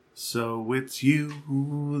So it's you,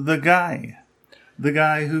 the guy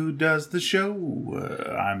who does the show.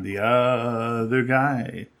 I'm the other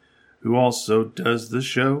guy who also does the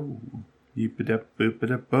show.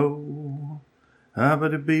 Yeep-a-dap-boop-a-dap-bo.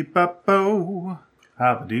 Ha-ba-da-beep-a-bo.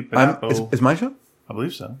 Ha-ba-deep-a-dap-bo. Is my show? I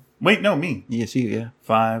believe so. Wait, no, me. Yes, you, yeah.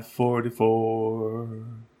 544.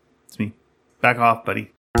 It's me. Back off,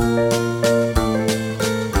 buddy.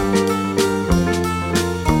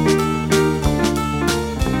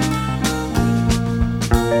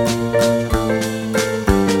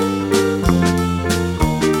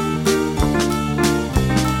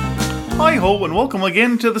 Hi-ho, and welcome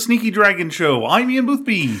again to the Sneaky Dragon Show. I'm Ian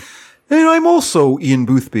Boothby. And I'm also Ian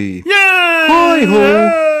Boothby. Yay!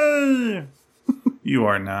 Hi-ho! You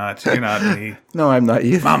are not. You're not me. No, I'm not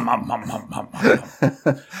either.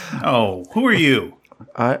 Oh, who are you?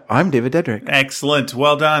 I'm David Dedrick. Excellent.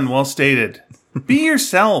 Well done. Well stated. Be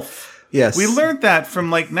yourself. Yes. We learned that from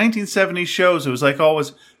like 1970s shows. It was like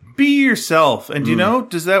always, be yourself. And you know,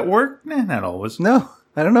 does that work? Nah, not always. No,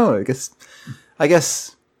 I don't know. I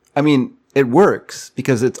guess, I mean, it works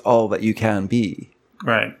because it's all that you can be.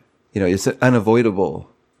 Right. You know, it's unavoidable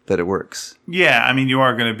that it works. Yeah, I mean, you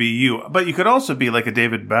are going to be you. But you could also be like a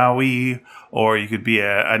David Bowie, or you could be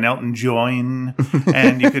an Elton John,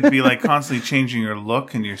 and you could be like constantly changing your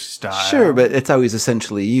look and your style. Sure, but it's always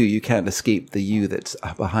essentially you. You can't escape the you that's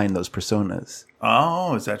behind those personas.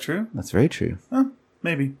 Oh, is that true? That's very true.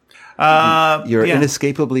 Maybe. You're yeah.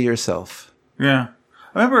 inescapably yourself. Yeah.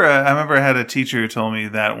 I remember I had a teacher who told me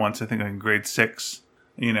that once, I think in grade 6.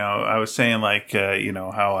 You know, I was saying like, you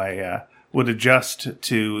know, how I would adjust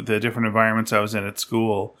to the different environments I was in at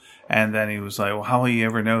school. And then he was like, well, how will you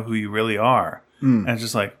ever know who you really are? And it's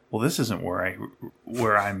just like, well, this isn't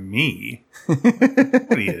where I'm me. What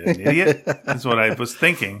are you, an idiot? That's what I was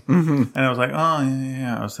thinking. And I was like, oh,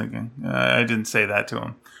 yeah, I was thinking. I didn't say that to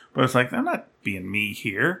him. But it's like, I'm not being me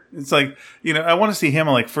here. It's like, you know, I want to see him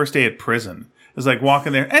on like first day at prison. It's like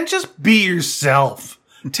walking there and just be yourself.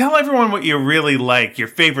 Tell everyone what you really like, your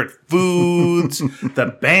favorite foods,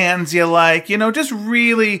 the bands you like. You know, just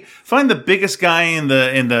really find the biggest guy in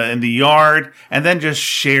the yard, and then just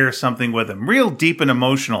share something with him, real deep and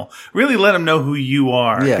emotional. Really let him know who you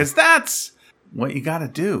are, because that's what you got to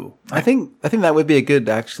do. I think that would be a good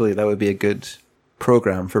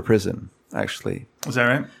program for prison. Actually, is that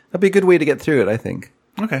right? That'd be a good way to get through it. I think.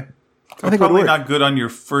 Okay, I think probably not good on your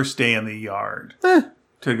first day in the yard.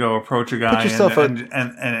 To go approach a guy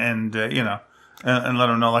and you know, and let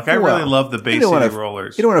him know, like, I really love the Bay City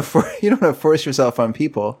Rollers. You don't want to force yourself on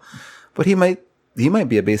people, but he might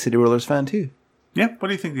be a Bay City Rollers fan too. Yeah. What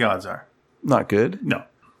do you think the odds are? Not good. No.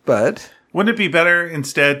 But wouldn't it be better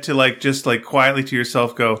instead to like just like quietly to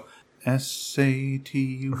yourself go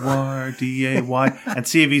SATURDAY and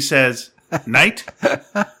see if he says night?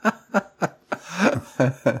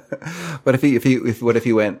 But what if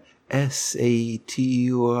he went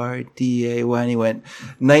SATURDAY and he went,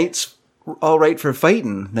 night's all right for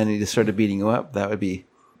fighting, then he just started beating you up? That would be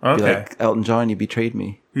like, Elton John, you betrayed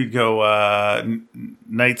me. He'd go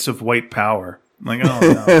Knights of White Power. I'm like, oh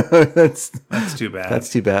no. That's too bad. That's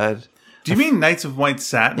too bad. Do you mean Knights of White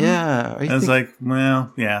Satin? Yeah. I was like,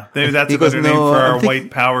 well, yeah. Maybe that's a better name for our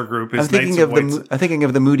white power group. Is Knights of White. I'm thinking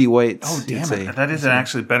of the Moody Whites. Oh, damn it. That is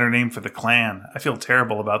actually a better name for the clan. I feel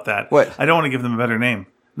terrible about that. What? I don't want to give them a better name.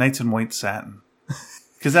 Knights in White Satin.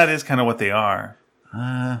 Because that is kind of what they are.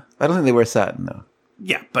 I don't think they wear satin, though.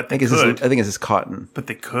 Yeah, but they could. I think it's just cotton. But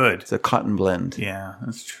they could. It's a cotton blend. Yeah,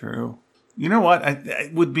 that's true. You know what?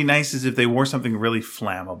 It would be nice is if they wore something really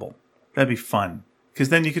flammable. That'd be fun. Because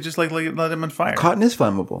then you could just like let them on fire. Cotton is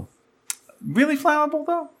flammable. Really flammable,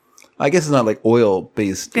 though? I guess it's not like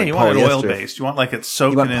oil-based. Yeah, like you polyester. want it oil-based. You want like it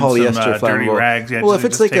soaking in some dirty rags. Yeah, well, if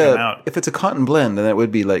it's like if it's a cotton blend, then it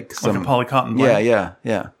would be like some... Like a polycotton blend? Yeah.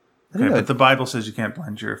 Okay, but the Bible says you can't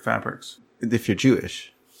blend your fabrics. If you're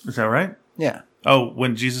Jewish. Is that right? Yeah. Oh,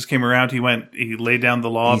 when Jesus came around, he laid down the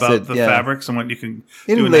law about the fabrics and what you can.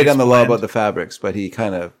 He didn't lay down the law about the fabrics, but he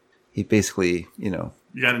basically, you know.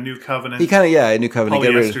 You got a new covenant. A new covenant.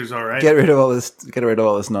 Polyester's all right. Get rid of all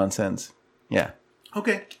this nonsense. Yeah.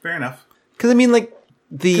 Okay, fair enough. Because I mean, like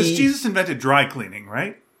because Jesus invented dry cleaning,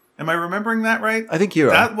 right? Am I remembering that right? I think you're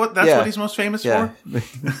right. That's what he's most famous for.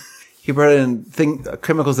 He brought in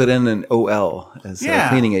chemicals that end in OL as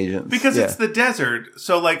cleaning agents. Because it's the desert.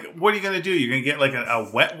 So, like, what are you going to do? You're going to get, like, a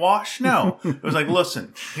wet wash? No. It was like,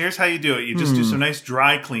 listen, here's how you do it. You just do some nice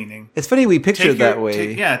dry cleaning. It's funny we picture it that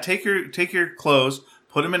way. Take your clothes,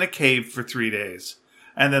 put them in a cave for 3 days,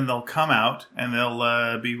 and then they'll come out, and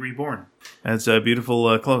they'll be reborn as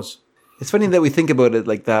beautiful clothes. It's funny that we think about it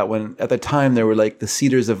like that when, at the time, there were, like, the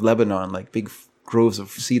cedars of Lebanon, like, big groves of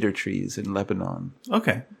cedar trees in Lebanon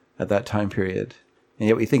Okay. at that time period. And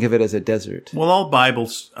yet we think of it as a desert. Well, all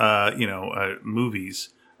Bibles, movies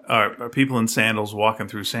are people in sandals walking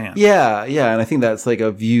through sand. Yeah, yeah, and I think that's like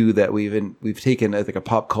a view that we've taken as like a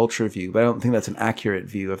pop culture view, but I don't think that's an accurate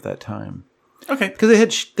view of that time. Okay. Because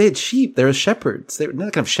they had sheep, there were shepherds. They were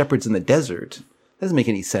not kind of shepherds in the desert. That doesn't make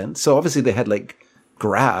any sense. So obviously they had like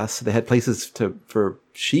grass. They had places for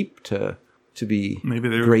sheep to be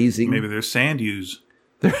grazing. Maybe they're sand ewes.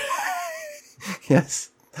 Yes.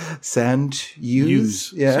 Sand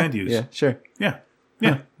ewes? Yeah. Sand ewes. Yeah, sure. Yeah.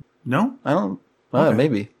 Yeah. Huh. No? I don't. Well, Okay.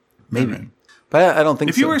 maybe. Right. But I don't think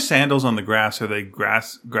If so. you wear sandals on the grass, are they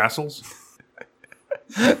grassels?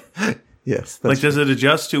 Yes. Like, does it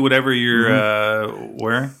adjust to whatever you're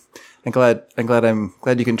wearing? I'm glad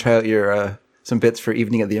you can try out your some bits for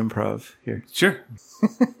Evening at the Improv here. Sure.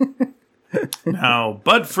 Now,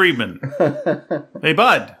 Bud Friedman. Hey,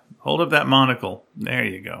 Bud, hold up that monocle. There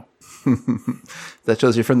you go. That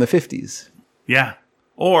shows you're from the 50s. Yeah.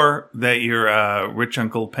 Or that you're rich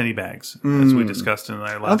Uncle Pennybags, as we discussed in our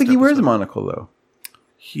last I don't think he wears a episode. monocle, though.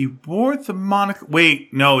 He wore the monocle.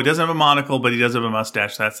 Wait, no, he doesn't have a monocle, but he does have a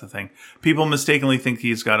mustache. That's the thing. People mistakenly think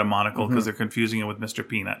he's got a monocle because they're confusing it with Mr.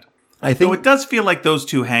 Peanut. I think Though it does feel like those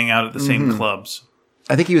two hang out at the same clubs.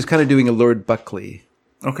 I think he was kind of doing a Lord Buckley,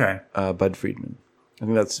 Okay. Bud Friedman. I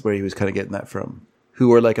think that's where he was kind of getting that from. Who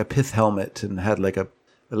wore like a pith helmet and had like a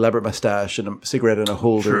elaborate mustache and a cigarette in a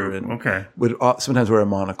holder, True. and Okay. would sometimes wear a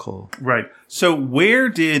monocle. Right. So where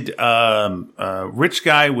did rich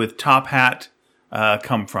guy with top hat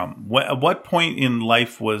come from? At what point in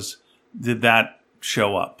life did that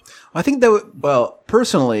show up? I think that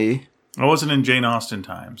personally, It wasn't in Jane Austen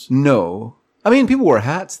times. no. I mean, people wore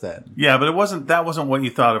hats then. Yeah, but that wasn't what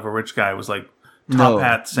you thought of a rich guy. It was like top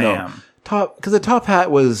hat Sam. Because the top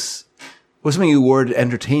hat was something you wore to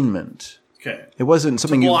entertainment. Okay. It wasn't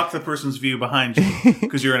something Block the person's view behind you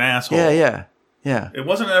because you're an asshole. Yeah. It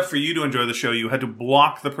wasn't enough for you to enjoy the show. You had to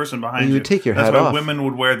block the person behind you. You would take your hat That's why off. women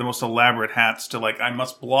would wear the most elaborate hats to I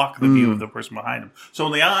must block the view of the person behind them. So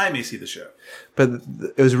only I may see the show. But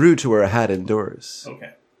it was rude to wear a hat indoors.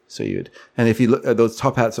 Okay. So and if you look, those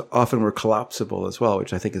top hats often were collapsible as well,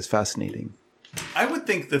 which I think is fascinating. I would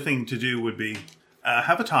think the thing to do would be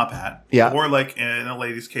have a top hat. Yeah. Or in a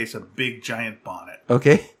lady's case, a big giant bonnet.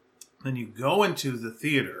 Okay. Then you go into the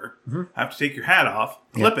theater, have to take your hat off,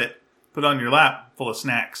 flip it, put it on your lap full of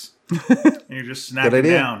snacks. And you're just snacking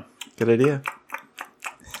down. Good idea.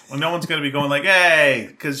 Well, no one's going to be going hey,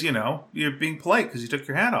 because, you're being polite because you took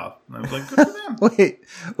your hat off. And I was like, good for them. Wait.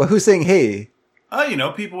 Well, who's saying hey?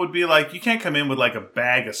 People would be like, you can't come in with a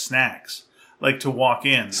bag of snacks, to walk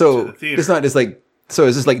in to So the theater. it's not just so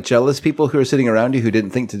is this jealous people who are sitting around you who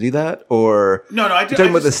didn't think to do that? Or No, you're talking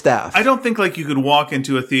about the staff? I don't think you could walk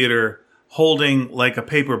into a theater holding a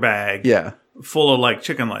paper bag full of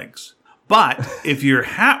chicken legs. But if your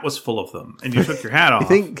hat was full of them and you took your hat off,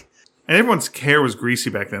 and everyone's hair was greasy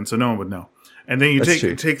back then, so no one would know. And then you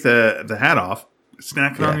take the hat off,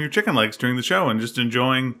 snack it on your chicken legs during the show, and just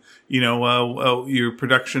enjoying your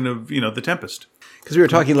production of The Tempest. Because we were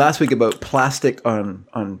talking last week about plastic on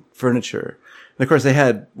furniture. And of course, they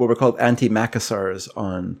had what were called anti-macassars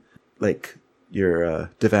on your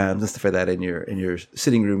divans and stuff like that in your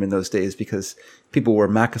sitting room in those days because people wore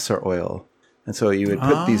macassar oil. And so you would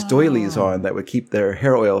put these doilies on that would keep their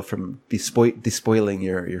hair oil from despoiling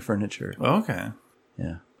your furniture. Okay.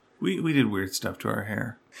 Yeah. We did weird stuff to our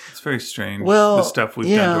hair. It's very strange, Well, the stuff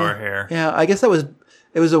we've done to our hair. Yeah, I guess it was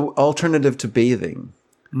an alternative to bathing.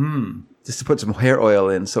 Just to put some hair oil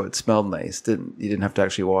in so it smelled nice. You didn't have to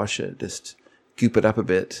actually wash it. Just goop it up a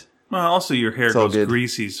bit. Well, also your hair all goes good.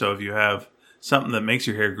 greasy, so if you have something that makes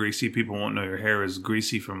your hair greasy, people won't know your hair is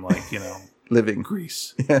greasy from Living.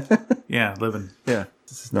 grease. Yeah, living. Yeah.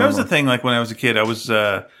 This is That was normal. the thing, when I was a kid, I was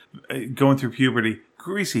going through puberty,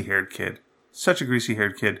 greasy-haired kid. Such a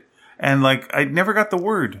greasy-haired kid. And, I never got the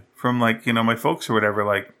word from, my folks or whatever,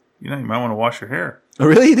 you might want to wash your hair. Oh,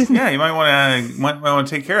 really? You didn't? Yeah, you might want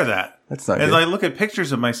to take care of that. That's not And good. I look at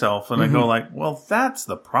pictures of myself and I go well, that's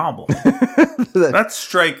the problem. That's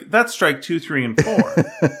strike 2, 3, and 4.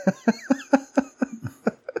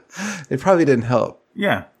 It probably didn't help.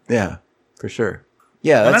 Yeah. Yeah, for sure.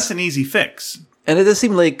 Yeah, And that's an easy fix. and it does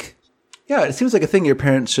seem it seems like a thing your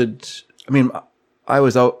parents should. I mean, I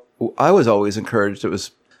was always encouraged.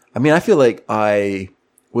 I feel like I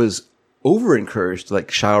was over encouraged to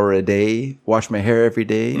shower a day, wash my hair every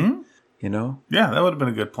day. Mm-hmm. You know? Yeah, that would have been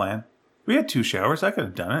a good plan. We had 2 showers. I could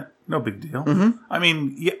have done it. No big deal. I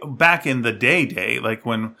mean, yeah, back in the day, like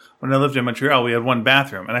when I lived in Montreal, we had one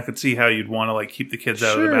bathroom, and I could see how you'd want to like keep the kids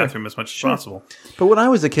out of the Sure. bathroom as much as possible. But when I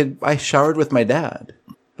was a kid, I showered with my dad.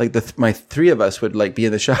 Like my three of us would like be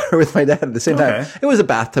in the shower with my dad at the same time. Okay. It was a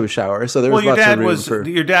bathtub shower, so there was Well, lots of room for.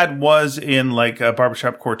 your dad was in like a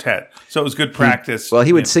barbershop quartet, so it was good practice. Well,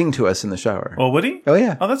 he would sing to us in the shower. Well, would he? Oh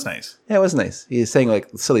yeah, Oh, that's nice. yeah, it was nice. He sang like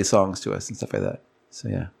silly songs to us and stuff like that. So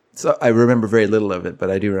yeah, so I remember very little of it, but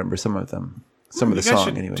I do remember some of them, some of the You guys song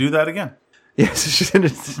should anyway. do that again. Yes, I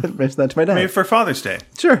should mention that to my dad. Maybe for Father's Day.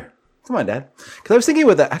 Sure, come on, Dad. Because I was thinking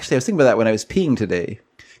about that. Actually, I was thinking about that when I was peeing today.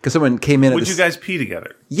 Because someone came in. Would you guys pee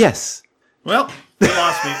together? Yes. Well, you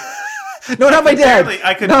lost me. No, not my dad.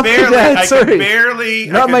 I could Not my barely, dad, I sorry. could barely,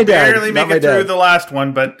 Not I could my dad, barely not make my it through dad. the last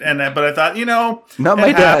one. But I thought, Not it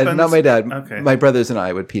my dad. happens. Not my dad. Okay. My brothers and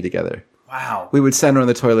I would pee together. Wow. We would stand on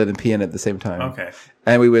the toilet and pee in at the same time. Okay.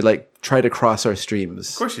 And we would like try to cross our streams.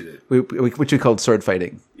 Of course you did. Which we called sword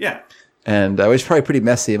fighting. Yeah. And I was probably pretty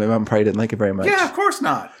messy. My mom probably didn't like it very much. Yeah, of course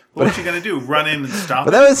not. What you gonna do? Run in and stop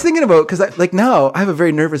But it? I was thinking about, because like now I have a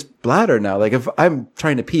very nervous bladder now. Like if I'm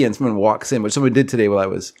trying to pee and someone walks in, which someone did today while I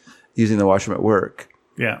was using the washroom at work.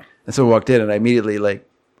 Yeah. And someone walked in and I immediately I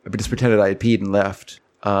just pretended I had peed and left.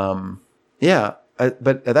 Yeah.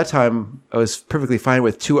 But at that time I was perfectly fine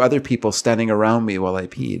with two other people standing around me while I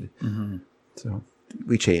peed. Mm-hmm. So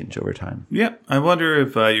we change over time. Yeah. I wonder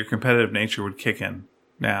if your competitive nature would kick in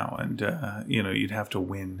now, and you'd have to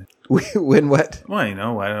win. Win what? Well, I don't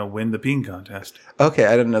know, win the peeing contest. Okay,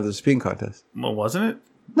 I didn't know there was a peeing contest. Well, wasn't it?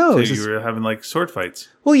 No, So it was you just, were having like sword fights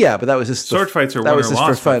well, yeah, but that was just Sword fights are that win was or just for loss,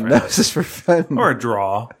 my fun. friend. That was just for fun. or a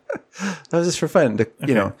draw. That was just for fun.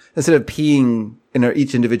 To, instead of peeing in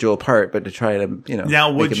each individual part, but to try to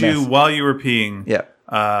Now, make would a you, mess. while you were peeing,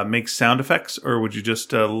 Yeah. make sound effects, or would you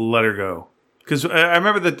just let her go? Because I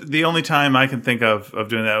remember that the only time I can think of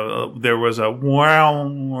doing that, there was a wow,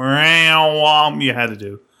 wow, wow. You had to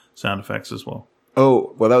do sound effects as well.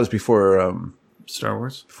 Oh, well, that was before Star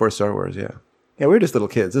Wars. Star Wars. Yeah, yeah. We were just little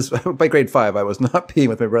kids. By grade 5, I was not peeing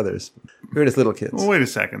with my brothers. We were just little kids. Well, wait a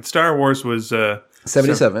second. Star Wars was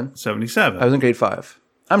 77. 77. I was in grade 5.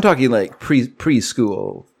 I'm talking like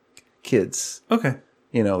preschool kids. Okay.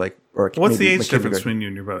 Or What's the maybe age my difference kindergarten. between you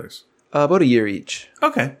and your brothers? About a year each.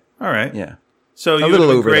 Okay. All right. Yeah. So you A would little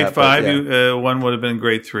have been over grade that, but 5. yeah. One would have been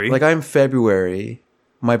grade 3. Like I'm February.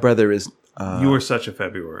 My brother is. You were such a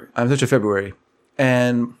February. I'm such a February,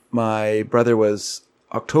 and my brother was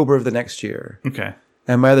October of the next year, Okay.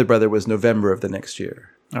 and my other brother was November of the next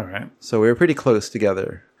year. All right. So we were pretty close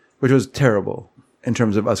together, which was terrible in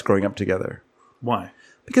terms of us growing up together. Why?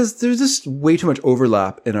 Because there's just way too much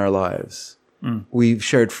overlap in our lives. We've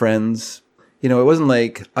shared friends. It wasn't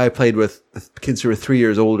like I played with kids who were 3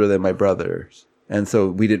 years older than my brothers. And so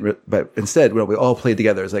we didn't, but instead, we all played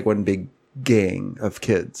together as like one big gang of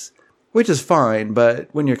kids, which is fine. But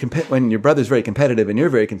when when your brother's very competitive and you're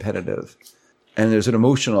very competitive, and there's an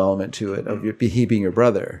emotional element to it of he being your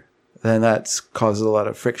brother, then that causes a lot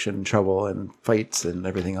of friction, trouble, and fights and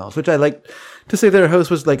everything else. Which I like to say that our house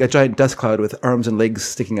was like a giant dust cloud with arms and legs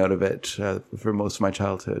sticking out of it for most of my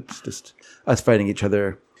childhood. Just us fighting each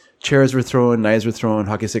other. Chairs were thrown, knives were thrown,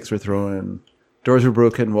 hockey sticks were thrown, doors were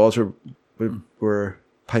broken, walls were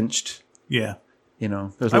punched. Yeah.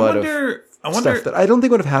 There's a I lot wonder. of stuff that I don't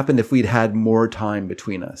think would have happened if we'd had more time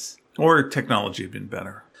between us. Or technology had been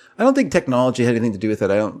better. I don't think technology had anything to do with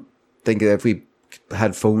it. I don't think that if we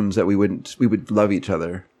had phones that we would love each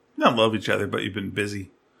other. Not love each other, but you've been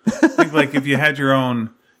busy. I think like if you had your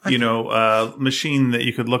own, machine that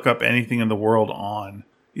you could look up anything in the world on,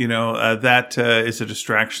 that is a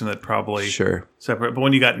distraction that probably Sure. separate. But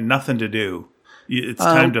when you got nothing to do, it's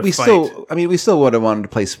time to we fight. we still would have wanted to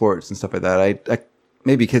play sports and stuff like that. I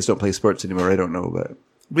maybe kids don't play sports anymore. I don't know, but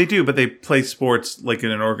They do, but they play sports like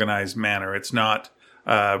in an organized manner. It's not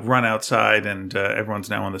run outside and everyone's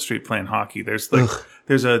now on the street playing hockey. There's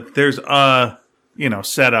there's a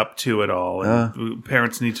setup to it all, and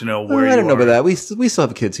parents need to know where. I don't know are. about that. We still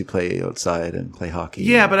have kids who play outside and play hockey.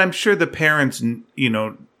 Yeah, but I'm sure the parents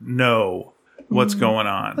know what's going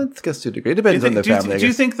on. I guess to a degree, it depends on the family. Do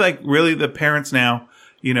you think like really the parents now?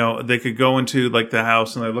 They could go into like the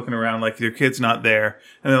house and they're looking around like their kid's not there,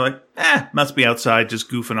 and they're like, must be outside just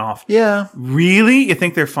goofing off. Yeah. Really? You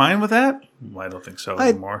think they're fine with that? Well, I don't think so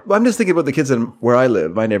anymore. I'm just thinking about the kids in where I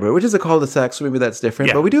live, my neighborhood, which is a cul-de-sac, so maybe that's different.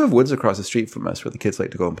 Yeah. But we do have woods across the street from us where the kids like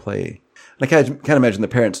to go and play. And I can't imagine the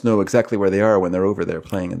parents know exactly where they are when they're over there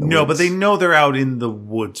playing in the woods. No, but they know they're out in the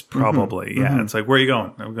woods probably. Yeah, It's like, where are you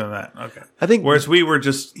going? I'm going to that. Okay. I think. Whereas we were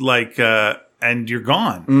just like, and you're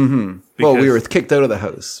gone. Mm-hmm. Well, we were kicked out of the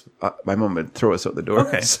house. My mom would throw us out the door.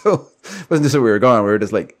 Okay. So it wasn't just that we were gone. We were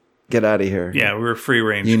just like Get out of here. Yeah, we were free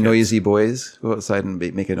range. You kids. noisy boys, go outside and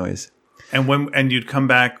make a noise. And you'd come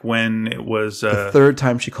back when it was Third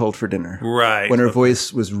time she called for dinner. right When her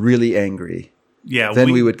voice was really angry. Yeah,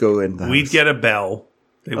 Then we would go in the We'd house. get a bell.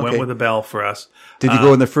 They went Okay. with a bell for us. Did you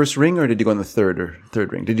go in the first ring or did you go in the third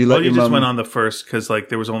ring? Did you let Well, you your just mom? went on the first because like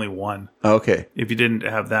there was only one. Oh, okay. If you didn't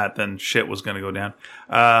have that, then shit was going to go down.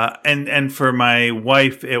 And for my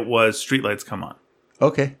wife, it was streetlights come on.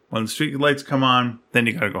 Okay. When the streetlights come on, then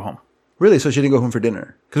you got to go home. Really? So she didn't go home for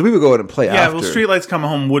dinner? Because we would go out and play Yeah, after. well, streetlights come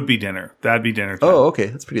home would be dinner. That'd be dinner time. Oh, okay.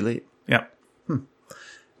 That's pretty late. Yeah.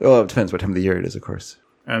 Well, it depends what time of the year it is, of course.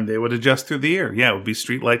 And they would adjust through the year. Yeah, it would be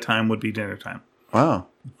streetlight time, would be dinner time. Wow.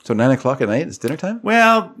 So 9 o'clock at night is dinner time?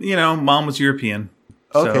 Well, mom was European.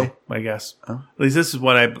 So, Okay. I guess. At least this is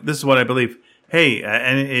what I believe. Hey,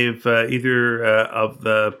 and if either of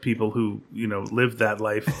the people who live that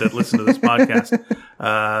life that listen to this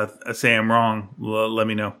podcast say I'm wrong, let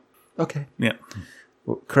me know. Okay. Yeah,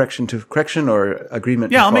 Well, correction or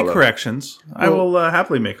agreement? yeah, to I'll make follow? corrections. I will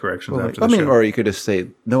happily make corrections Well, after the show. or you could just say,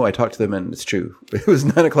 no, I talked to them and it's true. It was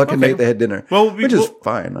 9 o'clock at night, they had dinner. Well, which is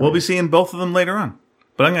fine. We'll be seeing both of them later on.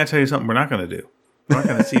 But I'm going to tell you something we're not going to do. We're not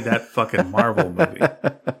going to see that fucking Marvel movie.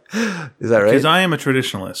 Is that right? Because I am a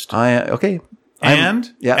traditionalist. Okay.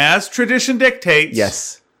 And as tradition dictates,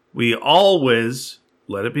 Yes. we always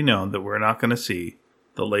let it be known that we're not going to see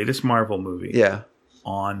the latest Marvel movie Yeah.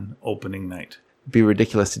 on opening night. It'd be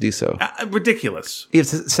ridiculous to do so. Ridiculous. If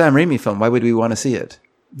it's a Sam Raimi film, why would we want to see it?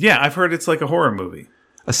 Yeah, I've heard it's like a horror movie.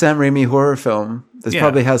 A Sam Raimi horror film that Yeah.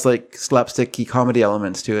 probably has like slapsticky comedy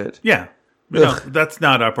elements to it. Yeah. No, that's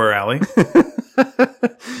not up our alley.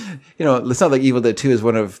 It's not like Evil Dead 2 is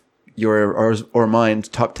one of your or mine's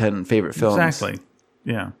top 10 favorite films. Exactly.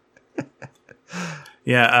 Yeah.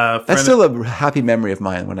 Yeah. That's still a happy memory of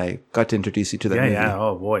mine when I got to introduce you to that movie. Yeah.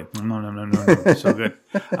 Oh boy. No. So good.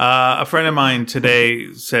 A friend of mine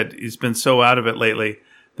today said he's been so out of it lately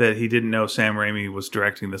that he didn't know Sam Raimi was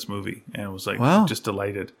directing this movie and was like Wow. just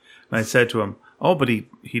delighted. And I said to him, "Oh, but he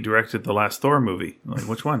directed the last Thor movie." I'm like,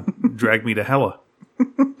 which one? Drag Me to Hella.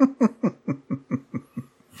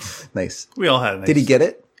 Nice. We all had a nice. Did he get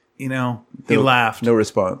it? He laughed. No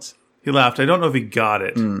response. He laughed. I don't know if he got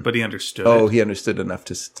it, but he understood Oh, it. he understood enough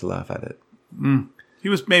to laugh at it. He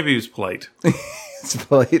was polite. It's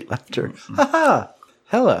polite laughter. Ha ha!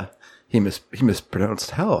 Hella. He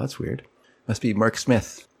mispronounced hell. That's weird. Must be Mark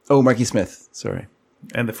Smith. Oh, Marky Smith. Sorry.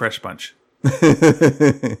 And the Fresh Bunch.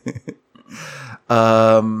 Hey,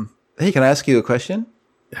 can I ask you a question?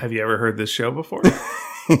 Have you ever heard this show before?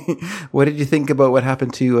 What did you think about what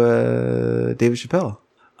happened to David Chappelle?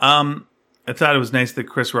 I thought it was nice that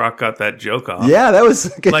Chris Rock got that joke off. Yeah, that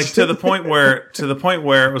was Like to the point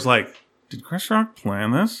where it was like, did Chris Rock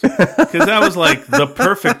plan this? Because that was like the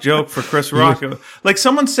perfect joke for Chris Rock. Like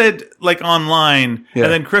someone said like online, Yeah.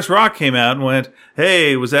 and then Chris Rock came out and went,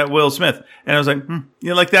 "Hey, was that Will Smith?" And I was like,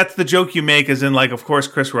 like that's the joke you make, as in like, of course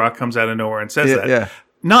Chris Rock comes out of nowhere and says that. Yeah.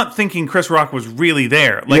 Not thinking Chris Rock was really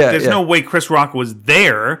there. Like, there's no way Chris Rock was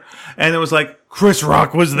there. And it was like, Chris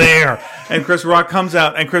Rock was there. And Chris Rock comes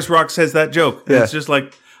out and Chris Rock says that joke. And it's just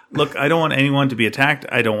like, look, I don't want anyone to be attacked.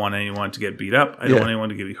 I don't want anyone to get beat up. I don't want anyone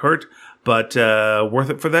to get hurt. But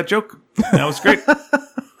worth it for that joke. That was great.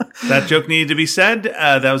 That joke needed to be said.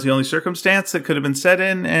 That was the only circumstance that could have been said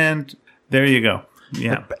in. And there you go.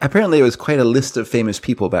 Yeah. Apparently, it was quite a list of famous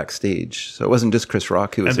people backstage. So it wasn't just Chris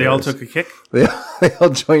Rock who was And they there. all took a kick? They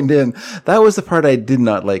all joined in. That was the part I did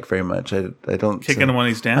not like very much. I don't Kicking him when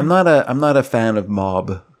he's down? I'm not a fan of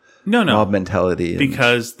mob No. mentality.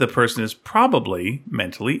 Because the person is probably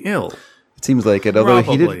mentally ill. It seems like it. Although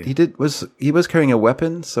Probably. he was carrying a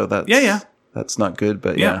weapon, so that's that's not good.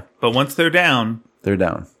 But yeah, But once they're down, they're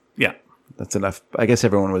down. yeah. That's enough. I guess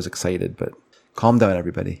everyone was excited, but calm down,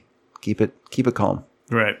 everybody. Keep it calm.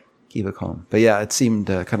 Right. Keep it calm. But yeah, it seemed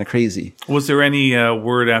kind of crazy. Was there any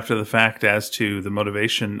word after the fact as to the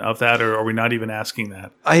motivation of that, or are we not even asking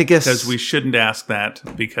that? I guess Because we shouldn't ask that,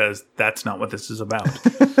 because that's not what this is about.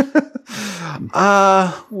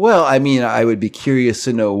 Well, I mean, I would be curious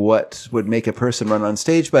to know what would make a person run on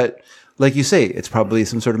stage, but like you say, it's probably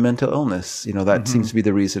some sort of mental illness. That seems to be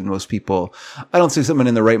the reason most people. I don't see someone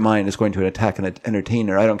in the right mind is going to attack an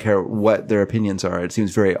entertainer. I don't care what their opinions are. It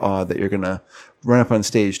seems very odd that you're going to run up on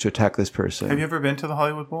stage to attack this person. Have you ever been to the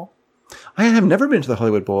Hollywood Bowl? I have never been to the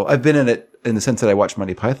Hollywood Bowl. I've been in it in the sense that I watched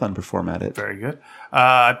Monty Python perform at it. Very good.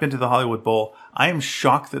 I've been to the Hollywood Bowl. I am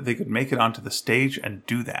shocked that they could make it onto the stage and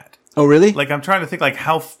do that. Oh, really? Like, I'm trying to think, like,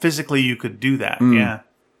 how physically you could do that. Yeah.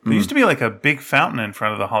 There used to be, like, a big fountain in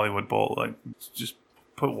front of the Hollywood Bowl. Like, just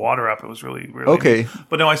put water up. It was really, really Okay. neat.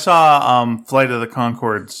 But no, I saw Flight of the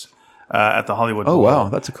Conchords at the Hollywood Oh, Bowl. wow.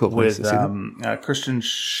 That's a cool place with to see them. Christian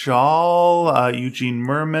Shaw, Eugene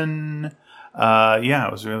Merman.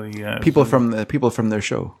 It was really People from their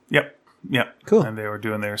show. Yep. Cool. And they were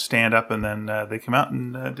doing their stand up, and then they came out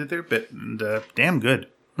and did their bit, and damn good.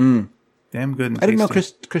 Damn good. And I didn't know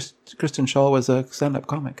tasty. Kristen Shaw was a stand up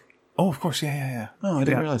comic. Oh, of course, yeah. Oh, I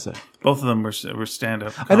didn't realize that. Both of them were stand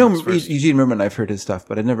up. I know Eugene Merman. I've heard his stuff,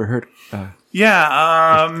 but I never heard.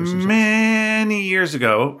 Many years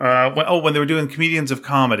ago, when they were doing Comedians of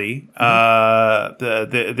Comedy,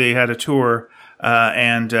 they had a tour,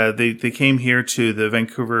 and they came here to the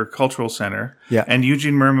Vancouver Cultural Center. Yeah. And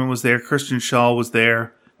Eugene Merman was there, Christian Shaw was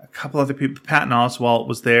there, a couple other people, Patton Oswalt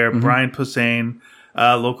was there, Brian Posehn,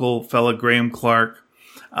 local fella Graham Clark,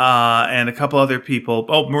 and a couple other people.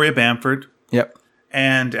 Oh, Maria Bamford. Yep.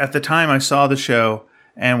 And at the time, I saw the show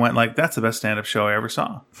and went like, "That's the best stand-up show I ever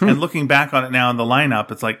saw." And looking back on it now in the lineup,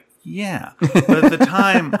 it's like, yeah. But at the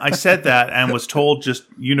time, I said that and was told just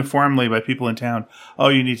uniformly by people in town, "Oh,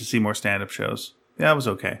 you need to see more stand-up shows." Yeah, that was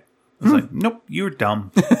okay. I was like, "Nope, you're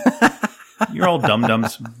dumb. You're all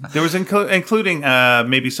dum-dums." There was including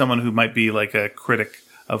maybe someone who might be like a critic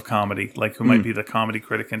of comedy, like who might be the comedy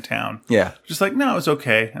critic in town. Yeah. Just like, no, it was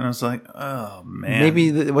okay. And I was like, oh, man. Maybe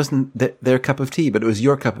it wasn't their cup of tea, but it was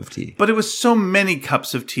your cup of tea. But it was so many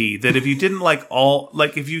cups of tea that if you didn't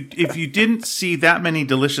if you didn't see that many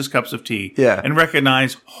delicious cups of tea and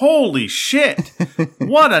recognize, holy shit,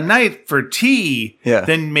 what a night for tea,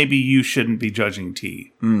 then maybe you shouldn't be judging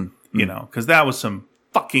tea. You know, because that was some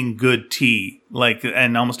fucking good tea.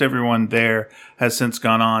 And almost everyone there has since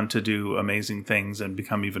gone on to do amazing things and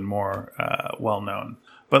become even more well known.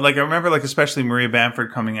 But I remember especially Maria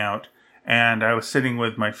Bamford coming out, and I was sitting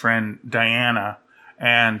with my friend Diana,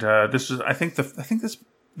 and this was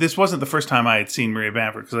this wasn't the first time I had seen Maria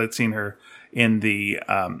Bamford, because I'd seen her in the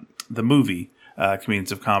movie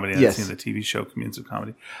Comedians of Comedy, and I'd seen the TV show Comedians of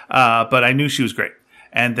Comedy, but I knew she was great.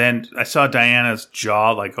 And then I saw Diana's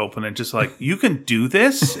jaw open and just you can do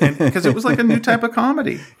this, and because it was a new type of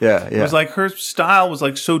comedy. Yeah. It was her style was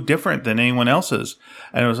so different than anyone else's,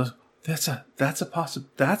 and it was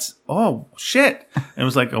oh shit! And it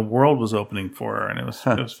was a world was opening for her, and it was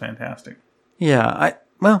fantastic. Yeah,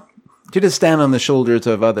 she does stand on the shoulders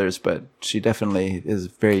of others, but she definitely is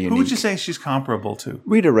very unique. Who would you say she's comparable to?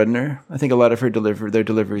 Rita Rudner. I think a lot of their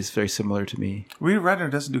delivery is very similar to me. Rita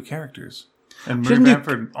Rudner doesn't do characters. And She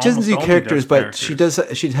doesn't do characters, but she does.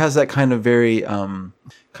 She has that kind of very,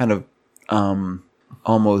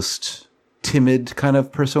 almost timid kind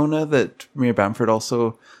of persona that Maria Bamford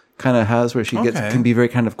also kind of has, where she can be very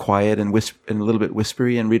kind of quiet and and a little bit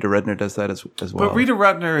whispery. And Rita Rudner does that as well. But Rita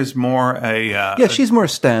Rudner is more she's more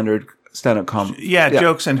standard stand-up comedy.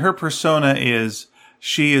 Jokes, and her persona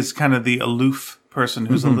she is kind of the aloof person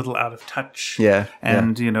who's a little out of touch.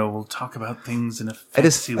 And will talk about things in a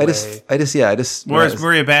fancy way. Whereas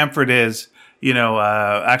Maria Bamford is,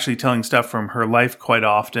 actually telling stuff from her life quite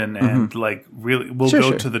often, and really will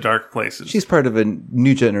go to the dark places. She's part of a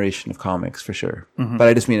new generation of comics for sure. But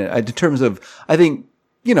I just mean it in terms of, I think,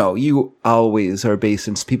 you always are based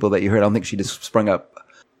on people that you heard. I don't think she just sprung up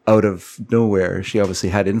out of nowhere. She obviously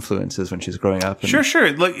had influences when she was growing up. Sure.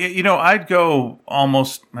 I'd go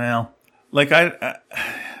almost, I'd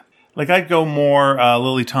go more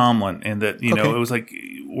Lily Tomlin in that, it was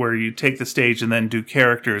where you take the stage and then do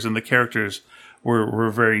characters, and the characters were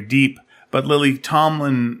very deep. But Lily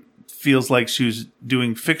Tomlin feels like she was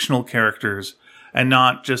doing fictional characters and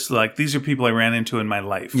not just these are people I ran into in my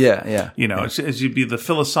life. You'd be the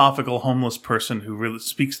philosophical homeless person who really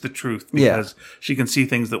speaks the truth because she can see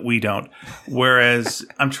things that we don't. Whereas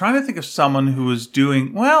I'm trying to think of someone who is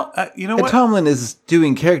doing, what? Tomlin is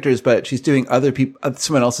doing characters, but she's doing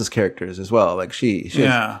someone else's characters as well. She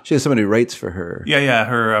has somebody who writes for her.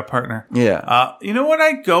 Her partner. You know what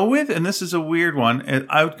I'd go with? And this is a weird one.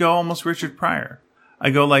 I would go almost Richard Pryor. I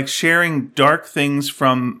go sharing dark things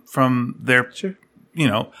from their,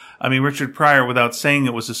 Richard Pryor, without saying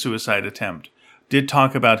it was a suicide attempt, did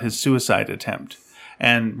talk about his suicide attempt.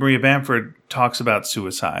 And Maria Bamford talks about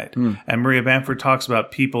suicide. And Maria Bamford talks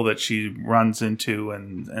about people that she runs into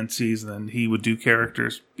and sees, and then he would do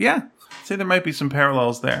characters. Yeah, I'd say there might be some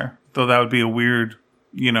parallels there, though that would be a weird,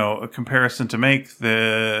 a comparison to make.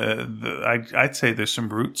 I'd say there's some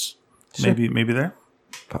roots. Sure. Maybe there.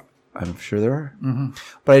 I'm sure there are.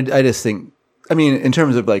 But I just think, in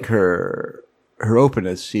terms of her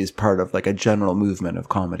openness, she's part of a general movement of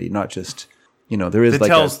comedy, not just, there is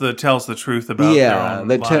tells the truth about their own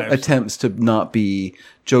lives. Attempts to not be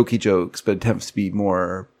jokey jokes, but attempts to be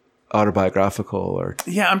more autobiographical or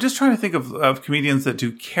Yeah, I'm just trying to think of comedians that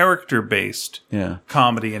do character-based yeah.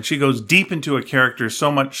 comedy, and she goes deep into a character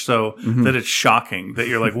so much so Mm-hmm. that it's shocking that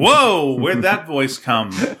you're like, whoa, where'd that voice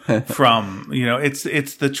come from? You know, it's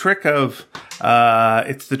the trick of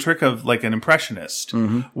like an impressionist,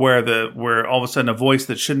 Mm-hmm. where all of a sudden a voice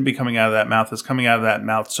that shouldn't be coming out of that mouth is coming out of that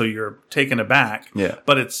mouth, so you're taken aback. Yeah.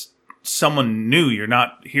 But it's someone new. You're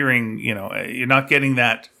not hearing, you're not getting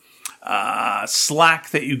that slack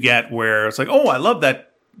that you get where it's like, oh, I love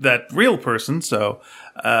that real person. So,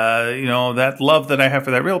 that love that I have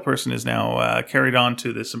for that real person is now carried on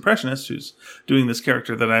to this impressionist who's doing this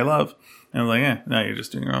character that I love. And I'm like, now you're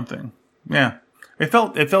just doing your own thing. Yeah. It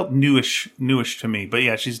felt newish to me, but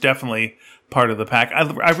yeah, she's definitely part of the pack.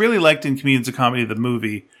 I really liked in Comedians of Comedy, the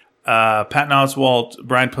movie, Patton Oswalt,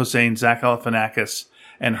 Brian Posehn, Zach Galifianakis,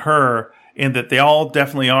 and her, in that they all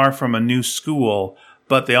definitely are from a new school,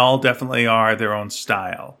 but they all definitely are their own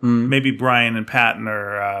style. Maybe Brian and Patton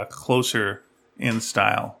are closer in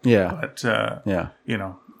style. Yeah. But, Yeah.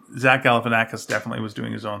 Zach Galifianakis definitely was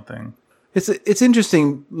doing his own thing. It's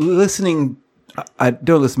interesting listening. I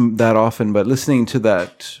don't listen that often, but listening to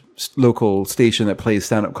that local station that plays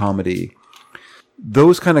stand-up comedy,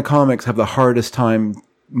 those kind of comics have the hardest time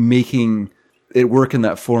making it work in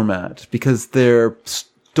that format because they're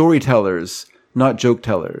storytellers, not joke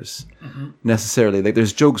tellers necessarily. Like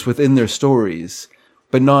there's jokes within their stories,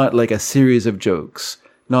 but not like a series of jokes,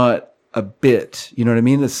 not a bit. You know what I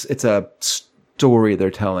mean? It's a story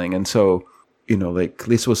they're telling, and so like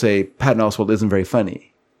Lisa will say Patton Oswalt isn't very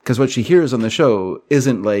funny because what she hears on the show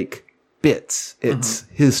isn't like bits; it's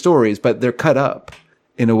his stories, but they're cut up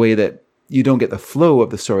in a way that you don't get the flow of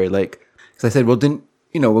the story. Like, because I said, well, when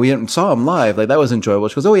we went and saw him live, like that was enjoyable.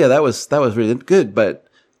 She goes, oh yeah, that was really good, but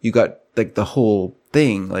you got like the whole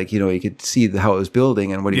thing, like, you could see how it was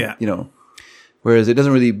building and whereas it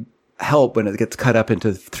doesn't really help when it gets cut up into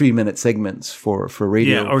 3-minute segments for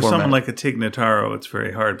radio. Yeah, or format. someone like a Tig Notaro, it's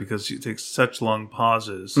very hard because she takes such long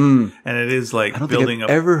pauses, and it is like I don't building think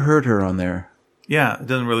I've ever heard her on there. Yeah, it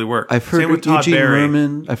doesn't really work. I've heard Same with Todd Eugene Barry.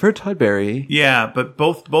 Merman. I've heard Todd Barry. Yeah, but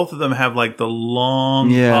both of them have like the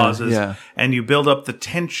long pauses, and you build up the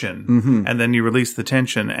tension, and then you release the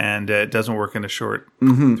tension, and it doesn't work in a short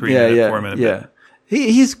 3-minute, 4-minute bit.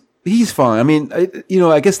 He's fine. I mean,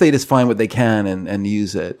 I guess they just find what they can and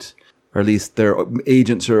use it, or at least their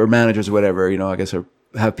agents or managers or whatever. I guess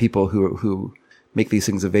have people who make these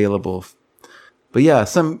things available. But yeah,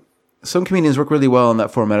 some comedians work really well in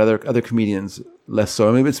that format. Other comedians less so.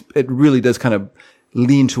 I mean, it really does kind of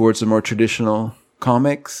lean towards the more traditional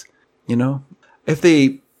comics. If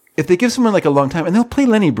they give someone like a long time, and they'll play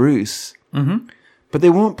Lenny Bruce, but they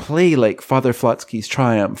won't play like Father Flotsky's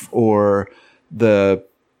Triumph or the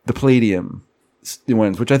Palladium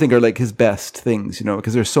ones, which I think are like his best things.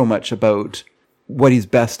 Because there's so much about what he's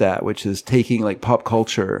best at, which is taking like pop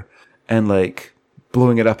culture and like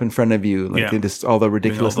blowing it up in front of you, like just all the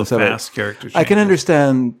ridiculousness all the of fast character it. I can changes.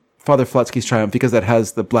 Understand Father Flotsky's Triumph because that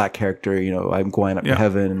has the black character. I'm going up to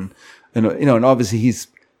heaven, and obviously he's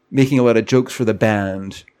making a lot of jokes for the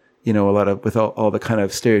band. A lot of with all the kind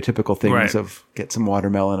of stereotypical things of get some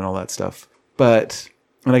watermelon and all that stuff. But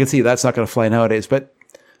and I can see that's not going to fly nowadays. But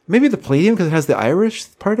maybe the Palladium because it has the Irish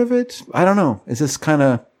part of it. I don't know. It's just kind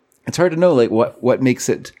of it's hard to know like what makes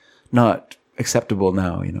it not acceptable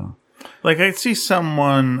now. Like I see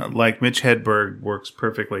someone like Mitch Hedberg works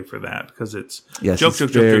perfectly for that because it's joke.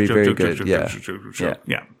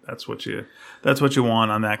 Yeah, that's what you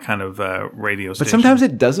want on that kind of radio station. But sometimes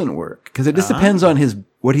it doesn't work because it just depends on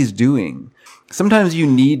what he's doing. Sometimes you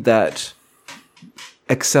need that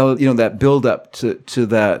that build up to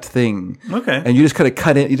that thing. Okay. And you just kind of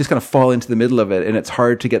cut in, you just kind of fall into the middle of it and it's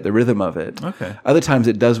hard to get the rhythm of it. Okay. Other times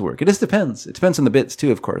it does work. It just depends. It depends on the bits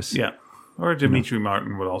too, of course. Yeah. Or Dimitri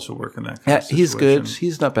Martin would also work in that kind of he's situation. good.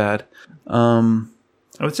 He's not bad. I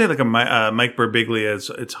would say like a Mike Birbiglia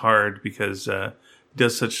it's hard because he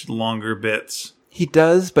does such longer bits. He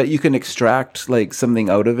does, but you can extract like something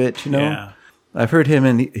out of it, Yeah. I've heard him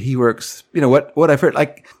and he works, what I've heard,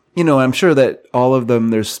 like, I'm sure that all of them,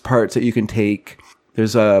 there's parts that you can take.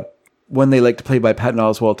 There's one they like to play by Patton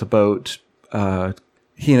Oswalt about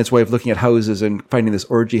he and his wife looking at houses and finding this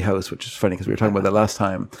orgy house, which is funny because we were talking about that last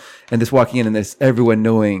time. And just walking in and this everyone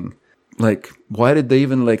knowing, like, why did they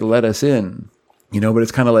even like let us in? But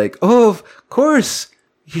it's kind of like, oh, of course,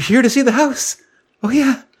 you're here to see the house. Oh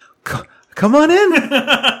yeah, come on in.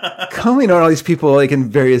 Come, all these people like in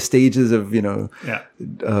various stages of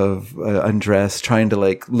undress, trying to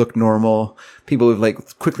like look normal. People who've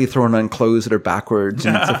like quickly thrown on clothes that are backwards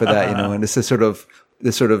and stuff like that. And it's this sort of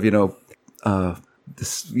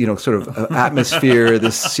sort of atmosphere.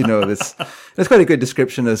 This it's quite a good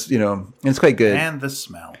description. As and it's quite good. And the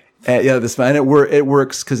smell. The smell, and it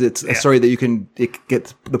works because it's a story that it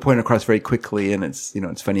gets the point across very quickly, and it's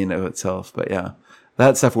it's funny in and of itself. But yeah,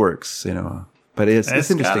 that stuff works. But it's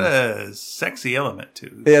interesting. It's got a sexy element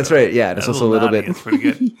too. Yeah, that's right. Yeah, it's also a little bit. It's pretty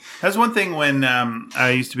good. That's one thing when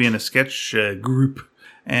I used to be in a sketch group,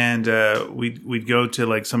 and we'd go to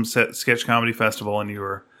like some sketch comedy festival, and you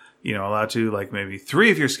were allowed to like maybe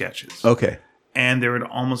 3 of your sketches. Okay. And there would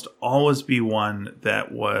almost always be one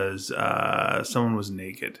that was someone was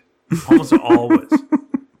naked. Almost always.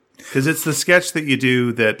 Because it's the sketch that you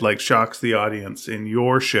do that like shocks the audience in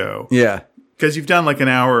your show. Yeah. Because you've done like an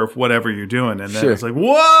hour of whatever you're doing, and then Sure. it's like,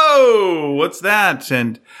 whoa, what's that?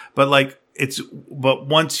 But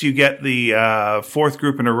once you get the fourth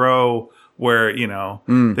group in a row where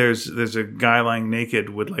there's a guy lying naked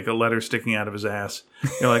with like a letter sticking out of his ass,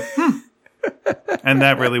 you're like, and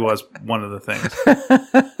that really was one of the things.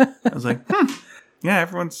 I was like, yeah,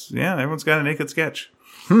 everyone's got a naked sketch.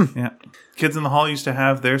 Yeah, Kids in the Hall used to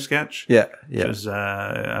have their sketch. Yeah. Because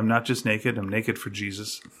I'm not just naked; I'm naked for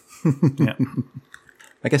Jesus. Yeah.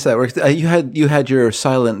 I guess that works. You had your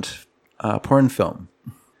silent porn film.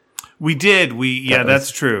 We did.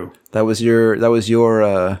 That's true. That was your. We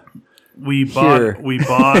bought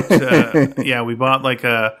like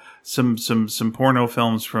some porno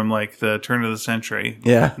films from like the turn of the century.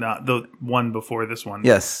 Yeah. Not the one before this one.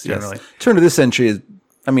 Yes. Generally. Yes. Turn of this century is.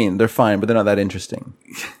 I mean, they're fine, but they're not that interesting.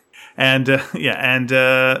 We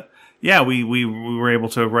were able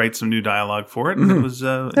to write some new dialogue for it. And it was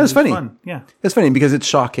funny. Fun. Yeah. It's funny because it's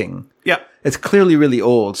shocking. Yeah. It's clearly really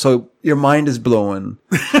old, so your mind is blown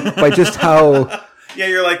by just how. Yeah,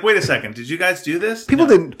 you're like, wait a second, did you guys do this?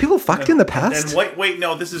 People fucked in the past? And wait,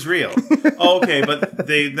 no, this is real. Oh, okay, but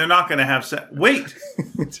they're not going to have sex. Wait,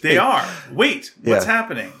 they are. Wait, what's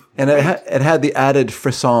happening? And it had the added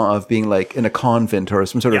frisson of being like in a convent or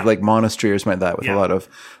some sort of like monastery or something like that, with a lot of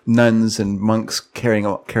nuns and monks carrying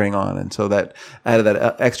on, and so that added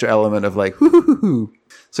that extra element of like hoo.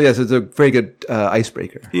 So yes, it's a very good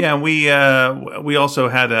icebreaker. Yeah, we also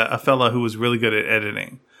had a fella who was really good at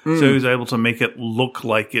editing. So he was able to make it look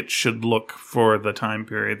like it should look for the time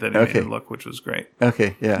period that it made it look, which was great.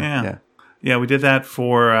 Okay, yeah. Yeah, we did that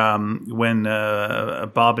for when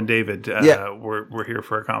Bob and David were here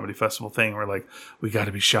for a comedy festival thing. We're like, we got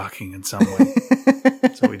to be shocking in some way.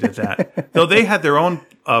 So we did that. Though they had their own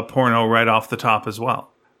porno right off the top as well,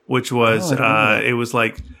 which was, it was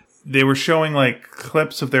like, they were showing like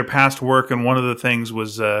clips of their past work, and one of the things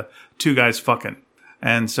was 2 guys fucking.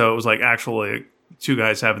 And so it was like actually 2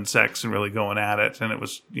 guys having sex and really going at it, and it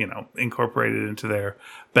was incorporated into their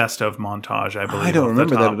best of montage. I believe. I don't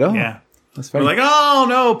remember that at all. Yeah, that's funny. We're like, oh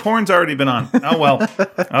no, porn's already been on. Oh well,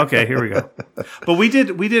 okay, here we go. But we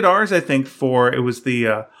did ours. I think it was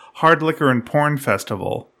the Hard Liquor and Porn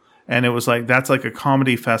Festival, and it was like that's like a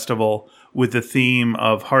comedy festival with the theme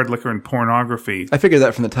of hard liquor and pornography. I figured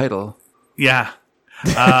that from the title. Yeah.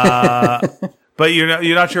 But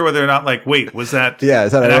you're not sure whether or not like, wait, was that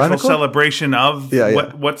is that an ironical? actual celebration of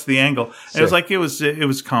what's the angle? And Sure. it was like it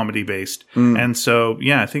was comedy based, and so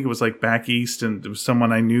I think it was like back east, and there was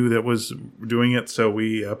someone I knew that was doing it, so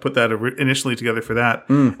we put that initially together for that,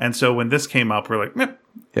 and so when this came up, we're like,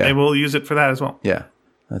 maybe we'll use it for that as well. Yeah,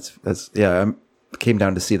 that's I came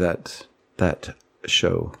down to see that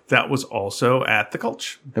show. That was also at the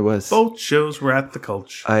Cultch. It was. Both shows were at the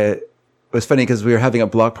Cultch. It was funny because we were having a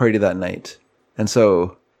block party that night. And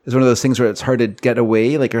so it's one of those things where it's hard to get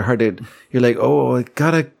away. Like you're like, oh, I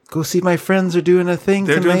gotta go see my friends are doing a thing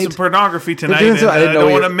They're tonight. doing some pornography tonight. And I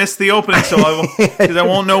don't want to miss the opening, so because I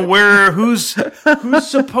won't know who's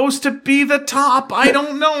supposed to be the top. I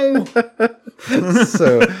don't know.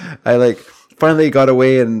 So I like finally got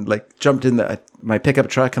away and like jumped in my pickup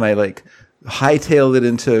truck, and I like hightailed it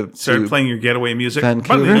into started playing your getaway music.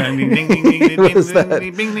 Vancouver. I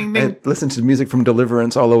listened to music from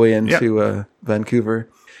Deliverance all the way into Vancouver.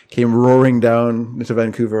 Came roaring down into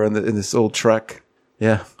Vancouver in this old truck.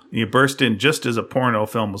 Yeah, you burst in just as a porno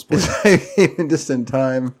film was playing. I came just in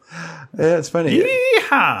time. Yeah, it's funny.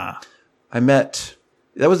 Yeehaw! That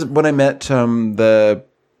was when I met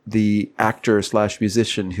the actor /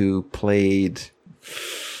 musician who played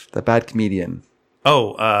the bad comedian.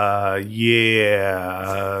 Oh,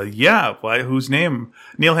 yeah. Why? Whose name?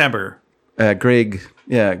 Neil Hamburger. Greg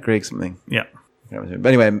something. Yeah. But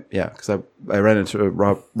anyway, because I ran into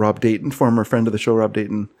Rob Dayton, former friend of the show, Robert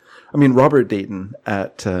Dayton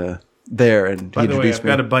at there, and by he the way, introduced I've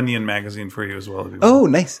me. got a Bunyan magazine for you as well. Oh,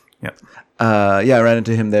 nice. Yeah. I ran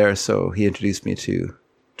into him there, so he introduced me to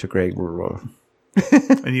Greg.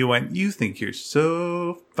 And you went, you think you're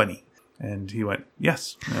so funny. And he went,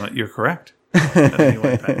 yes. And I went, you're correct. And then he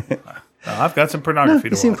went back. I've got some pornography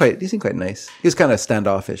to watch. He seemed quite nice. He was kind of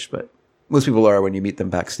standoffish, but most people are when you meet them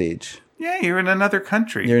backstage. Yeah, you're in another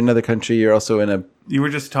country. You're in another country. You're also in a... You were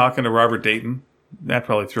just talking to Robert Dayton. That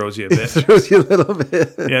probably throws you a bit. throws you a little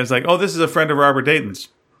bit. Yeah, it's like, oh, this is a friend of Robert Dayton's.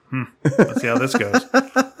 Let's see how this goes.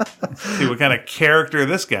 See what kind of character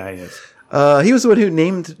this guy is. He was the one who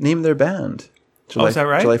named their band. July, is that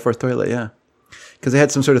right? July 4th Toilet, yeah. Because they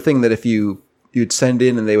had some sort of thing that if you'd send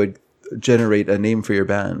in and they would generate a name for your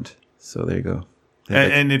band. So there you go.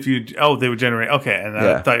 And if you... Oh, they would generate... Okay, and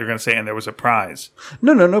I thought you were going to say, and there was a prize.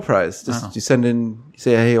 No prize. Just you send in, you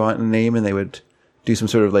say, hey, you want a name, and they would do some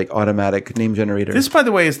sort of like automatic name generator. This, by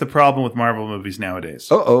the way, is the problem with Marvel movies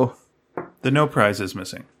nowadays. Uh-oh. The no prize is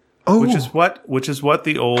missing. Oh. Which is what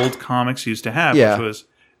the old comics used to have, Yeah. which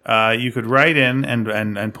was you could write in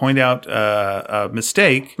and point out a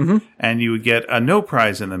mistake, and you would get a no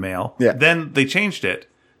prize in the mail. Yeah. Then they changed it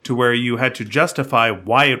to where you had to justify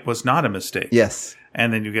why it was not a mistake. Yes.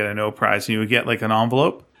 And then you get a no prize, and you would get like an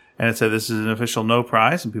envelope, and it said, this is an official no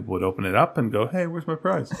prize, and people would open it up and go, hey, where's my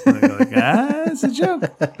prize? And they'd go like, it's a joke.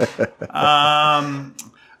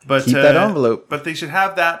 But Keep that envelope. But they should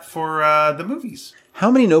have that for the movies. How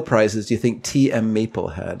many no prizes do you think T.M. Maple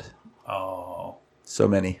had? Oh. So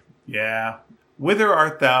many. Yeah. Whither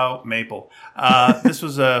art thou, Maple? This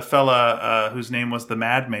was a fella whose name was the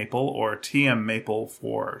Mad Maple, or T.M. Maple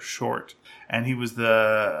for short. And he was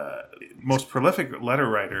the most prolific letter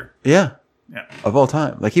writer. Yeah. Yeah. Of all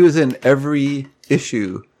time. Like he was in every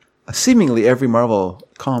issue, seemingly every Marvel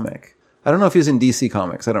comic. I don't know if he was in DC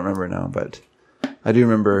Comics. I don't remember now, but I do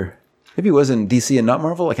remember. Maybe he was in DC and not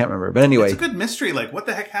Marvel. I can't remember. But anyway. It's a good mystery. Like, what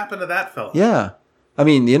the heck happened to that fella? Yeah. I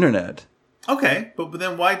mean, the internet. Okay, but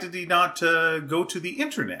then why did he not go to the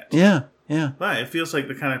internet? Yeah, yeah. Right, it feels like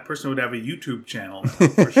the kind of person who would have a YouTube channel now,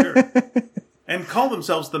 for sure. And call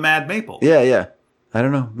themselves the Mad Maple. Yeah, yeah. I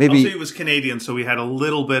don't know. Maybe also, he was Canadian, so he had a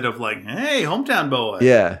little bit of like, hey, hometown boy.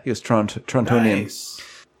 Yeah, he was Torontonian. Nice.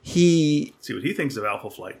 He... See what he thinks of Alpha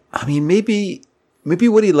Flight. I mean, maybe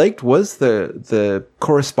what he liked was the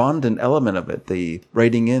correspondent element of it. The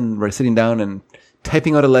writing in, sitting down and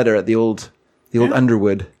typing out a letter at the old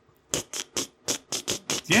Underwood.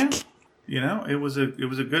 Yeah, it was a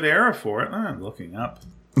good era for it. I'm looking up.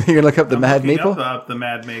 You're gonna look up the Mad Maple? Up the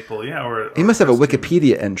Mad Maple, yeah. Or he must have a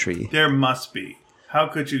Wikipedia entry. There must be. How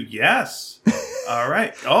could you? Yes. All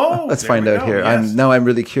right. Oh, let's find out here. Yes. I'm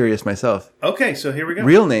really curious myself. Okay, so here we go.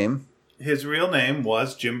 Real name? His real name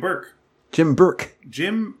was Jim Burke. Jim Burke.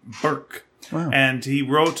 Jim Burke. Wow. And he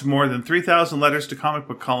wrote more than 3,000 letters to comic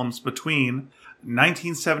book columns between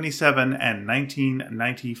 1977 and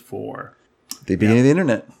 1994. The beginning of the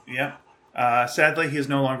internet. Yeah. Sadly, he is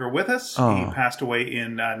no longer with us. Oh. He passed away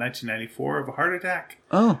in 1994 of a heart attack.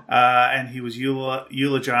 Oh. And he was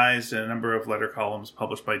eulogized in a number of letter columns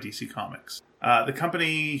published by DC Comics. The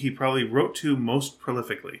company he probably wrote to most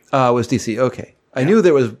prolifically. Was DC. Okay. I knew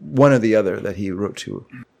there was one or the other that he wrote to.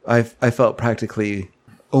 I felt practically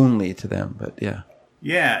only to them, but yeah.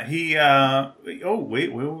 Yeah, he...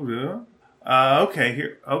 wait. Okay,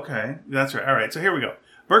 here... Okay, that's right. All right, so here we go.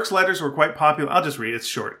 Burke's letters were quite popular. I'll just read. It's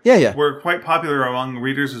short. Yeah. Were quite popular among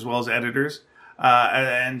readers as well as editors.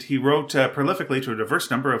 And he wrote prolifically to a diverse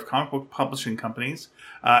number of comic book publishing companies.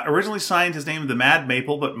 Originally signed his name the Mad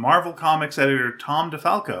Maple, but Marvel Comics editor Tom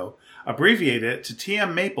DeFalco abbreviated it to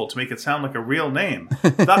T.M. Maple to make it sound like a real name,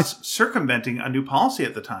 thus circumventing a new policy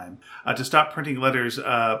at the time to stop printing letters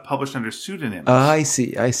published under pseudonyms. I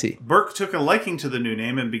see. Burke took a liking to the new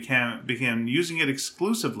name and began using it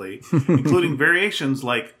exclusively, including variations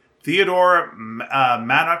like Theodore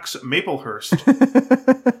Maddox Maplehurst,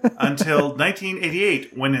 until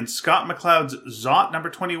 1988, when in Scott McCloud's Zot number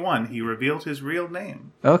 21, he revealed his real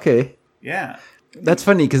name. Okay. Yeah. That's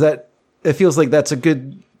funny, because it feels like that's a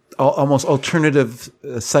good... almost alternative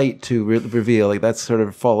site to reveal. Like that sort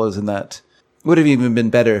of follows in that. Would have even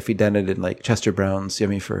been better if he'd done it in like Chester Brown's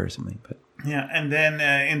Yummy Fur or something. But yeah, and then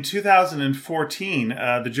in 2014,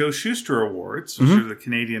 the Joe Shuster Awards, which are the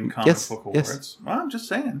Canadian comic book awards. Yes. Well, I'm just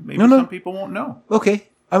saying, maybe some people won't know. Okay,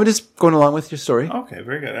 I'm just going along with your story. Okay,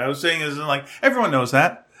 very good. I was saying, isn't like everyone knows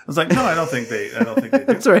that. I was like, no, I don't think they do.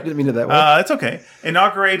 That's all right. I didn't mean it that way. It's okay.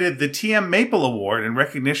 Inaugurated the T.M. Maple Award in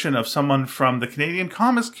recognition of someone from the Canadian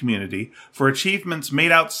comics community for achievements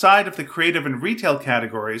made outside of the creative and retail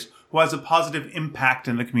categories who has a positive impact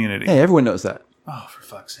in the community. Hey, everyone knows that. Oh, for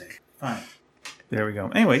fuck's sake. Fine. There we go.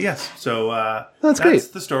 Anyway, yes. So that's great. That's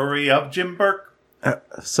the story of Jim Burke.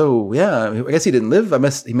 So, yeah, I guess he didn't live.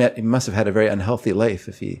 He must have had a very unhealthy life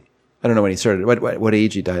if he... I don't know when he started, what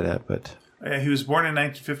age he died at, but... He was born in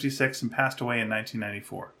 1956 and passed away in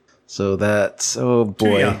 1994. So that's, oh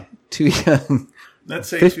boy. young. Too young. Let's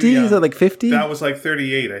say 50? too young. Is that like 50? That was like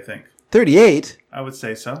 38, I think. 38? I would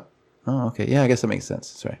say so. Oh, okay. Yeah, I guess that makes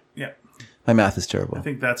sense. That's right. Yeah. My math is terrible. I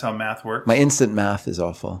think that's how math works. My instant math is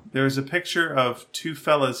awful. There's a picture of two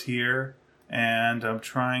fellas here, and I'm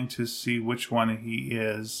trying to see which one he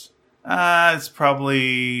is. It's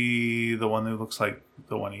probably the one who looks like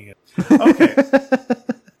the one he is. Okay.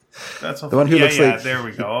 That's The one who looks like... there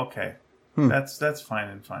we go. Okay. That's fine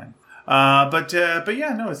and fine. But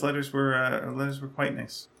yeah, no, his letters were quite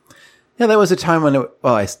nice. Yeah, that was a time when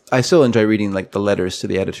I still enjoy reading like the letters to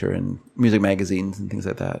the editor and music magazines and things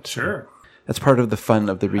like that. Sure. That's part of the fun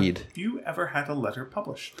of the read. Have you ever had a letter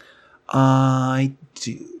published? I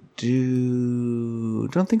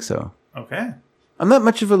don't think so. Okay. I'm not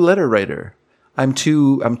much of a letter writer. I'm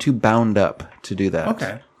too bound up to do that.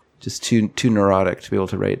 Okay. Just too neurotic to be able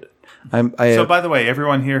to write. So, by the way,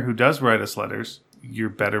 everyone here who does write us letters, you're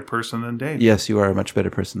a better person than Dave. Yes, you are a much better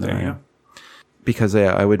person than There I you am. go. Because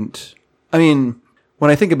I wouldn't. I mean, when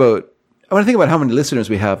I think about how many listeners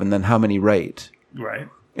we have and then how many write, Right.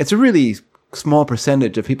 it's a really small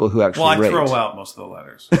percentage of people who actually Well, I write. throw out most of the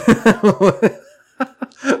letters.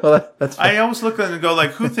 Well, that's fine. I always look at them and go,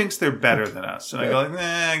 like, who thinks they're better than us? And I go, like,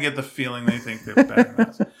 I get the feeling they think they're better than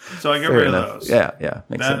us. So I get Fair rid enough. of those. Yeah,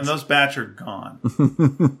 makes And sense. those batch are gone.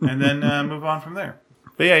 And then move on from there.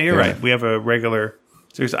 But yeah, you're right. We have a regular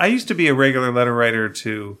series. I used to be a regular letter writer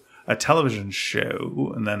to a television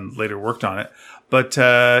show and then later worked on it. But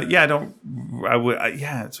yeah,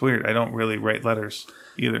 it's weird. I don't really write letters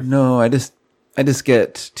either. No, I just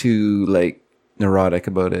get too like neurotic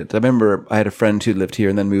about it. I remember I had a friend who lived here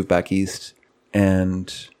and then moved back east,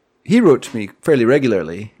 and he wrote to me fairly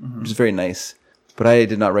regularly, which is very nice. But I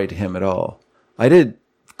did not write to him at all. I did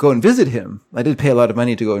go and visit him. I did pay a lot of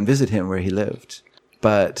money to go and visit him where he lived,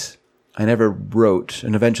 but I never wrote.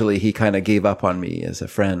 And eventually, he kind of gave up on me as a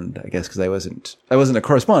friend, I guess, because I wasn't a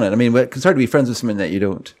correspondent. I mean, it's hard to be friends with someone that you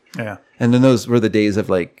don't. Yeah. And then those were the days of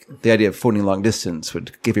like the idea of phoning long distance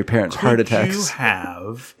would give your parents heart attacks. You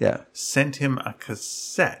have sent him a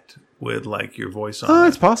cassette with like your voice on Oh, it.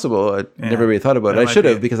 it's possible. I never really thought about it. I might should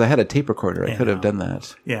have be- because I had a tape recorder. I could have done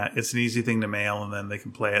that. Yeah, it's an easy thing to mail, and then they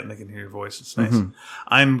can play it, and they can hear your voice. It's Mm-hmm. nice.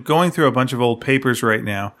 I'm going through a bunch of old papers right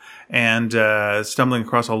now, and stumbling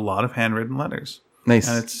across a lot of handwritten letters. Nice.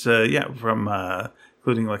 And it's from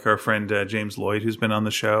including like our friend James Lloyd, who's been on the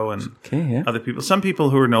show, and Okay, yeah. other people. Some people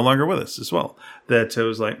who are no longer with us as well. That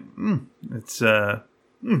was like, it's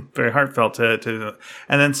very heartfelt to.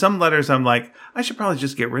 And then some letters, I'm like, I should probably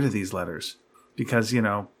just get rid of these letters because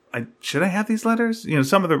should I have these letters?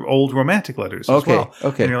 Some of the old romantic letters as Okay, well.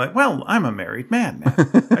 okay. And you're like, well, I'm a married man now.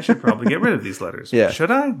 I should probably get rid of these letters. Yeah. Should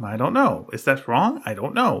I? I don't know. Is that wrong? I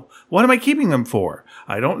don't know. What am I keeping them for?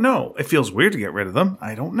 I don't know. It feels weird to get rid of them.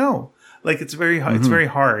 I don't know. Like it's very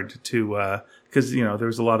hard to because there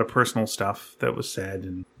was a lot of personal stuff that was said,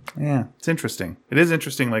 and yeah, it's interesting. It is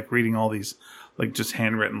interesting, like reading all these like just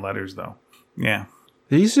handwritten letters, though. Yeah.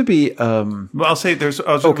 There used to be. Well, I'll say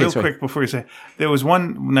real quick before you say. There was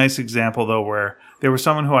one nice example, though, where there was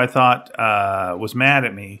someone who I thought was mad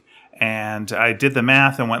at me, and I did the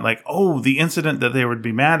math and went like, oh, the incident that they would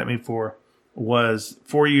be mad at me for was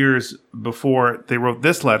 4 years before they wrote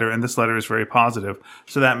this letter, and this letter is very positive.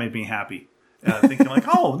 So that made me happy. Thinking like,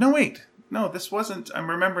 oh, no, wait. No, this wasn't. I'm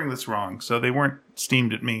remembering this wrong. So they weren't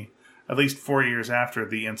steamed at me, at least 4 years after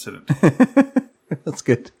the incident. That's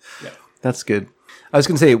good. Yeah. That's good. I was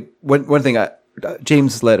going to say one thing.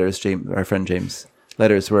 James' letters, our friend James'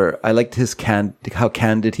 letters, where I liked how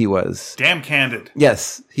candid he was. Damn candid.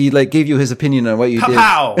 Yes, he like gave you his opinion on what you did,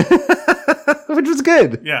 Pow! which was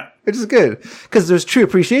good. Yeah. Which is good because there's true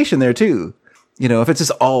appreciation there too. If it's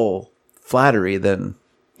just all flattery, then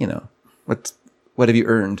what have you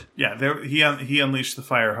earned? Yeah, he unleashed the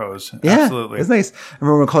fire hose. Yeah, Absolutely. it's nice. I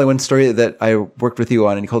remember calling one story that I worked with you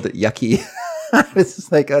on, and he called it yucky. It's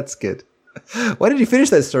just like that's good. Why did you finish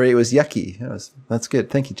that story? It was yucky. That's good.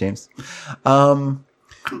 Thank you, James.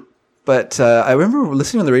 But I remember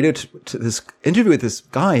listening on the radio to this interview with this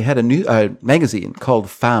guy. He had a new magazine called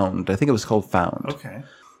Found. I think it was called Found. Okay.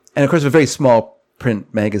 And of course, a very small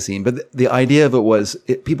print magazine. But the idea of it was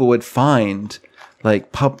people would find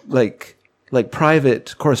like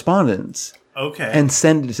private correspondence. Okay. And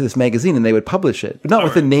send it to this magazine, and they would publish it, but not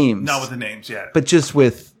with the names. Not with the names, yeah. But just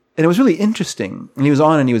with. And it was really interesting. And he was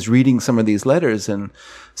on and he was reading some of these letters, and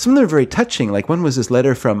some of them are very touching. Like one was this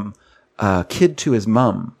letter from a kid to his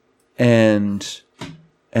mom, and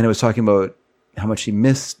it was talking about how much he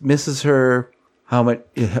misses her, how much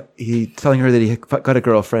he telling her that he got a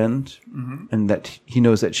girlfriend and that he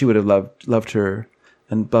knows that she would have loved her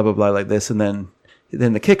and blah blah blah like this, and then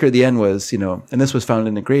the kicker at the end was, and this was found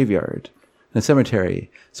in a graveyard, in a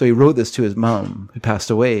cemetery. So he wrote this to his mom who passed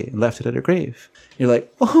away and left it at her grave. You're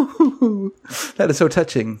like, oh, that is so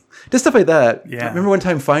touching. Just stuff like that. Yeah. I remember one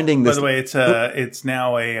time finding this. By the way, it's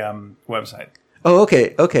now a website. Oh,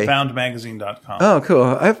 okay. Foundmagazine.com. Oh, cool.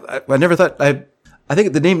 I never thought I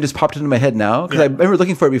think the name just popped into my head now because I remember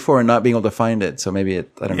looking for it before and not being able to find it. So maybe I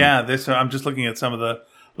don't know. Yeah, I'm just looking at some of the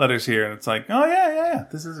letters here, and it's like, oh yeah.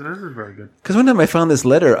 This is very good. Because one time I found this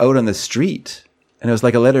letter out on the street, and it was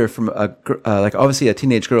like a letter from like obviously a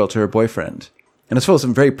teenage girl to her boyfriend, and it's full of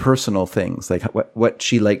some very personal things, like what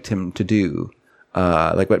she liked him to do,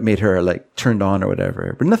 like what made her like turned on or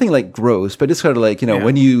whatever, but nothing like gross, but just sort of like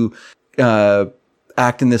when you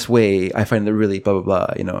act in this way, I find it really blah blah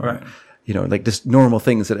blah, Right. Like just normal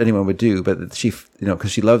things that anyone would do, but that she,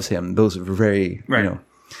 because she loves him, those are very, right.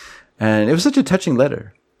 And it was such a touching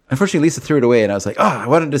letter. Unfortunately, Lisa threw it away, and I was like, I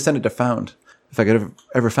wanted to send it to Found if I could have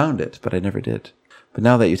ever found it, but I never did. But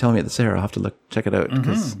now that you tell me it's there, I'll have to check it out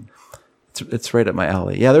because it's right up my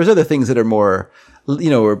alley. Yeah, there's other things that are more,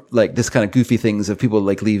 or like this kind of goofy things of people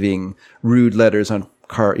like leaving rude letters on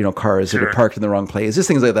cars that are parked in the wrong place, just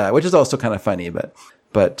things like that, which is also kind of funny.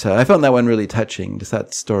 But I found that one really touching. Just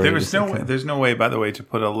that story. There's no way, by the way, to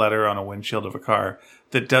put a letter on a windshield of a car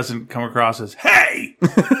that doesn't come across as "Hey."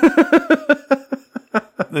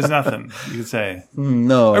 There's nothing you could say.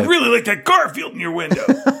 No, I really like that Garfield in your window,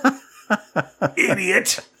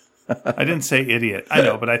 idiot. I didn't say idiot. I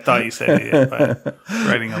know, but I thought you said idiot by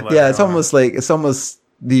writing a letter. Yeah, it's almost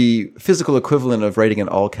the physical equivalent of writing in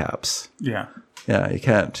all caps. Yeah. Yeah, you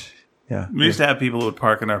can't. Yeah. We used to have people who would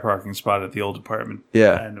park in our parking spot at the old apartment.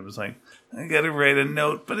 Yeah. And it was like, I got to write a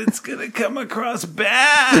note, but it's going to come across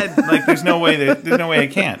bad. Like, there's no way I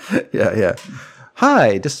can't. Yeah.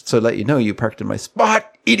 Hi, just to let you know, you parked in my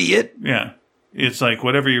spot, idiot. Yeah. It's like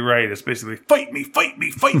whatever you write, it's basically fight me.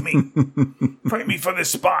 Fight me for this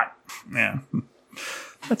spot. Yeah.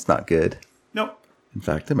 That's not good. Nope. In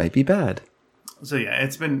fact, it might be bad. So yeah,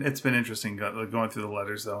 it's been interesting going through the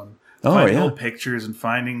letters though, and finding old pictures and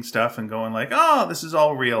finding stuff and going like, oh, this is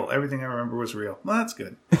all real. Everything I remember was real. Well, that's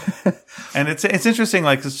good. And it's interesting,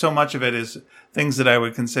 like, 'cause so much of it is things that I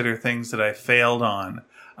would consider things that I failed on.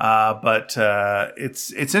 But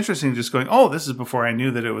it's interesting just going, oh, this is before I knew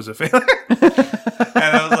that it was a failure.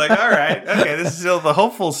 And I was like, all right, okay, this is still the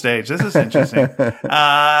hopeful stage. This is interesting.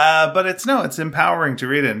 But it's empowering to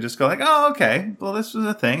read it and just go like, oh, okay, well, this was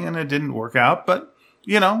a thing and it didn't work out, but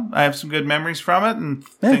I have some good memories from it and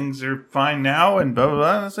things are fine now and blah, blah,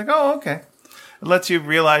 blah. And it's like, oh, okay. It lets you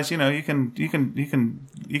realize, you can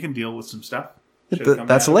deal with some stuff.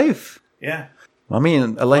 That's life. Yeah. I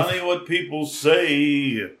mean, a life. Funny what people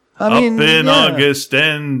say. Up in August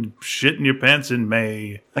and shit in your pants in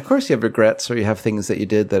May. Of course you have regrets or you have things that you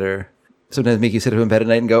did that are sometimes make you sit up in bed at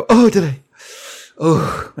night and go, oh, did I?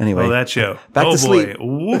 Oh, anyway. Oh, that show. Back to sleep.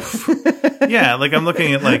 Woof. Yeah, like I'm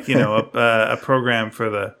looking at a program for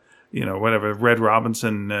the, whatever, Red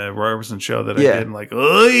Robinson show that I did. And like,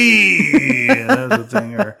 oy! That's the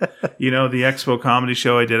thing. Or, the Expo comedy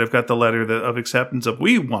show I did. I've got the letter of acceptance of,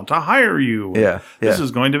 we want to hire you. Yeah. This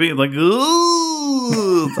is going to be like,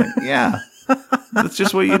 ooh. It's like, yeah. That's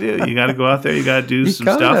just what you do. You got to go out there. You got to do some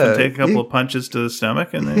stuff and take a couple of punches to the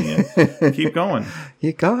stomach and then you keep going.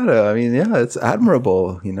 You gotta. I mean, yeah, it's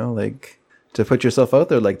admirable, like to put yourself out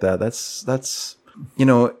there like that. That's,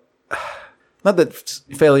 not that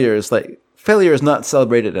failure is not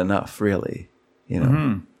celebrated enough, really,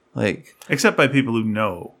 like, except by people who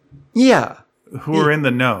know. Yeah. Who are in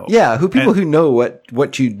the know. Yeah. Who know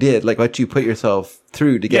what you did, like what you put yourself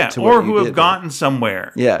through to get to where you did. Or who have gotten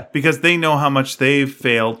somewhere. Yeah. Because they know how much they've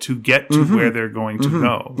failed to get to where they're going to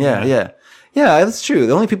go. Yeah. Yeah, that's true.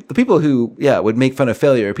 The people who would make fun of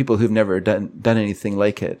failure are people who've never done anything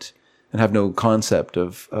like it and have no concept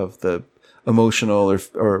of the emotional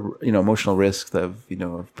or emotional risk of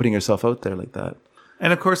putting yourself out there like that.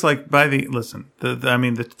 And of course, like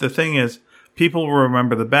the thing is, people will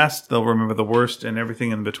remember the best, they'll remember the worst, and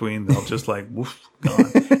everything in between. They'll just like woof,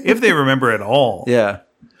 gone. If they remember at all. Yeah,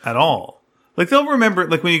 at all. Like they'll remember,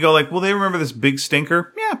 like when you go like, will they remember this big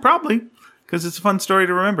stinker? Yeah, probably. Because it's a fun story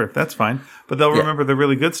to remember. That's fine. But they'll remember the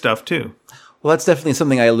really good stuff too. Well, that's definitely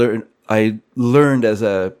something I learned as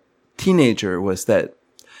a teenager, was that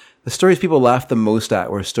the stories people laughed the most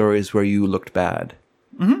at were stories where you looked bad.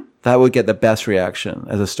 Mm-hmm. That would get the best reaction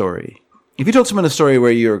as a story. If you told someone a story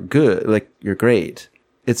where you're good, like you're great,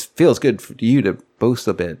 it feels good for you to boast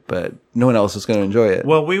a bit, but no one else is going to enjoy it.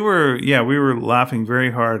 Well, we were laughing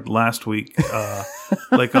very hard last week,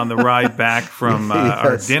 like on the ride back from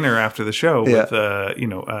our dinner after the show with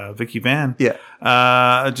Vicky Van.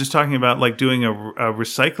 Yeah. Just talking about like doing a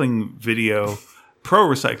recycling video, pro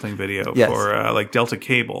recycling video for like Delta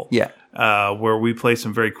Cable. Yeah. Where we play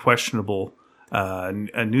some very questionable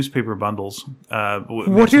newspaper bundles.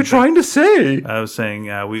 What are you trying to say? I was saying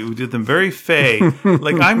we did them very fey.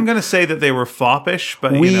 Like I'm going to say that they were foppish,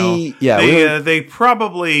 but they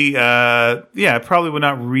probably probably would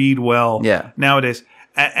not read well nowadays.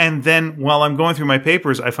 And then while I'm going through my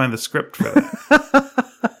papers, I find the script for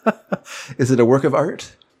that. Is it a work of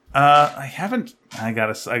art? I haven't. I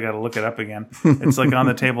gotta look it up again. It's like on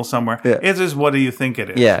the table somewhere. It is. What do you think it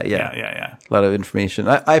is? Yeah. A lot of information.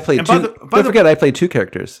 I played two. Don't forget, I played two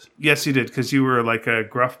characters. Yes, you did, because you were like a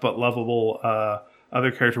gruff but lovable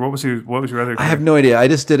other character. What was your other character? I have no idea. I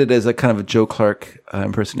just did it as a kind of a Joe Clark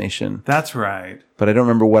impersonation. That's right. But I don't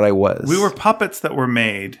remember what I was. We were puppets that were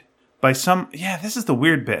made by some. Yeah, this is the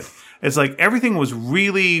weird bit. It's like everything was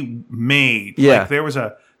really made. Yeah. Like there was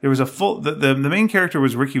a full. The main character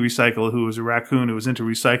was Ricky Recycle, who was a raccoon who was into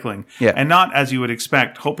recycling. Yeah. And not, as you would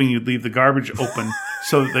expect, hoping you'd leave the garbage open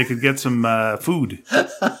so that they could get some food.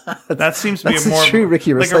 That seems to be That's a more true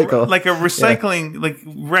Ricky Recycle. like a recycling. Like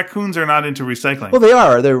raccoons are not into recycling. Well, they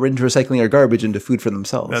are. They're into recycling their garbage into food for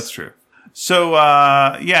themselves. That's true. So,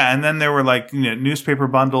 and then there were like newspaper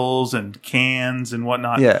bundles and cans and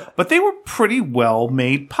whatnot. Yeah. But they were pretty well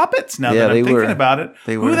made puppets now that I'm they thinking were. about it.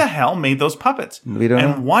 They Who were. the hell made those puppets? We don't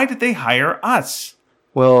know. And why did they hire us?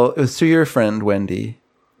 Well, it was through your friend, Wendy.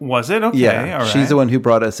 Was it? Okay. Yeah. All right. She's the one who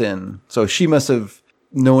brought us in. So she must have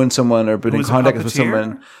known someone or been in Was a contact with puppeteer?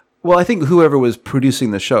 someone. Well, I think whoever was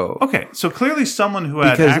producing the show. Okay. So clearly someone who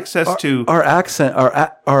had access to... our accent,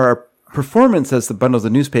 our performance as the bundles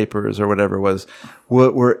of newspapers or whatever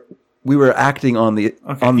we were acting on the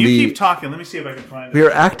keep talking. Let me see if I can find it. we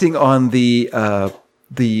were acting on the I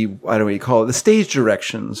don't know what you call it, the stage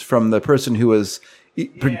directions from the person who was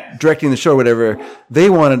directing the show or whatever. They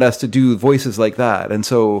wanted us to do voices like that, and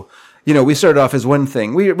so we started off as one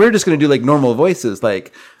thing. We're just going to do like normal voices,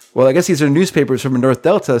 like, well, I guess these are newspapers from North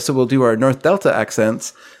Delta, so we'll do our North Delta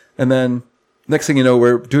accents, and then next thing you know,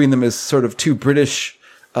 we're doing them as sort of two British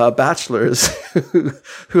bachelors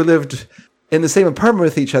who lived in the same apartment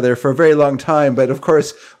with each other for a very long time, but of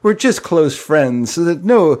course we're just close friends, so that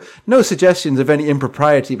no suggestions of any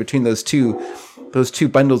impropriety between those two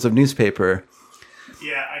bundles of newspaper.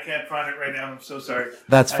 Yeah, I can't find it right now. I'm so sorry.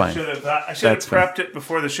 That's fine. I should have prepped it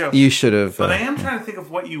before the show. You should have. But I am trying to think of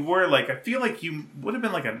what you were like. I feel like you would have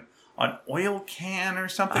been like an oil can or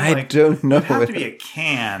something. I don't know. It'd have to be a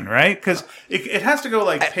can, right? Because it has to go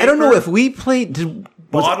like paper. I don't know if we played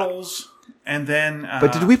bottles. And then,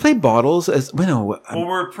 but did we play bottles as no? Well,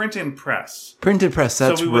 we're print and press. Printed press.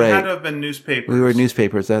 That's so we would right. have to have been newspapers. We were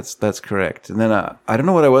newspapers. That's correct. And then I don't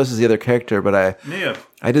know what I was as the other character, but I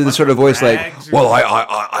did this sort of voice like, well,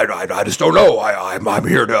 I just don't know. I'm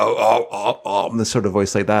here to this sort of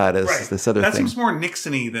voice like that as this other thing. That seems more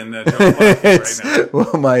Nixon-y than Joe Clark right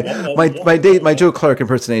now. Well, my Joe Clark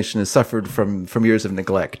impersonation has suffered from years of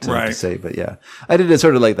neglect, I have to say. But yeah, I did it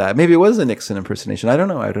sort of like that. Maybe it was a Nixon impersonation. I don't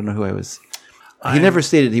know. I don't know who I was. He never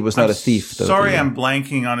stated he was not a thief, though. Sorry, I'm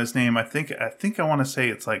blanking on his name. I think I want to say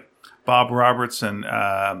it's like Bob Robertson,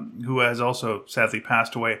 who has also sadly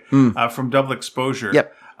passed away from Double Exposure.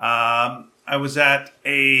 Yep. I was at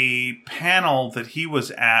a panel that he was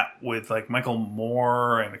at with like Michael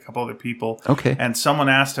Moore and a couple other people. Okay. And someone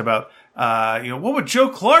asked about, what would Joe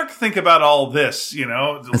Clark think about all this?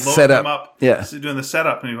 Loading setup. him up, doing the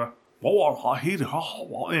setup, and he went,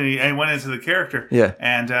 and he went into the character. Yeah.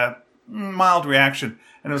 And mild reaction,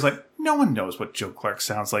 and it was like, no one knows what Joe Clark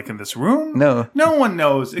sounds like in this room. No one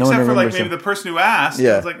knows, except for like maybe the person who asked.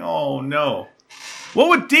 Yeah. It's like, oh no, what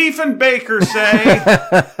would Diefenbaker say?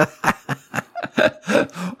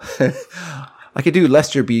 I could do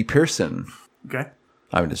Lester B. Pearson. Okay,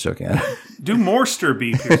 I'm just joking. Do Morster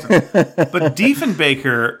B. Pearson, but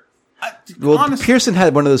Diefenbaker. Well, honestly, Pearson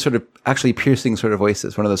had one of those sort of actually piercing sort of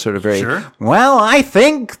voices. One of those sort of very, Sure. well, I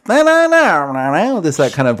think, this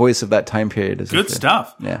that kind of voice of that time period. Good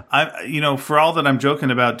stuff. Yeah. For all that I'm joking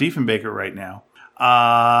about Diefenbaker right now,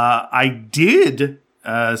 I did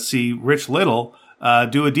see Rich Little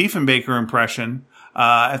do a Diefenbaker impression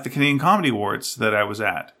at the Canadian Comedy Awards that I was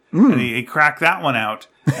at. And he cracked that one out.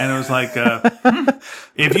 And it was like,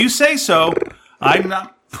 if you say so, I'm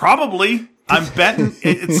not, probably... I'm betting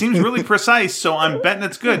it seems really precise, so I'm betting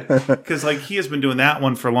it's good because like he has been doing that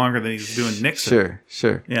one for longer than he's doing Nixon.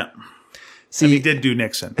 Sure. Yeah. See, and he did do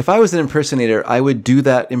Nixon. if I was an impersonator, I would do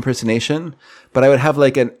that impersonation, but I would have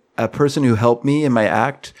like a person who helped me in my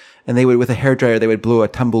act, and they would, with a hairdryer, they would blow a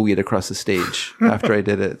tumbleweed across the stage after I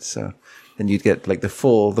did it. So then you'd get like the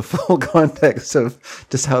full context of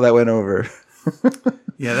just how that went over.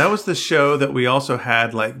 Yeah, that was the show that we also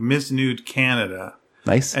had, like Miss Nude Canada.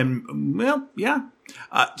 Nice. And, well, yeah.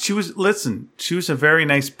 She was a very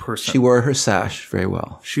nice person. She wore her sash very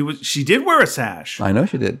well. She did wear a sash. I know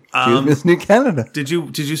she did. She was Miss New Canada. Did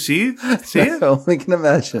you see it? I only can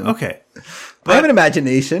imagine. Okay. I have an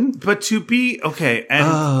imagination. But to be, okay, and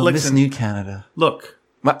Miss listen, New Canada. look,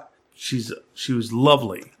 What? she was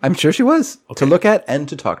lovely. I'm sure she was. To look at and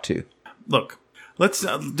to talk to. Look, let's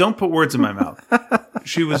don't put words in my mouth.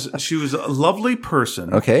 She was a lovely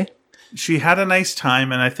person. Okay. She had a nice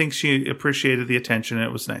time, and I think she appreciated the attention, and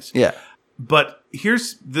it was nice. Yeah. But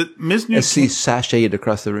here's the Ms. New. As she sashayed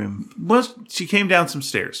across the room. She came down some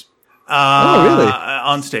stairs. Oh, really?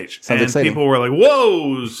 On stage. Sounds and exciting. people were like,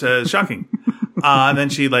 whoa, shocking. And then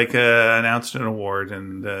she announced an award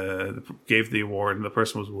and gave the award, and the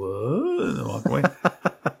person was, what? And they walked away.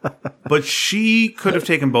 But she could have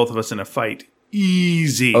taken both of us in a fight.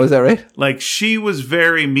 Easy. Oh, is that right? Like, she was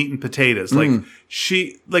very meat and potatoes. Like,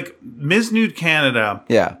 Ms. Nude Canada,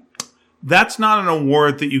 Yeah. that's not an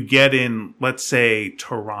award that you get in, let's say,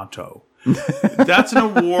 Toronto. That's an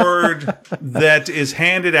award that is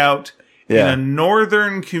handed out in Yeah. a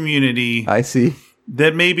northern community I see.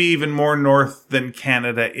 that may be even more north than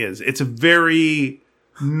Canada is. It's a very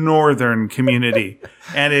northern community,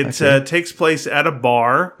 and it takes place at a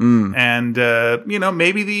bar, and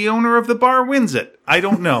maybe the owner of the bar wins it. I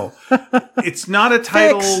don't know. It's not a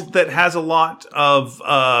title that has a lot of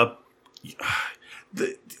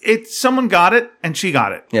someone got it and she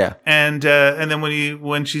got it. Yeah. And then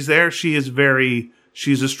when she's there, she's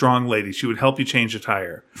a strong lady. She would help you change a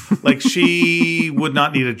tire. Like, she would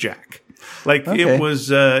not need a jack. Like, Okay. it was,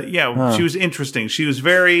 she was interesting. She was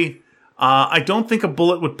very, I don't think a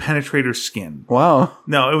bullet would penetrate her skin. Wow.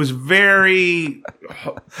 No, it was very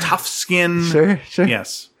tough skin. Sure.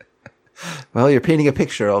 Yes. Well, you're painting a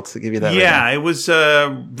picture. I'll give you that. Yeah, Right it was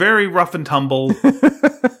very rough and tumble.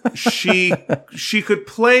 She could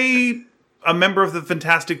play a member of the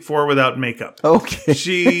Fantastic Four without makeup. now. Okay.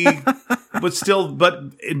 She was still, but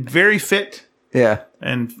very fit Yeah.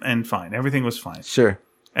 and fine. Everything was fine. Sure.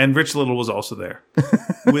 And Rich Little was also there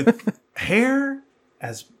with hair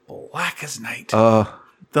as black as night.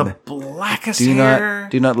 The blackest hair.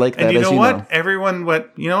 Do not like that. And you as know you what? know. Everyone went,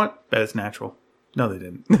 you know what? That is natural. No, they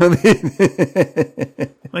didn't.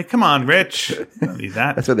 Like, come on, Rich. Don't need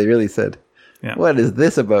that. That's what they really said. Yeah. What is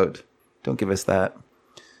this about? Don't give us that.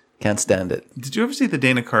 Can't stand it. Did you ever see the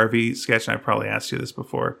Dana Carvey sketch? And I probably asked you this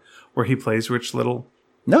before, where he plays Rich Little,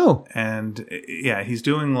 No. and yeah, he's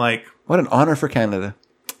doing like, What an honor for Canada.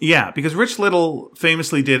 yeah, because Rich Little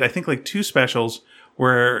famously did, I think, like 2 specials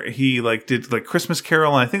where he did Christmas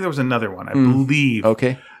Carol, and I think there was another one, I believe.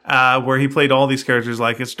 Okay. Where he played all these characters,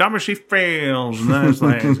 like it's dumb as she fails, and then it's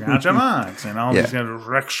like gotcha Max, and all these kind of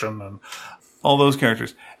direction and all those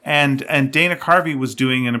characters. And Dana Carvey was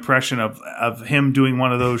doing an impression of him doing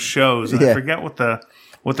one of those shows. And I forget what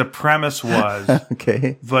the premise was.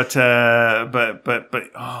 Okay. But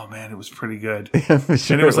oh man, it was pretty good.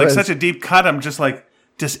 Sure And it was like such a deep cut. I'm just like,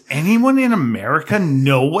 does anyone in America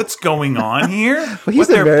know what's going on here? Well, he's what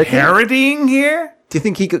they're American. parodying here? Do you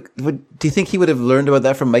think he would have learned about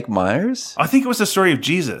that from Mike Myers? I think it was the story of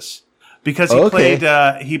Jesus, because he Okay.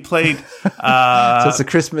 played. So it's a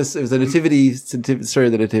Christmas. It was a nativity story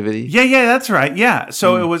of the nativity. Yeah, that's right. Yeah,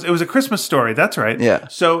 so it was a Christmas story. That's right. Yeah.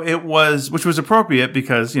 So it was, which was appropriate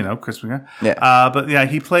because Christmas. Yeah. But yeah,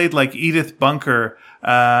 he played like Edith Bunker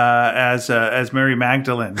as Mary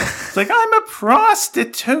Magdalene. It's like, I'm a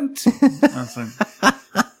prostitute. I was like,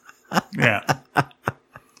 yeah.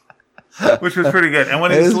 Which was pretty good. And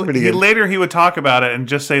when later he would talk about it and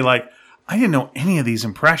just say like, I didn't know any of these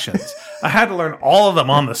impressions. I had to learn all of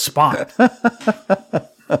them on the spot.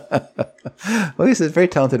 Well, he's a very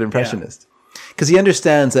talented impressionist because he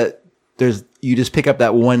understands that you just pick up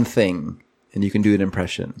that one thing and you can do an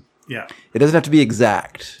impression. Yeah. It doesn't have to be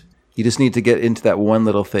exact. You just need to get into that one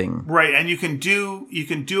little thing. Right, and you can do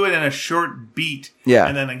it in a short beat. Yeah.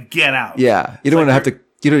 And then get out. Yeah, you don't want to have to.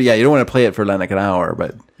 You don't want to play it for like an hour,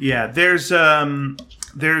 but Yeah, there's an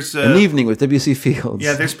evening with W.C. Fields.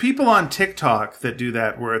 Yeah, there's people on TikTok that do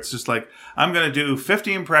that where it's just like, I'm going to do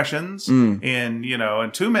 50 impressions in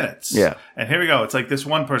 2 minutes. Yeah. And here we go. It's like this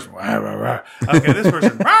one person. Rah, rah, rah. Okay, this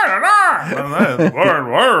person.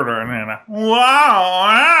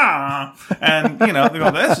 Wow. And, they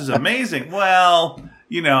go, this is amazing. Well,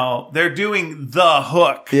 they're doing the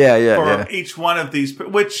hook for Yeah. each one of these,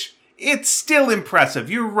 which it's still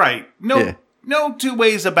impressive. You're right. No two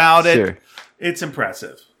ways about it. Sure. It's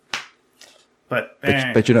impressive. But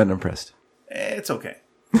you're not impressed. it's okay.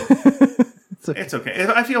 It's okay.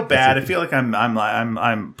 I feel bad. I feel like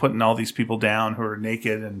I'm putting all these people down who are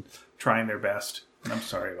naked and trying their best. And I'm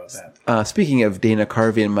sorry about that. Speaking of Dana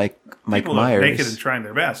Carvey and Mike People Myers, are naked and trying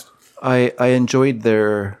their best. I enjoyed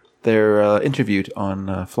their interview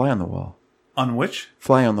on Fly on the Wall. On which?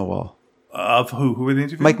 Fly on the Wall. Of who? Who were they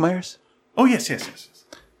interviewing? Mike Myers. Oh yes. It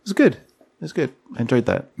was good. I enjoyed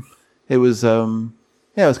that. It was it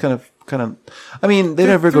was kind of. I mean, they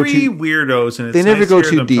never go three too weirdos, and it's they never nice go to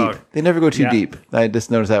hear too them deep. talk. They never go too Yeah. deep. I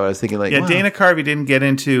just noticed that. I was thinking like, Yeah, wow. Dana Carvey didn't get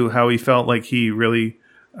into how he felt like he really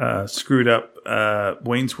screwed up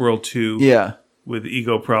Wayne's World 2 with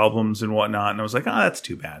ego problems and whatnot. And I was like, that's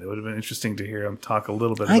too bad. It would have been interesting to hear him talk a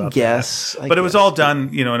little bit about I guess. that. But it was all done,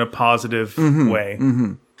 in a positive way.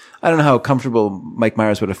 Mm-hmm. I don't know how comfortable Mike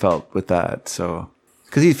Myers would have felt with that. So,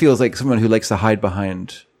 because he feels like someone who likes to hide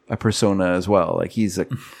behind a persona as well. Like he's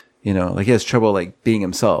like, like he has trouble like being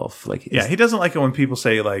himself. Like he doesn't like it when people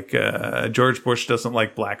say like George Bush doesn't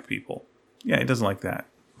like black people. Yeah, he doesn't like that.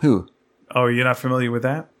 Who? Oh, you're not familiar with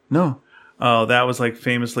that? No. Oh, that was like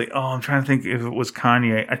famously. Oh, I'm trying to think if it was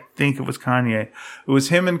Kanye. I think it was Kanye. It was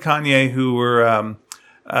him and Kanye who were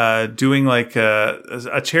doing like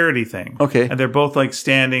a charity thing. Okay. And they're both like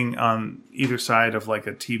standing on either side of like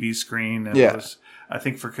a TV screen. And it was, I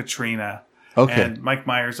think, for Katrina. Okay. And Mike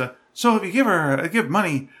Myers, so if you give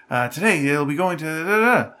money today, it'll be going to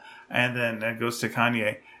da-da-da. And then it goes to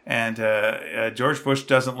Kanye. And George Bush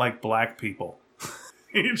doesn't like black people.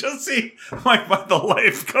 You just see the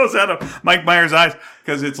life goes out of Mike Myers' eyes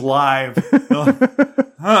because it's live.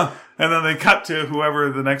 And then they cut to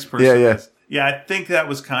whoever the next person is. Yeah, I think that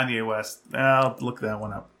was Kanye West. I'll look that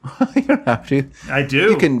one up. You don't have to. I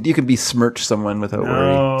do. You can besmirch someone without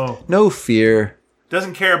worry. No fear.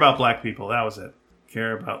 Doesn't care about black people. That was it.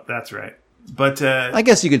 That's right. But I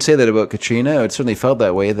guess you could say that about Katrina. It certainly felt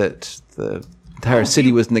that way, that the entire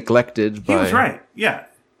city was neglected he was right. Yeah.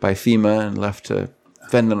 By FEMA and left to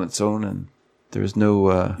fend on its own, and there was no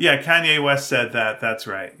Kanye West said that. That's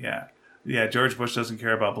right. Yeah, George Bush doesn't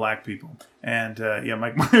care about black people. And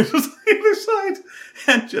Mike Myers was on the other side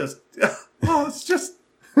and just it's just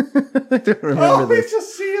I don't remember this. I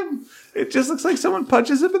just see him. It just looks like someone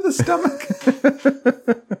punches him in the stomach.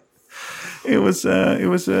 It was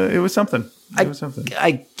something. It was something.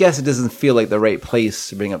 I guess it doesn't feel like the right place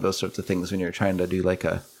to bring up those sorts of things when you're trying to do like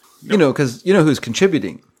a because who's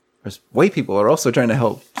contributing. There's white people are also trying to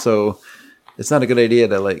help, so it's not a good idea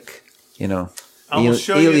to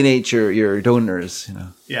alienate your donors.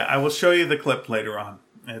 Yeah, I will show you the clip later on.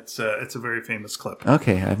 It's a very famous clip.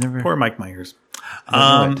 Okay, I've never. Poor Mike Myers.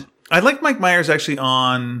 I like Mike Myers actually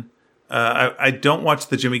on. I don't watch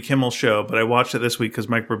the Jimmy Kimmel show, but I watched it this week because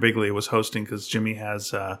Mike Birbiglia was hosting because Jimmy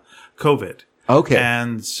has COVID. Okay,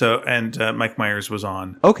 and Mike Myers was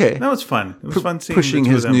on. Okay, that was fun. It was fun seeing pushing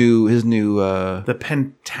his new the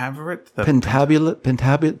Pentaverate,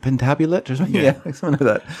 Pentabulate or something. Yeah, something like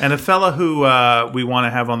that. And a fella who we want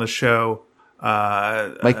to have on the show,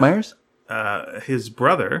 Mike Myers, his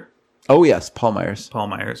brother. Oh yes, Paul Myers.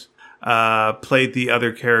 Played the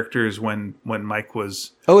other characters when Mike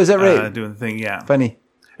was. Oh, is that right? Doing the thing, yeah. Funny,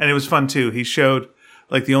 and it was fun too. He showed.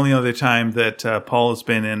 Like the only other time that Paul has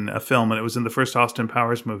been in a film, and it was in the first Austin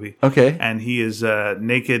Powers movie. Okay. And he is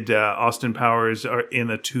naked Austin Powers in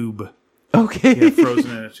a tube. Okay. Yeah,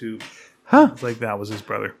 frozen in a tube. Huh. It's like that was his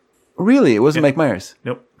brother. Really? It wasn't Mike Myers?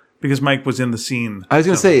 Nope. Because Mike was in the scene. I was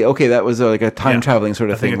going to say, okay, that was like a time-traveling sort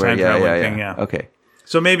of thing. Yeah. Okay.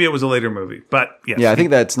 So maybe it was a later movie, but yes. Yeah, I think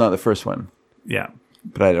that's not the first one. Yeah.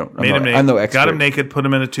 But I don't. I'm no expert. Got him naked, put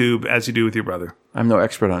him in a tube, as you do with your brother. I'm no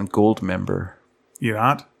expert on Goldmember. You're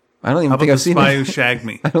not? I don't even think I've seen The Spy Who Shagged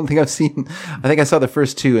Me. I don't think I've seen. I think I saw the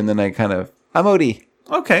first two, and then I'm outie.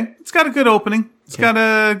 Okay, it's got a good opening. It's got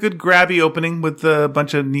a good grabby opening with a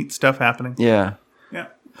bunch of neat stuff happening. Yeah.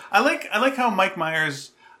 I like how Mike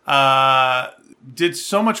Myers did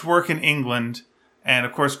so much work in England, and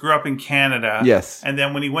of course grew up in Canada. Yes. And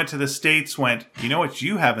then when he went to the States, went, you know what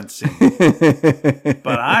you haven't seen,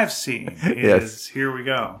 but I've seen is here we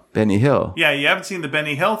go. Benny Hill. Yeah, you haven't seen the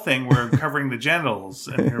Benny Hill thing where covering the genitals,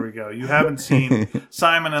 and here we go. You haven't seen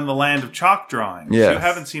Simon and the Land of Chalk Drawings. Yes. You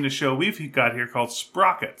haven't seen a show we've got here called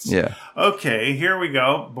Sprockets. Yeah. Okay, here we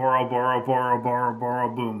go. Borrow,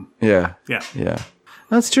 boom. Yeah.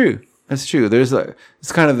 That's true. It's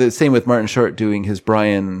kind of the same with Martin Short doing his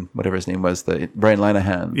Brian, whatever his name was, the Brian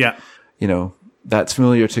Linehan. Yeah. That's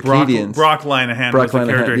familiar to Canadians. Brock Linehan was the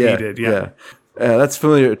character he did. Yeah. That's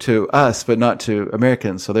familiar to us, but not to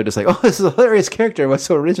Americans. So they're just like, "Oh, this is a hilarious character. What's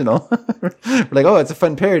so original?" We're like, "Oh, it's a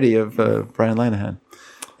fun parody of Brian Linehan."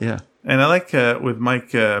 Yeah, And I like with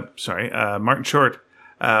Martin Short,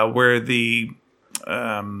 where the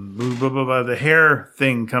hair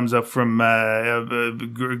thing comes up from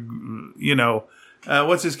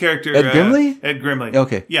what's his character? Ed Grimley? Ed Grimley.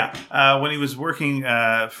 Okay. Yeah. When he was working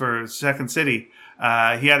for Second City,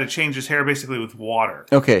 he had to change his hair basically with water.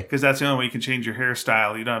 Okay. Because that's the only way you can change your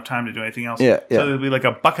hairstyle. You don't have time to do anything else. Yeah, yeah. So there'd be like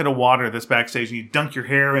a bucket of water that's backstage, and you dunk your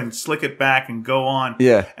hair and slick it back and go on.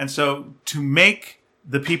 Yeah. And so to make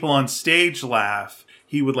the people on stage laugh,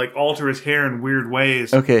 he would like alter his hair in weird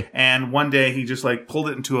ways. Okay. And one day he just like pulled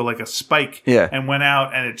it into a spike. Yeah. And went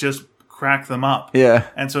out, and it just crack them up. Yeah.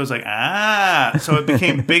 And so it's like, so it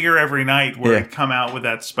became bigger every night where it'd come out with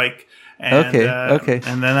that spike. And, Okay.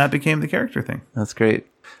 And then that became the character thing. That's great.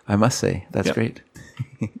 I must say, that's great.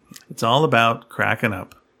 It's all about cracking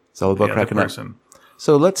up. It's all about the cracking other up. person.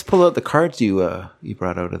 So let's pull out the cards you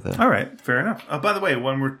brought out of the. All right, fair enough. By the way,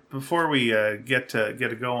 before we get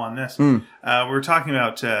a go on this, we're talking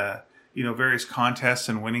about various contests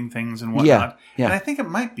and winning things and whatnot. Yeah. And I think it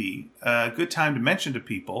might be a good time to mention to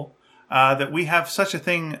people that we have such a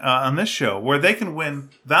thing on this show where they can win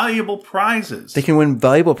valuable prizes. They can win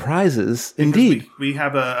valuable prizes, indeed. We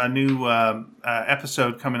have a new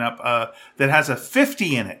episode coming up that has a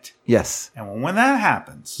 50 in it. Yes. And when that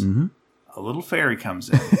happens, a little fairy comes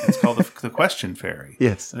in. It's called the Question Fairy.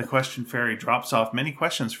 Yes. And the Question Fairy drops off many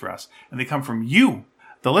questions for us. And they come from you,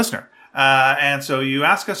 the listener. And so you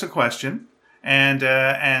ask us a question, and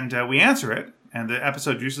we answer it. And the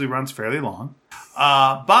episode usually runs fairly long.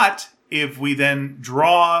 But if we then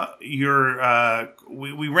draw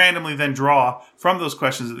we randomly then draw from those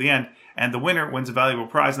questions at the end, and the winner wins a valuable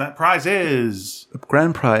prize. And that prize is... The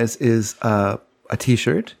grand prize is a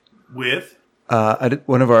T-shirt. With?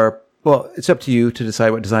 One of our... Well, it's up to you to decide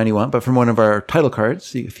what design you want, but from one of our title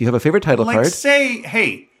cards. If you have a favorite title card...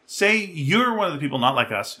 Say you're one of the people, not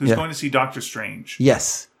like us, who's going to see Doctor Strange.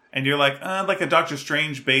 Yes. And you're like, I'd like a Doctor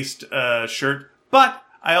Strange-based shirt, but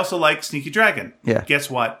I also like Sneaky Dragon. Yeah. Guess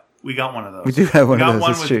what? We got one of those. We do have one of those. We got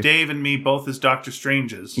one That's with true. Dave and me both as Doctor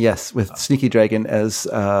Stranges. Yes, with Sneaky Dragon as,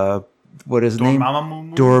 what is his name?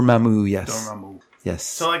 Dormammu? Dormammu, yes. Dormammu. Yes.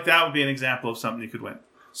 So like that would be an example of something you could win.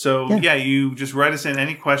 So you just write us in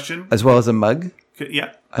any question. As well as a mug.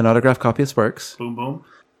 Yeah. An autographed copy of Sparks. Boom, boom.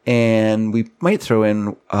 And we might throw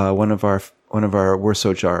in one of our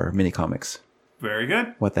Warso Jar mini comics. Very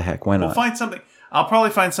good. What the heck? Why not? We'll find something. I'll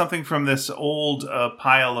probably find something from this old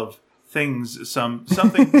pile of things.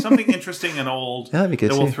 Something interesting and old Yeah, that'd be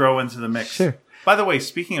good that we'll too. throw into the mix. Sure. By the way,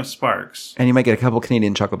 speaking of Sparks, And you might get a couple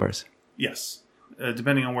Canadian chocolate bars. yes.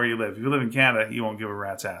 Depending on where you live. If you live in Canada, you won't give a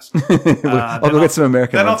rat's ass. I'll go get some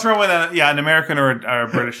American Then ones. I'll throw in an American or a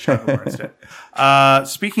British chocolate bar instead.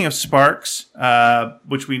 Speaking of Sparks,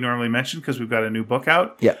 which we normally mention because we've got a new book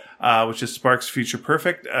out, which is Sparks Future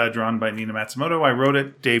Perfect, drawn by Nina Matsumoto. I wrote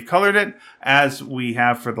it, Dave colored it, as we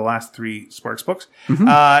have for the last 3 Sparks books.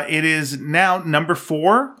 It is now number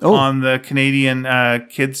 4 on the Canadian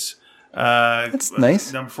kids. That's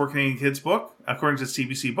nice. Number 4 Canadian kids book, according to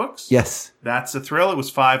CBC Books. Yes. That's a thrill. It was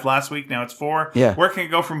 5 last week. Now it's 4. Yeah. Where can it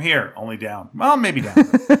go from here? Only down. Well, maybe down.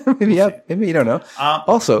 Maybe up. Maybe you don't know.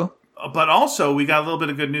 But also, we got a little bit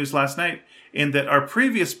of good news last night in that our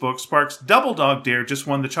previous book, Sparks Double Dog Dare, just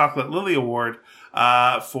won the Chocolate Lily Award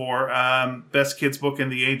for Best Kids Book in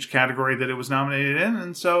the age category that it was nominated in.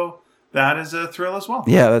 And so that is a thrill as well.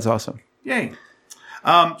 Yeah, that's awesome. Yay.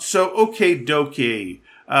 Okay, dokie.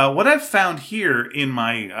 What I've found here in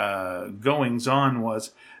my goings on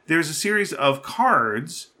was there's a series of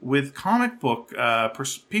cards with comic book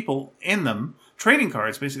people in them, trading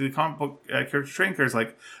cards, basically comic book character trading cards.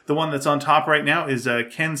 Like the one that's on top right now is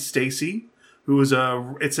Ken Stacy, who is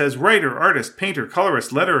it says writer, artist, painter,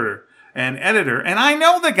 colorist, letterer, and editor. And I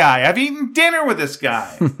know the guy. I've eaten dinner with this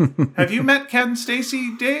guy. Have you met Ken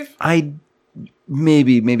Stacy, Dave?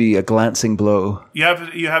 Maybe a glancing blow. You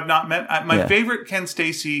have not met? My favorite Ken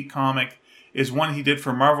Stacy comic is one he did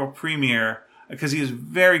for Marvel Premiere because he is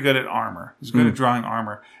very good at armor. He's good at drawing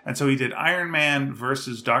armor. And so he did Iron Man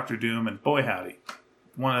versus Doctor Doom, and boy howdy.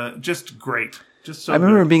 Just great. Just so I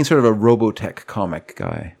remember good. him being sort of a Robotech comic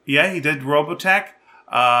guy. Yeah, he did Robotech.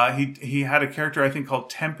 He had a character I think called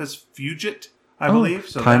Tempest Fugit, I believe.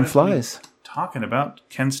 So time that is flies. me talking about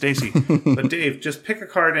Ken Stacy. But Dave, just pick a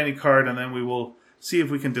card, any card, and then we will see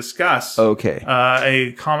if we can discuss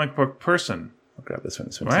a comic book person. I'll grab this one.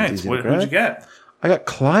 This All one's right, easy to who'd grab. you get? I got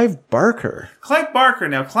Clive Barker. Clive Barker.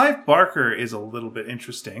 Now, Clive Barker is a little bit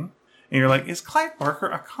interesting And you're like, is Clive Barker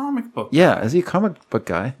a comic book? Yeah, is he a comic book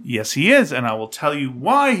guy? Yes, he is. And I will tell you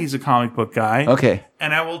why he's a comic book guy. Okay.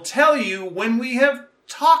 And I will tell you when we have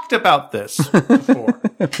talked about this before.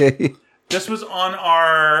 Okay. This was on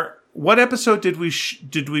our... What episode did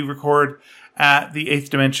we record at the 8th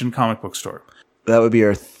Dimension comic book store? That would be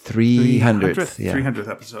our 300th. Yeah. 300th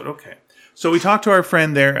episode, okay. So we talked to our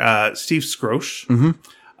friend there, Steve Skrosh,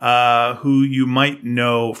 who you might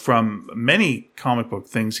know from many comic book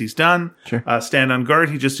things he's done. Sure. Stand on Guard,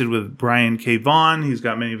 he just did with Brian K. Vaughan. He's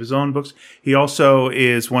got many of his own books. He also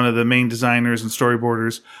is one of the main designers and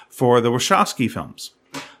storyboarders for the Wachowski films.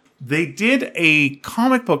 They did a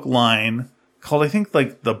comic book line called, I think,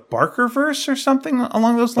 like the Barkerverse or something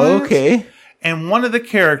along those lines. Okay. And one of the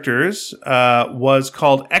characters was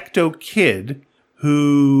called Ecto Kid,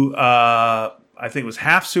 who I think was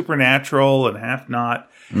half supernatural and half not.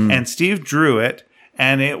 And Steve drew it,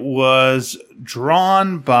 and it was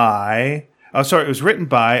drawn by... it was written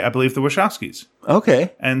by, I believe, the Wachowskis.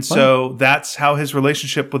 Okay. And so that's how his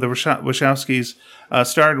relationship with the Wachowskis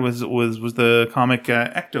started, was the comic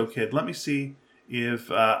Ecto Kid. Let me see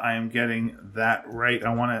if I am getting that right.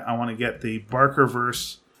 I want to get the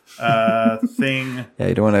Barkerverse thing. Yeah,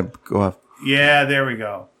 you don't want to go off. Yeah, there we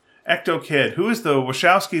go. Ecto Kid, who is the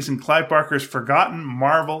Wachowskis and Clive Barker's forgotten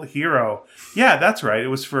Marvel hero? Yeah, that's right. It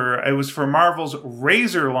was for Marvel's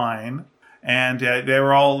Razor line, and they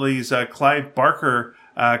were all these Clive Barker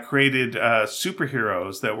created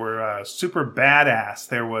superheroes that were super badass.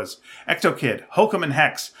 There was Ecto Kid, Hokum and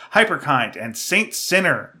Hex, Hyperkind, and Saint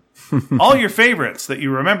Sinner. All your favorites that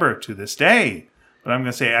you remember to this day. But I'm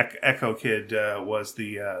going to say Echo Kid was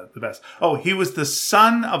the best. Oh, he was the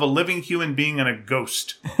son of a living human being and a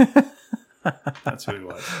ghost. That's who he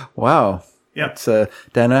was. Wow. Yeah. It's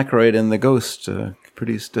Dan Aykroyd and the Ghost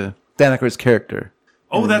produced Dan Aykroyd's character.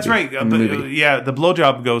 Oh, that's right. The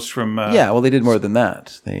blowjob ghost from... yeah, well, they did more than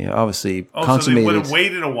that. They obviously consummated... So they would have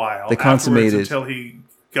waited a while they consummated until he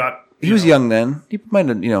got... He was young then. He might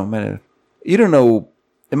have, you don't know,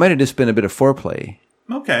 it might have just been a bit of foreplay.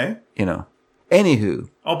 Okay. Anywho.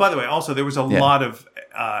 Oh, by the way, also, there was a lot of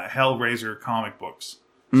Hellraiser comic books.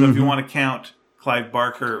 So if you want to count Clive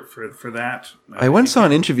Barker for that... I once saw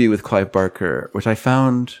an interview with Clive Barker, which I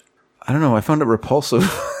found it repulsive.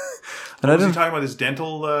 Was he talking about his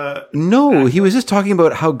dental... No, he was just talking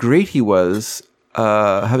about how great he was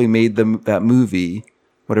having made that movie,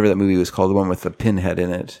 whatever that movie was called, the one with the pinhead in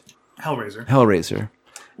it. Hellraiser.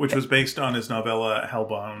 Which was based on his novella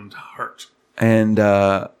Hellbound Heart. And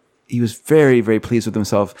he was very, very pleased with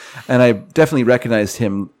himself. And I definitely recognized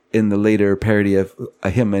him in the later parody of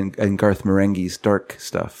him and Garth Marenghi's Dark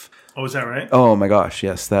stuff. Oh, is that right? Oh, my gosh,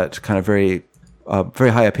 yes. That kind of very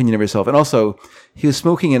high opinion of yourself. And also, he was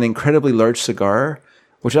smoking an incredibly large cigar,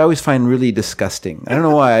 which I always find really disgusting. I don't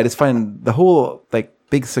know why. I just find the whole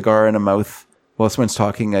big cigar in a mouth while someone's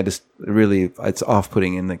talking, it's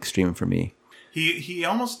off-putting in the extreme for me. He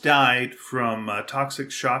almost died from toxic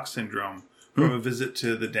shock syndrome from a visit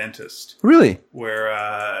to the dentist. Really? Where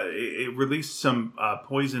it released some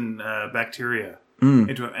poison bacteria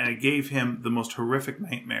into him, and it gave him the most horrific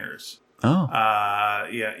nightmares. Oh.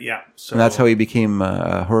 Yeah. So, and that's how he became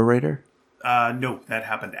a horror writer? No, that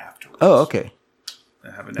happened afterwards. Oh, okay.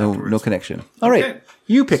 That happened afterwards. No connection. All right.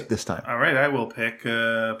 You pick this time. All right, I will pick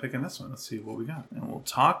in this one. Let's see what we got. And we'll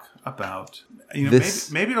talk about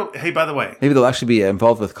this. Maybe it'll, hey, by the way. Maybe they'll actually be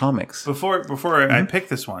involved with comics. Before I pick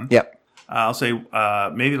this one. Yep. I'll say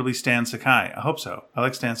maybe it'll be Stan Sakai. I hope so. I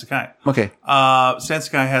like Stan Sakai. Okay. Stan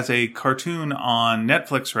Sakai has a cartoon on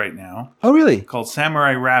Netflix right now. Oh, really? Called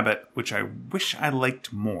Samurai Rabbit, which I wish I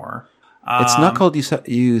liked more. It's not called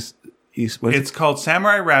It's called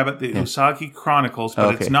Samurai Rabbit, the Usagi Chronicles,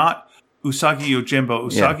 but it's not Usagi Yojimbo.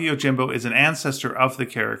 Usagi Yojimbo is an ancestor of the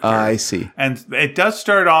character. I see. And it does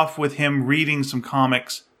start off with him reading some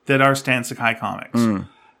comics that are Stan Sakai comics.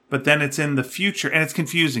 But then it's in the future, and it's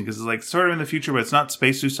confusing because it's sort of in the future, but it's not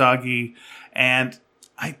Space Usagi. And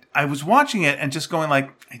I was watching it and just going I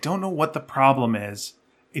don't know what the problem is.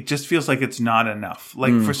 It just feels like it's not enough.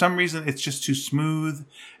 For some reason, it's just too smooth,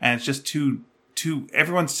 and it's just too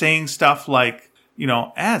everyone's saying stuff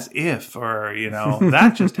as if, or,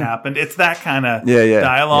 that just happened. It's that kind of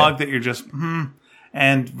dialogue that you're just,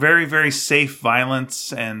 and very, very safe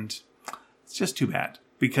violence. And it's just too bad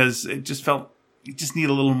because it just felt, you just need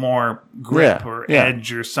a little more grip or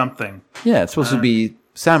edge or something. Yeah, it's supposed to be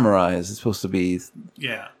samurais. It's supposed to be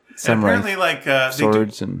samurai. And apparently,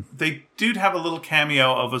 swords they do have a little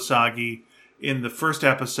cameo of Usagi in the first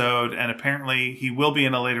episode, and apparently he will be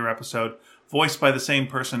in a later episode, voiced by the same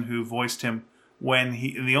person who voiced him when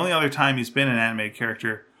the only other time he's been an animated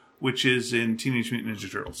character which is in Teenage Mutant Ninja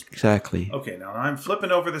Turtles. Exactly. Okay, now I'm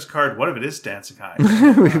flipping over this card. What if it is Dan Sakai?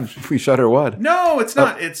 We shot her what? No, it's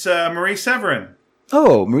not. It's Marie Severin.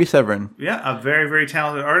 Oh, Marie Severin. Yeah, a very, very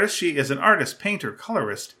talented artist. She is an artist, painter,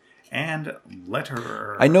 colorist, and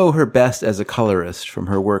letterer. I know her best as a colorist from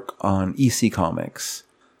her work on EC Comics.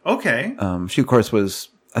 Okay. She, of course, was,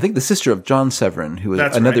 I think, the sister of John Severin, who was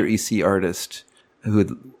That's another right. EC artist who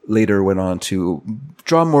had later went on to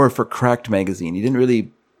draw more for Cracked magazine. He didn't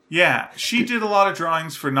really... Yeah, she did a lot of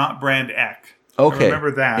drawings for Not Brand Eck. Okay. I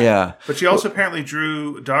remember that. Yeah. But she also apparently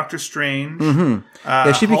drew Doctor Strange.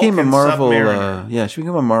 Yeah, she became a Marvel. She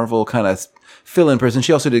became a Marvel kind of fill-in person.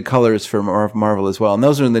 She also did colors for Marvel as well. And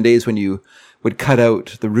those were in the days when you would cut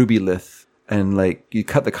out the ruby lith and like you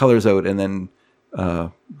cut the colors out and then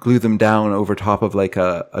glue them down over top of like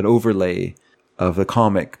an overlay of the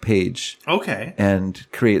comic page. Okay. And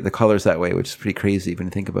create the colors that way, which is pretty crazy when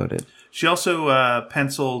you think about it. She also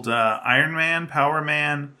penciled Iron Man, Power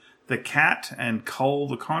Man, The Cat, and Kull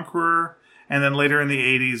the Conqueror. And then later in the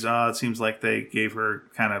 80s, it seems like they gave her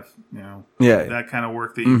kind of, that kind of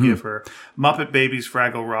work that you give her. Muppet Babies,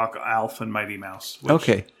 Fraggle Rock, Alf, and Mighty Mouse. Which,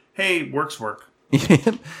 Okay. Hey, work.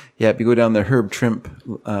 Yeah, if you go down the Herb Trimp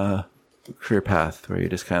career path where you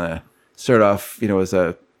just kind of start off, as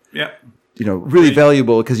a... Yeah. Really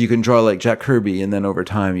valuable because you can draw like Jack Kirby, and then over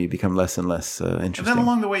time you become less and less interesting. And then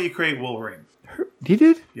along the way you create Wolverine. You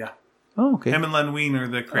did? Yeah. Oh, okay. Him and Len Wein are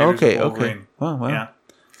the creators of Wolverine. Okay. Oh, wow. Yeah.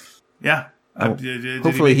 Yeah.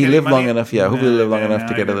 Hopefully he lived long enough. Yeah, hopefully he lived long enough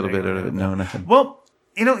to get a little bit out of it. No, nothing. Well,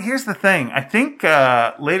 here's the thing. I think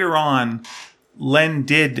later on, Len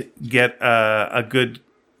did get a good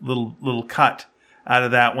little cut out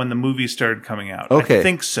of that when the movies started coming out. Okay. I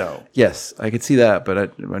think so. Yes, I could see that, but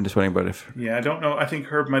I'm just wondering about if... Yeah, I don't know. I think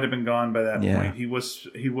Herb might have been gone by that Yeah. point.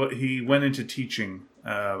 He went into teaching,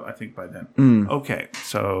 I think, by then. Okay,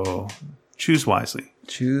 so choose wisely.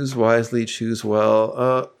 Choose wisely, choose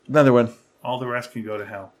well. Another one. All the rest can go to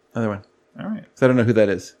hell. Another one. All right. So I don't know who that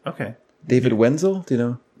is. Okay. David Wenzel? Do you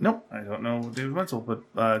know? Nope, I don't know David Wenzel,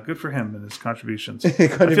 but good for him and his contributions. I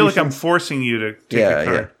feel like I'm forcing you to take a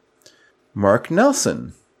card. Yeah. Mark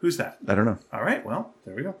Nelson. Who's that? I don't know. All right, well,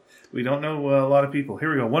 there we go. We don't know a lot of people. Here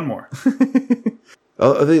we go, one more. A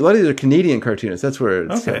lot of these are Canadian cartoonists. That's where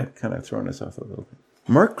it's Okay. kind of throwing us off a little bit.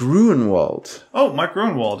 Mark Gruenwald. Oh, Mark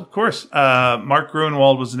Gruenwald, of course. Mark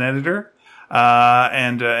Gruenwald was an editor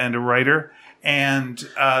and a writer. And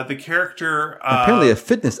the character... Apparently a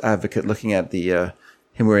fitness advocate, looking at the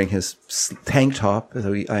him wearing his tank top, as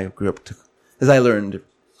I grew up to... As I learned,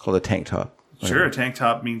 called a tank top. Sure, a tank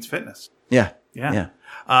top means fitness. Yeah.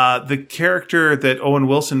 The character that Owen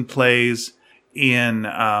Wilson plays in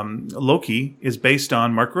Loki is based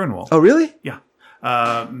on Mark Gruenwald. Oh, really? Yeah.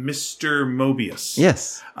 Mr. Mobius.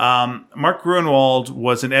 Yes. Mark Gruenwald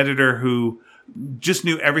was an editor who just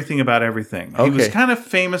knew everything about everything. He was kind of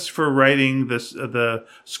famous for writing the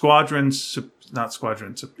Squadron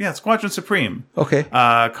Supreme Okay.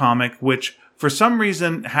 comic, which for some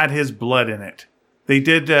reason had his blood in it. They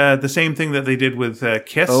did the same thing that they did with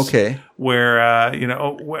Kiss. Okay. Where,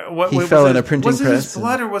 what He was fell it? in a printing Was it his press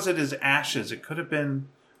blood or was it his ashes? It could have been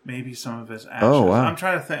maybe some of his ashes. Oh, wow. I'm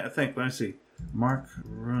trying to think. Let me see. Mark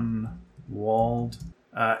Gruenwald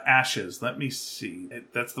ashes. Let me see.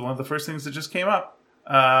 That's one of the first things that just came up.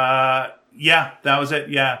 Yeah, that was it.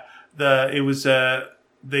 Yeah,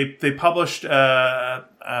 they published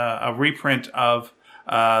a reprint of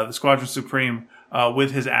the Squadron Supreme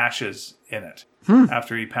with his ashes in it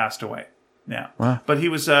after he passed away. Yeah, Wow. But he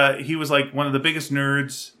was like one of the biggest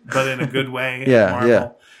nerds, but in a good way. Yeah, at Marvel. yeah.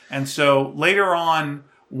 And so later on,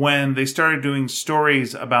 when they started doing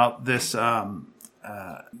stories about this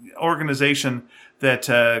organization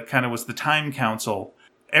that kind of was the Time Council,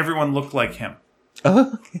 everyone looked like him.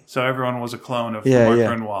 Oh, okay. So everyone was a clone of Yeah, Mark yeah.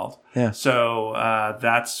 Gruenwald. Yeah. So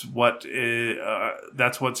that's what's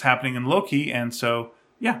happening in Loki, and so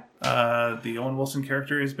the Owen Wilson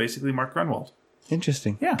character is basically Mark Gruenwald.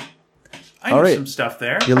 Interesting. Yeah, I All knew right. some stuff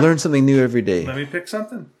there. You learn something new every day. Let me pick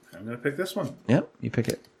something. I'm going to pick this one. Yep, you pick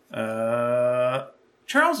it.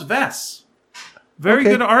 Charles Vess, very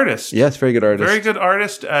Okay. good artist. Yes, very good artist. Very good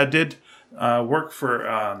artist. Did work for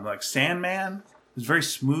like Sandman. It was very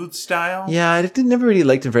smooth style. Yeah, I never really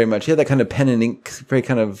liked him very much. He had that kind of pen and ink, very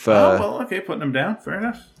kind of... Okay, putting him down. Fair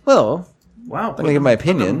enough. well, Wow. I'm going to give my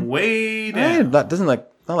putting him opinion. way down.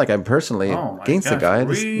 Not like I'm personally Oh my against the gosh, guy. It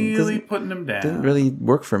just really putting him down. didn't really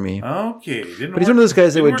work for me. Okay, But he's one of those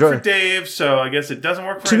guys that didn't would work draw... for Dave, so I guess it doesn't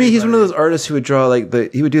work for To me, he's one of anybody. those artists who would draw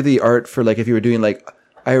he would do the art for like if you were doing like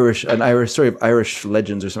an Irish story of Irish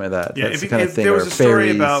legends or something like that. Yeah, That's the if, kind of if thing. there Or was a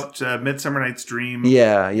story fairies. about Midsummer Night's Dream,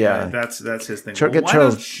 Yeah. that's his thing. Get Why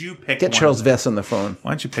Charles- don't you pick Get one? Charles Vess on the phone.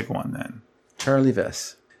 Why don't you pick one then? Charlie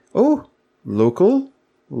Vess. Oh, local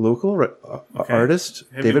artist,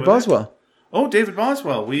 Hit me David with it. Boswell. Oh, David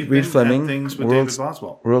Boswell. We've Reed been Fleming, at things with world's- David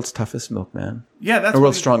Boswell. World's toughest milkman. Yeah, that's Or what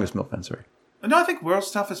world's he- strongest milkman, sorry. No, I think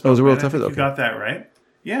World's Toughest. Oh, it was Milkman. World's I think Toughest? You Okay. got that right.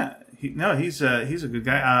 Yeah. He's a good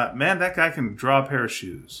guy. Man, that guy can draw a pair of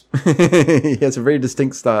shoes. He has a very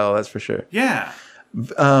distinct style, that's for sure. Yeah.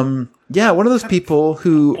 Yeah, one of those people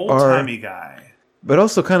who Old are, timey guy. but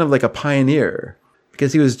also kind of like a pioneer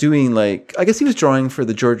because he was doing I guess he was drawing for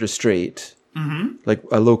the Georgia Straight, like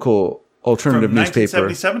a local alternative From newspaper.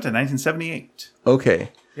 1977 to 1978. Okay.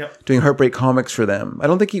 Yep. Doing Heartbreak Comics for them. I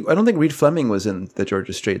don't think Reed Fleming was in the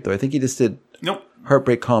Georgia Straight though. I think he just did Nope.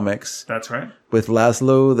 Heartbreak Comics That's right. with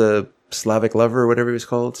Laszlo, the Slavic lover, or whatever he was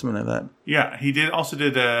called, something like that. Yeah, he also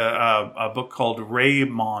did a book called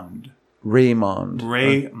Raymond. Raymond.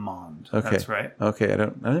 Raymond. Okay. That's right. Okay,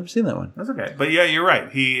 I've never seen that one. That's okay. But yeah, you're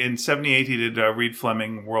right. In 78 he did Reed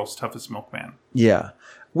Fleming, World's Toughest Milkman. Yeah,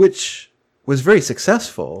 which was very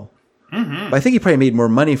successful. But I think he probably made more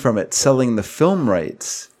money from it selling the film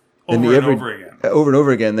rights than Over he and ever, over again. over and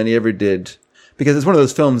over again than he ever did, because it's one of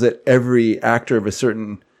those films that every actor of a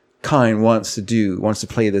certain kind wants to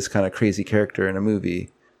play this kind of crazy character in a movie.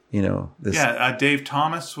 You know, this. Yeah, Dave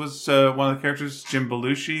Thomas was one of the characters. Jim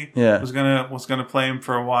Belushi Yeah. was gonna play him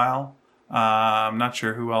for a while. I'm not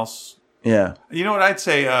sure who else. Yeah. You know what I'd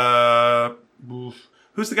say?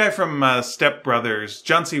 Who's the guy from Step Brothers?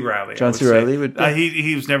 John C. Reilly. John C. Reilly would be-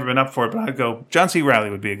 He's never been up for it, but I'd go. John C. Reilly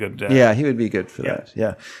would be a good. Yeah, he would be good for that.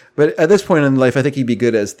 Yeah, but at this point in life, I think he'd be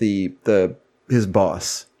good as his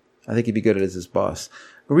boss. I think he'd be good as his boss.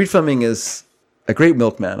 Reed Fleming is a great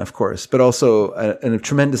milkman, of course, but also a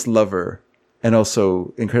tremendous lover and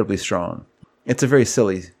also incredibly strong. It's a very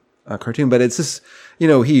silly cartoon, but it's just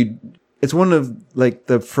it's one of like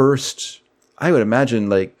the first. I would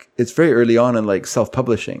imagine it's very early on in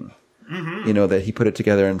self-publishing. That he put it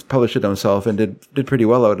together and published it himself and did pretty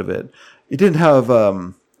well out of it. He didn't have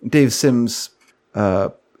Dave Sims'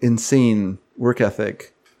 insane work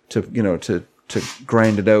ethic to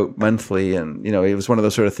grind it out monthly, and it was one of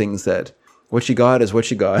those sort of things that what you got is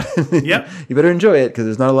what you got. Yep. You better enjoy it because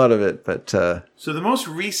there's not a lot of it. But So the most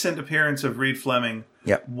recent appearance of Reed Fleming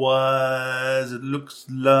Yep. was, it looks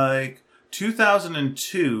like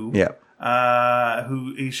 2002. yeah,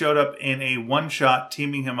 Who he showed up in a one-shot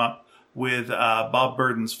teaming him up with Bob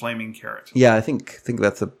Burden's Flaming Carrot. yeah, I think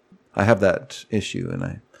I have that issue,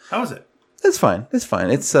 and How was it? it's fine. It's fine.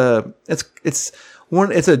 It's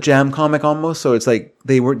a jam comic almost. So it's like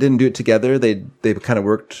they didn't do it together. They kind of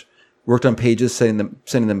worked on pages,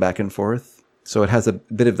 sending them back and forth. So it has a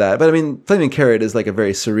bit of that. But I mean, Flaming Carrot is like a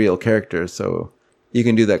very surreal character, so you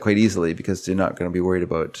can do that quite easily because you're not going to be worried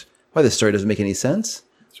about why the story doesn't make any sense.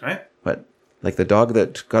 That's right. But like the dog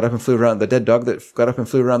that got up and flew around, the dead dog that got up and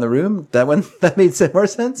flew around the room, that one that made more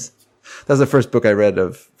sense. That was the first book I read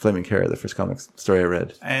of Flaming Carrot, the first comic story I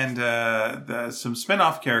read. And some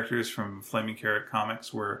spin-off characters from Flaming Carrot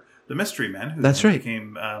comics were the Mystery Men, who That's right.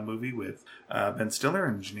 became a movie with Ben Stiller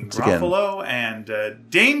and Janine again- Garofalo and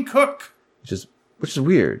Dane Cook. Which is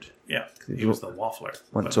weird. Yeah, he was the Waffler,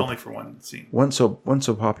 but so- only for one scene. One so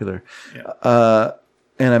popular. Yeah.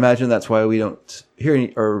 And I imagine that's why we don't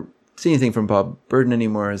hear or see anything from Bob Burden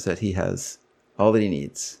anymore, is that he has all that he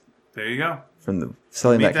needs There you go. from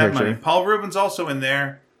selling Meet that character. money. Paul Rubin's also in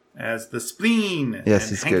there as the Spleen. Yes, and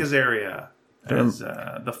he's Hank good. Azaria as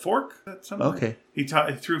the Fork. That's something. Okay. He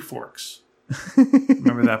threw forks.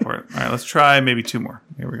 Remember that part. All right, let's try maybe two more.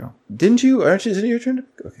 Here we go. Didn't you? Is it your turn?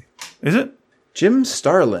 Okay. Is it? Jim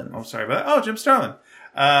Starlin. Oh, sorry about that. Oh, Jim Starlin.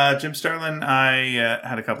 Jim Starlin, I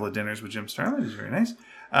had a couple of dinners with Jim Starlin. He's very nice.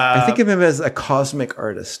 I think of him as a cosmic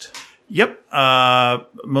artist. Yep.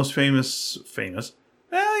 Most famous.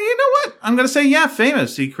 Well, you know what? I'm going to say, yeah,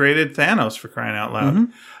 famous. He created Thanos, for crying out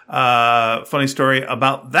loud. Funny story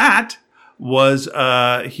about that was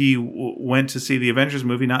he went to see the Avengers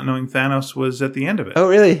movie not knowing Thanos was at the end of it. Oh,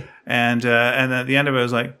 really? And at the end of it, I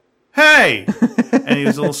was like, hey! And he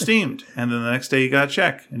was a little steamed. And then the next day he got a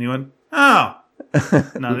check. And he went, oh,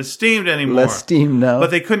 not as steamed anymore. Less steam now.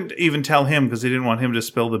 But they couldn't even tell him because they didn't want him to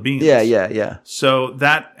spill the beans. Yeah. So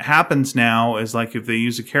that happens now is like if they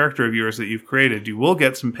use a character of yours that you've created, you will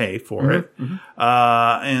get some pay for it.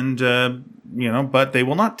 But they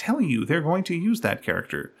will not tell you they're going to use that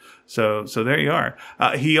character. So there you are.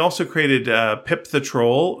 He also created Pip the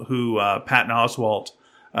Troll, who Patton Oswalt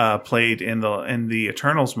played in the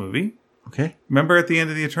Eternals movie. Okay. Remember at the end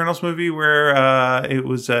of the Eternals movie where it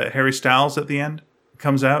was Harry Styles at the end?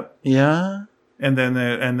 comes out, Yeah. and then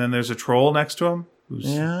there's a troll next to him.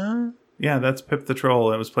 Yeah. That's Pip the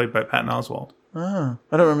Troll. It was played by Patton Oswalt. Oh,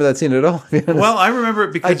 I don't remember that scene at all. To be honest. Well, I remember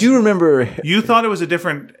it because I do remember. you thought it was a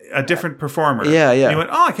different performer. Yeah, yeah. And you went,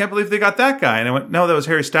 oh, I can't believe they got that guy. And I went, no, that was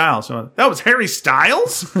Harry Styles. So I went, that was Harry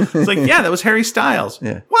Styles? It's like, yeah, that was Harry Styles.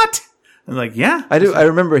 Yeah. What? I'm like, yeah. I do. I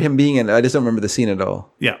remember him being in it. I just don't remember the scene at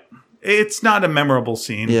all. Yeah. It's not a memorable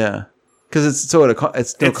scene. Yeah, because it's so it's no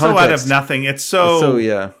It's context. so out of nothing. It's so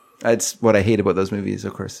yeah. It's what I hate about those movies,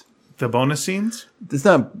 of course. the bonus scenes. It's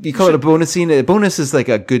not. You call it a bonus scene. A bonus is like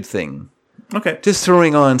a good thing. Okay. Just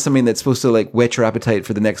throwing on something that's supposed to like whet your appetite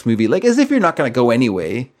for the next movie, like as if you're not going to go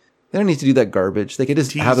anyway. They don't need to do that garbage. They could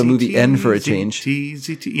just have the movie end for a change.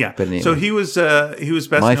 Yeah. But anyway. So he was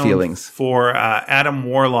best My known feelings. for Adam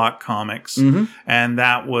Warlock comics, and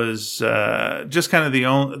that was just kind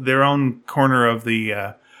of their own corner of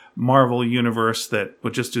the Marvel universe that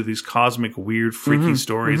would just do these cosmic, weird, freaky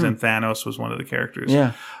stories. And Thanos was one of the characters.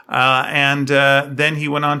 Yeah. And then he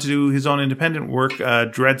went on to do his own independent work,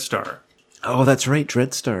 Dreadstar. Oh, that's right,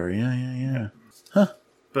 Dreadstar. Yeah.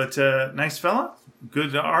 But nice fella,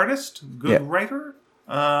 good artist, good writer,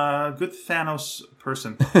 good Thanos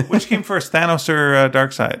person. Which came first, Thanos or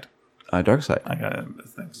Darkseid? Darkseid. I gotta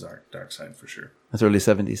think Darkseid for sure. That's early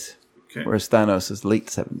 70s. Okay, Whereas Thanos is late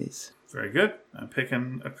 70s. very good. I'm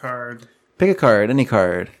picking a card. Pick a card, any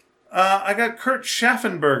card. I got Kurt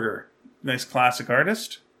Schaffenberger, nice classic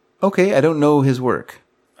artist. Okay, I don't know his work.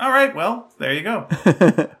 All right, well, there you go.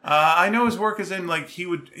 I know his work is in like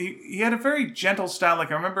he had a very gentle style. Like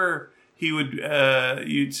I remember he would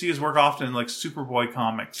you'd see his work often in like Superboy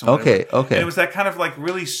comics. Okay. And it was that kind of like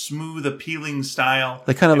really smooth, appealing style.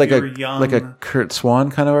 Like kind of if like you were young. like a Kurt Swan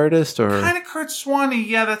kind of artist, or kind of Kurt Swanee.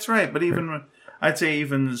 Yeah, that's right. But even I'd say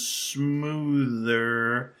even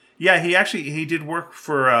smoother. Yeah, he did work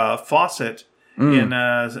for Fawcett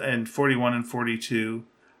in 41 and 42.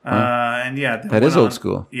 And yeah, that is old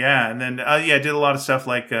school. Yeah, and then did a lot of stuff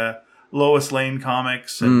like Lois Lane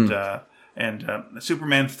comics and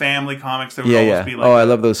Superman Family comics. There would always be like I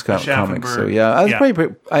love those comics. So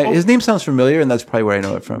his name sounds familiar, and that's probably where I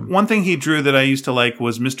know it from. One thing he drew that I used to like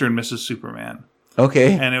was Mr. and Mrs. Superman.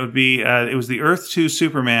 Okay, and it would be it was the Earth 2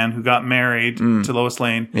 Superman who got married to Lois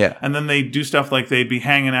Lane. Yeah, and then they do stuff like they'd be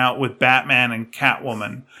hanging out with Batman and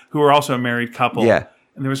Catwoman, who were also a married couple. Yeah.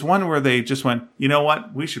 And there was one where they just went, you know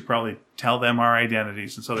what? We should probably tell them our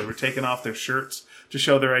identities. And so they were taking off their shirts to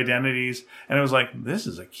show their identities. And it was like, this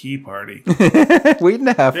is a key party. Waiting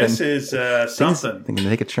to happen. This is something. Things to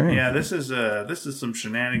take a turn. Yeah, this is some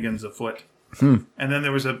shenanigans afoot. And then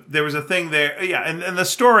there was a thing there. Yeah, and the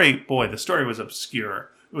story was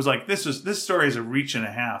obscure. It was like this story is a reach and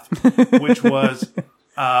a half, which was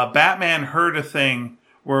Batman heard a thing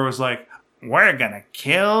where it was like, we're gonna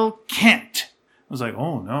kill Kent. I was like,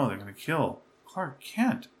 oh no, they're going to kill Clark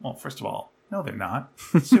Kent. Well, first of all, no, they're not.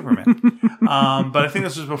 It's Superman. But I think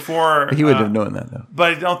this was before. He wouldn't have known that, though.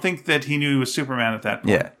 But I don't think that he knew he was Superman at that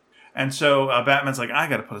point. Yeah. And so Batman's like, I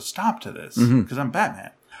got to put a stop to this because I'm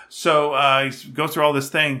Batman. So he goes through all this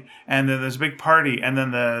thing, and then there's a big party, and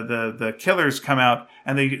then the killers come out,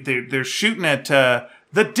 and they're shooting at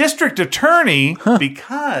the district attorney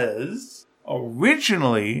because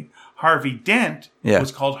originally Harvey Dent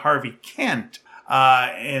was called Harvey Kent.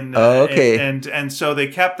 And so they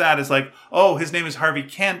kept that as like, oh, his name is Harvey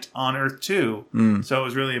Kent on Earth 2. So it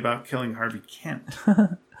was really about killing Harvey Kent.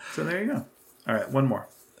 So there you go. All right, one more.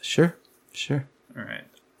 Sure. All right,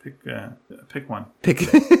 pick one.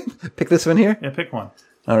 Pick this one here? Yeah, pick one.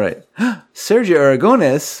 All right. Sergio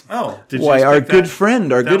Aragones. Oh, did you why, our expect good that?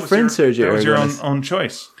 friend, Sergio Aragones. That was your own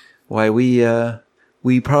choice. Why,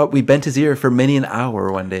 we bent his ear for many an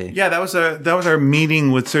hour one day. Yeah, that was our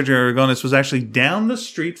meeting with Sergio Aragones. Was actually down the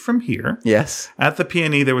street from here. Yes. At the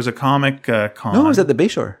PNE, there was a comic con. No, it was at the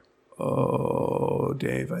Bayshore. Oh,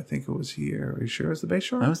 Dave, I think it was here. Are you sure it was the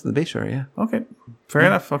Bayshore? I was at the Bayshore, yeah. Okay, fair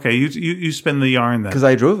enough. Okay, you spin the yarn then. Because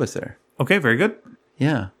I drove us there. Okay, very good.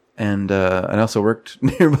 Yeah. And I also worked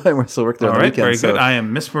nearby. I still worked there on the weekend. Very good. I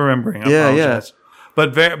am misremembering. I apologize.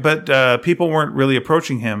 But people weren't really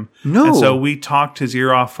approaching him. No. And so we talked his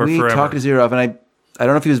ear off for forever. We talked his ear off, and I don't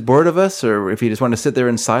know if he was bored of us or if he just wanted to sit there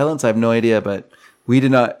in silence. I have no idea, but we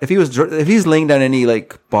did not. If he's laying down any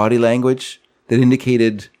like body language that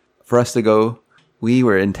indicated for us to go, we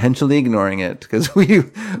were intentionally ignoring it because we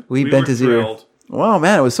bent his ear. Wow,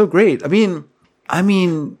 man, it was so great. I mean,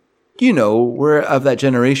 we're of that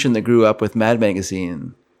generation that grew up with Mad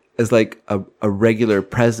Magazine as like a regular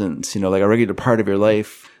presence, like a regular part of your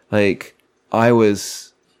life. Like I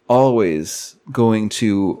was always going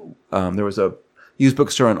to, there was a used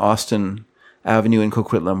bookstore in Austin Avenue in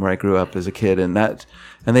Coquitlam where I grew up as a kid, and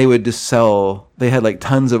they would just sell. They had like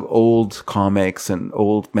tons of old comics and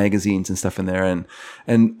old magazines and stuff in there,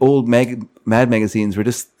 and old Mad magazines they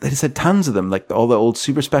just had tons of them, like all the old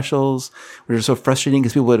super specials, which are so frustrating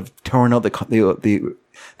because people would have torn out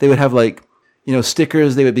they would have like,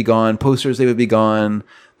 stickers, they would be gone, posters, they would be gone.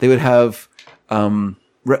 They would have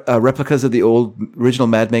replicas of the old original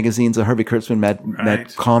Mad magazines, the Harvey Kurtzman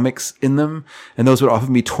Mad comics in them, and those would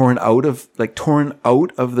often be torn out of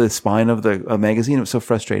the spine of the magazine. It was so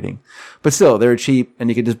frustrating, but still, they were cheap, and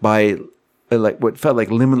you could just buy like what felt like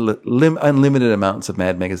unlimited amounts of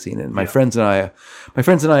Mad magazine. And my friends and I,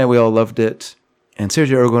 we all loved it. And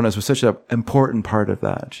Sergio Aragonés was such an important part of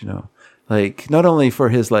that, like not only for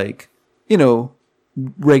his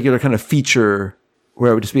regular kind of feature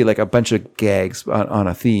where it would just be like a bunch of gags on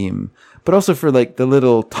a theme, but also for like the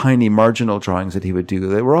little tiny marginal drawings that he would do.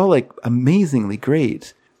 They were all like amazingly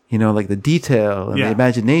great, like the detail and the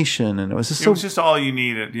imagination. And it was just all you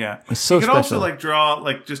needed. Yeah. It was so you could special. also like draw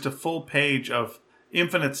like just a full page of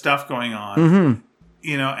infinite stuff going on,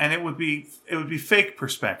 and it would be fake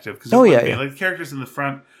perspective. Cause like the characters in the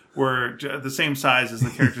front were the same size as the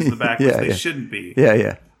characters in the back, which they shouldn't be. Yeah.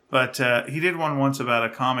 Yeah. But he did one once about a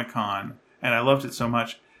Comic-Con, and I loved it so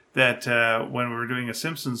much that when we were doing a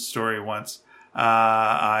Simpsons story once,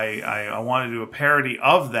 I wanted to do a parody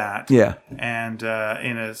of that. Yeah. And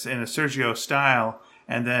in a Sergio style,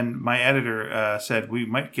 and then my editor said, "We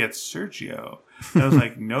might get Sergio." And I was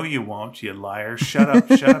like, "No, you won't, you liar! Shut up,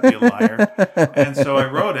 you liar!" And so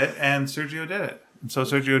I wrote it, and Sergio did it. And so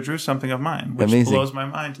Sergio drew something of mine, which blows my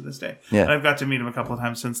mind to this day. Yeah. And I've got to meet him a couple of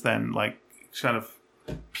times since then, like kind of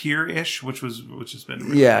peer-ish, which has been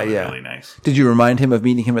really nice. Did you remind him of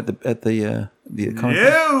meeting him at the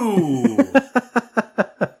No.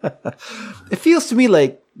 It feels to me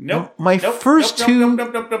like my first two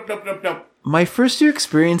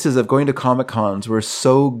experiences of going to Comic-Cons were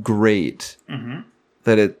so great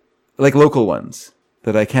that it, like local ones,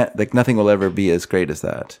 that I can't, like nothing will ever be as great as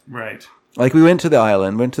that. Right. Like we went to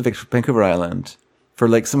Vancouver Island for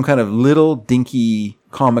like some kind of little dinky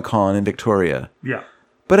Comic-Con in Victoria. Yeah.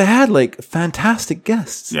 But it had like fantastic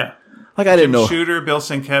guests. Yeah. Like I didn't know. Shooter, Bill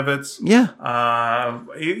Sienkiewicz. Yeah.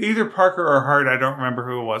 Either Parker or Hart. I don't remember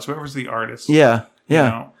who it was. Whoever was the artist. Yeah.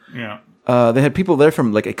 Yeah. They had people there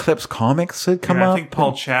from like Eclipse Comics had come up. I think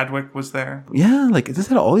Paul Chadwick was there. Yeah. Like this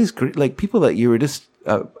had all these great, like people that you were just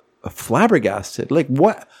flabbergasted. Like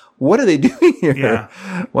what are they doing here? Yeah.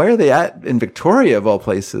 Why are they in Victoria of all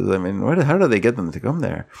places? I mean, how do they get them to come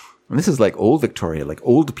there? And this is like old Victoria, like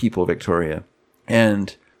old people Victoria.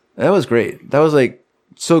 And that was great. That was like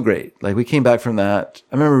so great. Like we came back from that.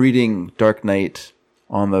 I remember reading Dark Knight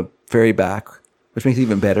on the ferry back, which makes it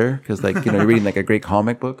even better because like, you're reading like a great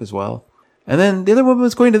comic book as well. And then the other one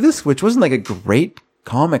was going to this, which wasn't like a great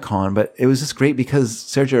Comic-Con, but it was just great because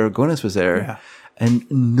Sergio Aragonés was there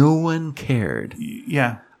and no one cared.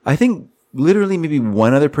 Yeah. I think literally maybe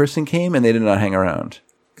one other person came and they did not hang around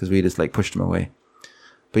because we just like pushed them away.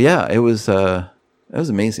 But yeah, it was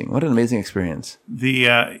amazing. What an amazing experience.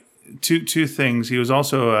 The two things. He was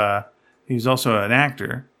also an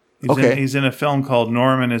actor. He's in a film called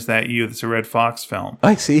Norman Is That You? It's a Red Fox film.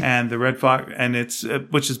 I see. And the Red Fox, and it's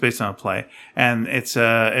which is based on a play, and it's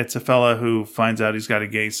a fella who finds out he's got a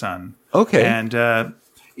gay son. Okay. And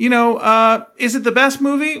is it the best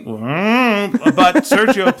movie? But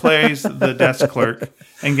Sergio plays the desk clerk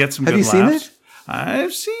and gets some good laughs. Have you seen it?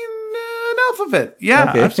 I've seen enough of it. Yeah,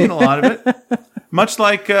 okay. I've seen a lot of it. Much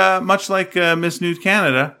like Miss Nude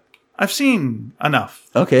Canada, I've seen enough.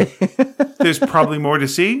 Okay. There's probably more to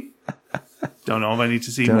see. Don't know if I need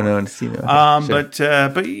to see more. Don't know to see more. Okay, sure.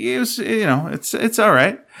 But he was, it's all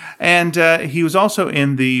right. And he was also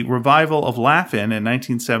in the revival of Laugh-In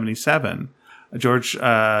 1977. George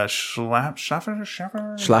Schlatter,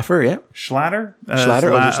 yeah. Schlatter,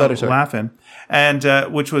 sorry. Laugh-In, and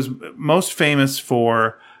which was most famous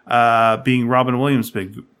for being Robin Williams'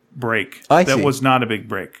 big break. That was not a big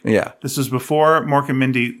break. Yeah. This was before Mork and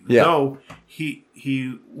Mindy, yeah. Though he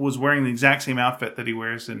was wearing the exact same outfit that he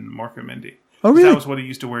wears in Mork and Mindy. Oh, really? That was what he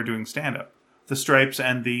used to wear doing stand-up. The stripes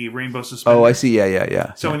and the rainbow suspenders. Oh, I see.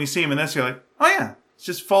 Yeah. So when you see him in this, you're like, oh yeah, it's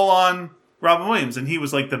just full-on Robin Williams. And he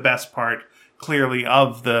was like the best part, clearly,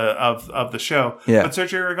 of the show. Yeah. But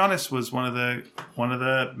Sergio Aragonés was one of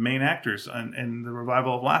the main actors in the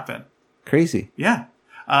revival of Laugh-In. Crazy. Yeah.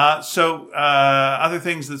 So other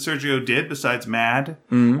things that Sergio did besides Mad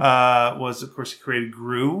was, of course, he created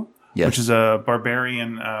Gru, which is a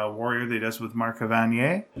barbarian warrior that he does with Marc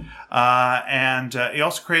Cavanier. And he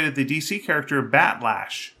also created the DC character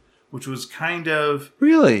Batlash, which was kind of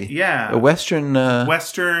Really? Yeah. A Western,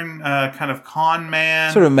 Western kind of con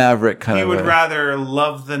man. sort of Maverick kind He of. would rather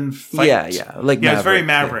love than fight. Yeah. Like Yeah, it's very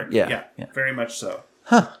Maverick. Maverick. Yeah. Very much so.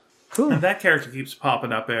 Huh. Cool. And that character keeps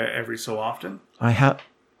popping up every so often. I had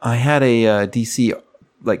a DC,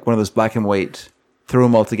 like one of those black and white throw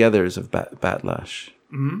them all togethers of Batlash.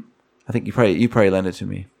 Mm-hmm. I think you probably lent it to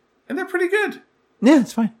me. And they're pretty good. Yeah,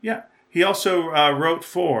 it's fine. Yeah. He also wrote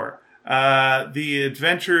for The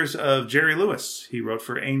Adventures of Jerry Lewis. He wrote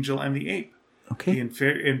for Angel and the Ape. Okay. The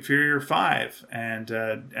Inferior Five,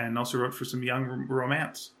 and also wrote for some young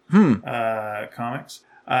romance comics.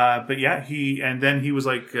 But yeah, he was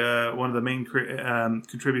like one of the main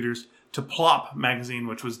contributors to Plop magazine,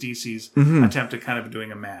 which was DC's attempt at kind of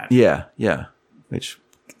doing a Mad. Yeah. Which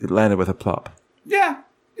it landed with a plop. Yeah,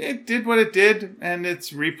 it did what it did, and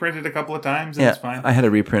it's reprinted a couple of times, and Yeah, it's fine. I had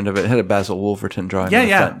a reprint of it. It had a Basil Wolverton drawing on the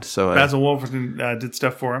front. So Basil Wolverton did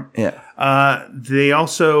stuff for him. Yeah. They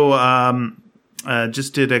also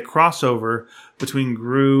just did a crossover between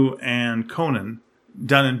Gru and Conan,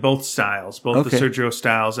 done in both styles, both the Sergio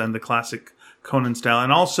styles and the classic Conan style,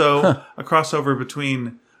 and also a crossover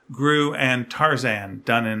between Gru and Tarzan,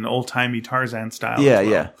 done in old-timey Tarzan style. Yeah, as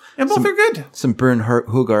well. yeah. And both are good. Some Bern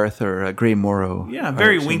Hogarth or Gray Morrow. Yeah,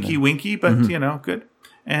 very winky, but, good.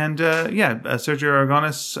 And, Sergio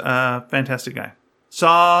Aragonis, fantastic guy.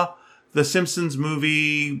 Saw the Simpsons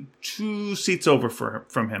movie 2 seats over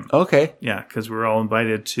from him. Okay. Yeah, because we were all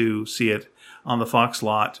invited to see it on the Fox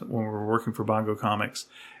lot when we were working for Bongo Comics.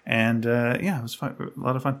 And, it was fun, a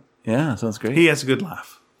lot of fun. Yeah, sounds great. He has a good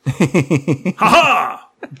laugh. Ha-ha!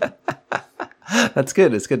 That's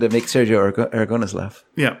good. It's good to make Sergio Aragonis laugh.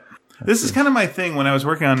 Yeah. This is kind of my thing. When I was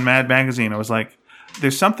working on Mad Magazine, I was like,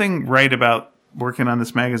 there's something right about working on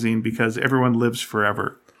this magazine because everyone lives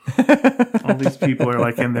forever. All these people are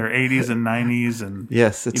like in their 80s and 90s. And,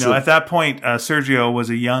 yes. at that point, Sergio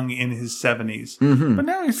was a young in his 70s. Mm-hmm. But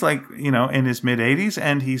now he's like, in his mid 80s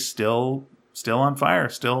and he's still on fire,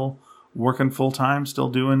 still working full time, still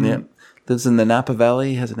doing. Yeah. Lives in the Napa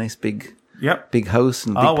Valley, has a nice big house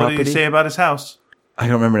and big property. What did he say about his house? I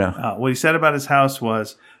don't remember now. What he said about his house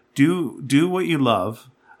was, do what you love,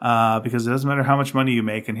 because it doesn't matter how much money you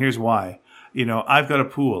make, and here's why. I've got a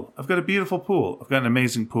pool. I've got a beautiful pool. I've got an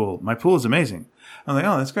amazing pool. My pool is amazing. I'm like,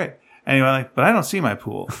 oh, that's great. Anyway, but I don't see my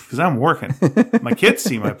pool because I'm working. My kids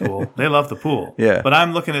see my pool. They love the pool. Yeah. But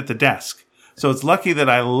I'm looking at the desk. So it's lucky that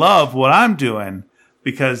I love what I'm doing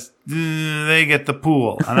because they get the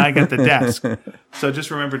pool and I get the desk. So just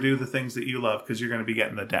remember, do the things that you love because you're going to be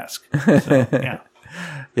getting the desk. So, yeah.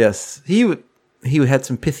 Yes. He had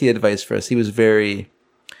some pithy advice for us. He was very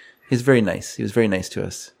nice. He was very nice to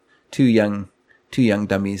us. Two young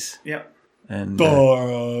dummies. Yep. And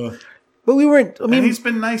but we weren't. I mean, and he's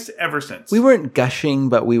been nice ever since. We weren't gushing,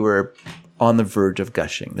 but we were on the verge of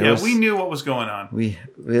gushing. We knew what was going on.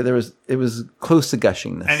 It was close to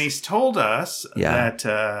gushingness. And he's told us that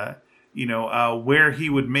where he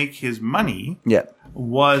would make his money. Yeah.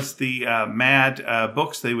 Was the Mad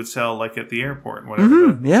books they would sell like at the airport,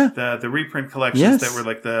 whatever. The reprint collections that were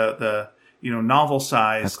like the novel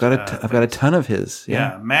size. I've got a ton of his.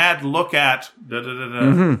 Yeah. Mad look at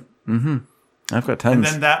I've got tons. And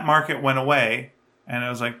then that market went away, and I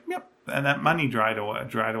was like, yep, and that money dried away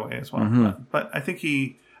as well. Mm-hmm. But I think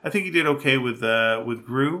he did okay with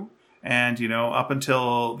Gru, and up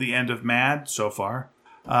until the end of Mad so far,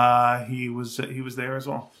 he was there as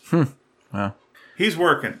well. Wow. He's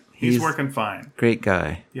working. He's working fine. Great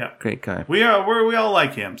guy. Yeah. Great guy. We all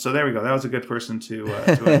like him. So there we go. That was a good person to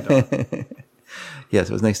end on. Yes,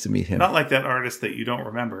 it was nice to meet him. Not like that artist that you don't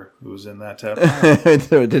remember who was in that. I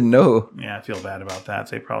didn't know. Yeah, I feel bad about that.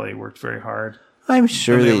 They probably worked very hard. I'm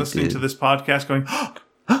sure and they're listening to this podcast going,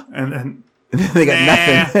 and then they got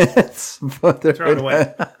nothing. Throw it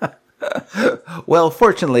away. Well,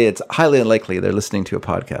 fortunately, it's highly unlikely they're listening to a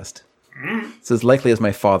podcast. It's as likely as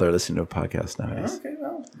my father listening to a podcast nowadays. Okay,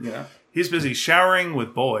 well, he's busy showering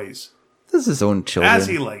with boys. This is his own children. As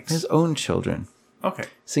he likes. His own children. Okay.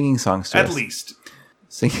 Singing songs to us. At least.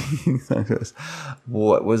 Singing songs to us.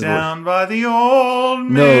 What was Down by the old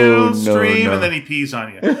mill stream, and then he pees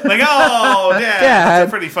on you. Like, oh, Dad, it's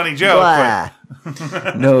a pretty funny joke.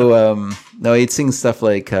 But... No, he'd sing stuff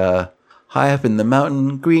like, high up in the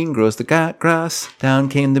mountain, green grows the grass. Down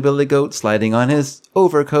came the billy goat, sliding on his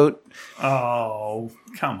overcoat. Oh,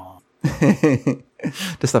 come on.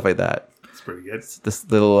 Just stuff like that. It's pretty good. This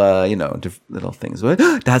little, little things. What?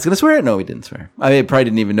 Dad's gonna swear? No, he didn't swear. I probably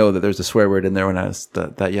didn't even know that there was a swear word in there when I was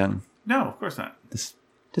that young. No, of course not. Just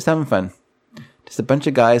having fun. Just a bunch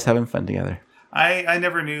of guys having fun together. I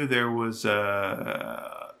never knew there was,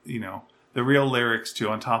 the real lyrics to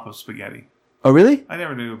On Top of Spaghetti. Oh, really? I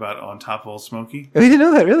never knew about On Top of Old Smoky. Oh, you didn't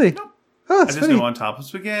know that, really? No. Oh, I it's just funny. know On Top of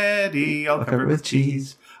Spaghetti, I'll cover it with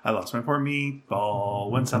cheese. I lost my poor meatball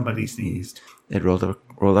when somebody sneezed. It rolled out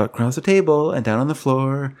across the table and down on the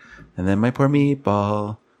floor, and then my poor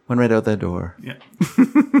meatball went right out the door. Yeah.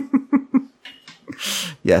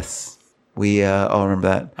 Yes, we all remember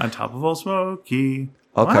that. On Top of Old Smoky.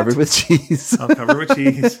 All What? covered with cheese. I'll cover with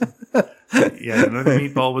cheese. Yeah, another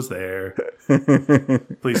meatball was there.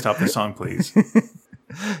 Please stop the song, please.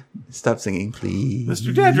 Stop singing, please.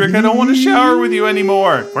 Mr. Dedrick, I don't want to shower with you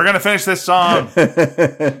anymore. We're going to finish this song.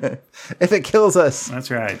 If it kills us.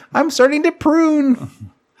 That's right. I'm starting to prune.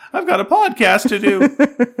 I've got a podcast to do.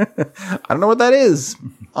 I don't know what that is.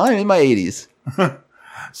 I'm in my 80s.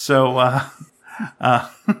 So,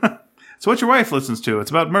 so what your wife listens to,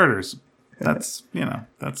 it's about murders. That's,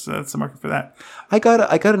 that's the market for that. I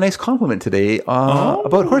got a nice compliment today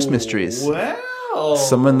about horse mysteries. Well.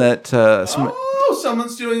 Someone that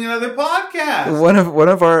Someone's doing another podcast. one of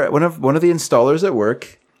the installers at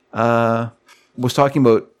work was talking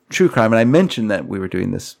about true crime, and I mentioned that we were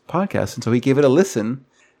doing this podcast, and so he gave it a listen,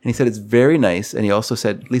 and he said it's very nice, and he also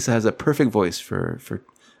said Lisa has a perfect voice for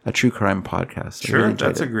a true crime podcast. I really Sure, enjoyed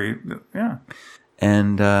that's it. a great, yeah.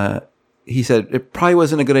 And he said it probably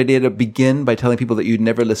wasn't a good idea to begin by telling people that you'd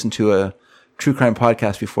never listened to a true crime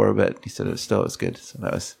podcast before, but he said it still was good. So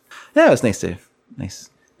it was nice to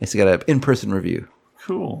get an in-person review.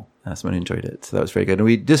 Cool. Someone enjoyed it, so that was very good. And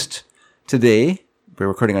we just today, we're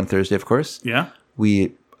recording on Thursday, of course. Yeah.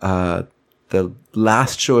 We the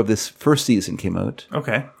last show of this first season came out,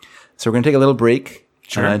 Okay. so we're going to take a little break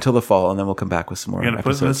Sure. until the fall, and then we'll come back with some more. You're going to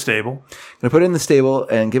put it in the episodes. stable. Going to put it in the stable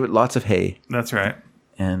and give it lots of hay. That's right.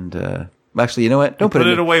 And actually, you know what? Don't Put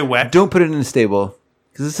it away wet. Don't put it in the stable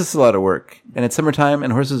because this is a lot of work, and it's summertime,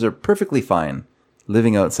 and horses are perfectly fine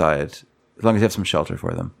living outside as long as you have some shelter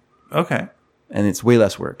for them, Okay. and it's way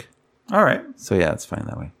less work. All right. So yeah, it's fine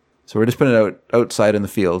that way. So we're just putting it outside in the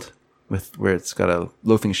field with where it's got a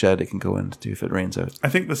loafing shed it can go into if it rains out. I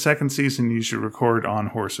think the second season you should record on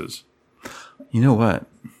horses. You know what?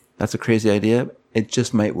 That's a crazy idea. It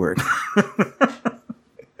just might work.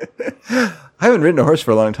 I haven't ridden a horse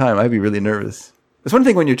for a long time. I'd be really nervous. It's one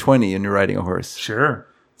thing when you're 20 and you're riding a horse. Sure.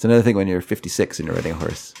 It's another thing when you're 56 and you're riding a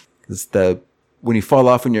horse. Because when you fall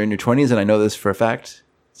off when you're in your 20s, and I know this for a fact,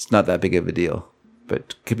 it's not that big of a deal, but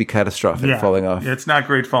it could be catastrophic falling off. Yeah, it's not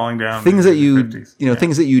great falling down. Things in that you, your 50s.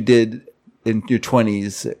 things that you did in your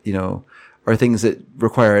 20s, are things that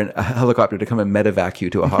require a helicopter to come and medevac you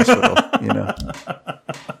to a hospital,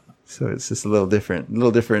 So it's just a little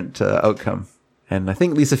different outcome. And I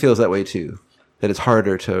think Lisa feels that way too, that it's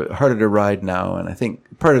harder to ride now. And I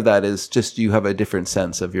think part of that is just you have a different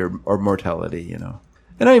sense of your mortality, And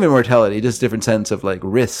not even mortality, just different sense of like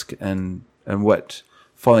risk and what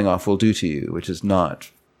falling off will do to you, which is not,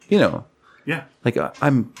 Yeah. like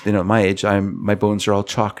I'm, my age, my bones are all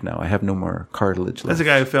chalk now. I have no more cartilage There's left. a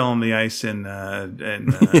guy who fell on the ice in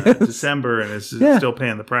December and is still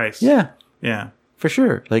paying the price. Yeah, Yeah. for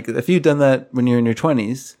sure. Like if you'd done that when you're in your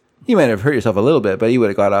 20s, you might have hurt yourself a little bit, but you would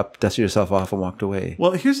have got up, dusted yourself off, and walked away.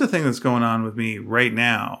 Well, here's the thing that's going on with me right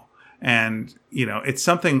now. And, it's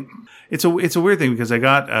something, it's a weird thing because I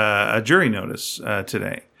got a jury notice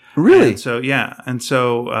today. Really? And so, yeah. And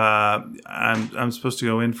so I'm supposed to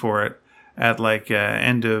go in for it at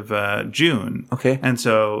end of June. Okay. And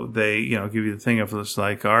so they, give you the thing of this,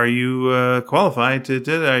 like, are you qualified to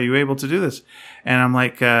do that? Are you able to do this? And I'm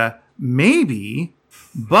like, maybe,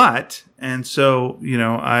 but, and so,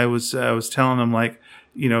 I was telling them like,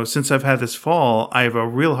 since I've had this fall, I have a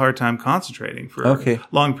real hard time concentrating for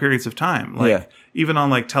long periods of time. Like even on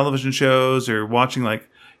like television shows or watching like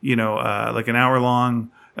an hour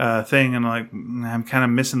long thing, and I'm kind of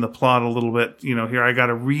missing the plot a little bit. Here I got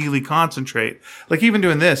to really concentrate. Like even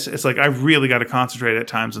doing this, it's like I've really got to concentrate at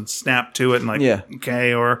times and snap to it and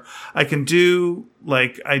okay, or I can do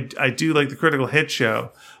like I do like the Critical Hit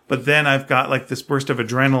show. But then I've got like this burst of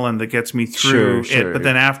adrenaline that gets me through it. But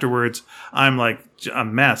then afterwards, I'm like a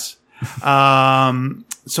mess. So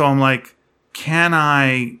I'm like, can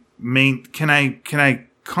I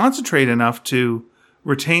concentrate enough to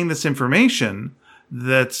retain this information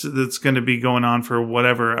that's going to be going on for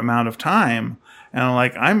whatever amount of time? And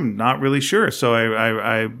I'm not really sure. So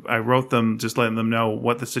I wrote them, just letting them know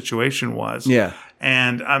what the situation was. Yeah.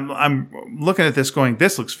 And I'm looking at this going,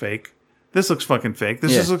 this looks fake. This looks fucking fake.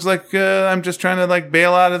 This just looks like I'm just trying to like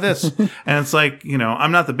bail out of this. And it's like,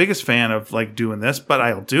 I'm not the biggest fan of like doing this, but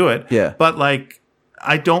I'll do it. Yeah. But like,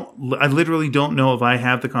 I literally don't know if I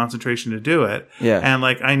have the concentration to do it. Yeah. And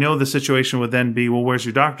like, I know the situation would then be, well, where's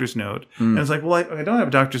your doctor's note? And it's like, well, I don't have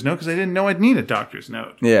a doctor's note because I didn't know I'd need a doctor's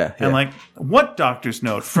note. Yeah. And like, what doctor's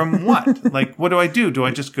note? From what? Like, what do I do? Do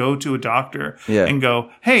I just go to a doctor and go,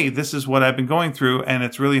 hey, this is what I've been going through and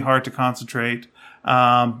it's really hard to concentrate.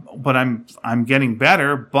 But I'm getting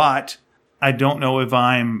better, but I don't know if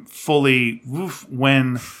I'm fully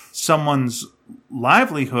when someone's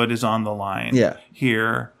livelihood is on the line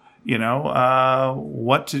here,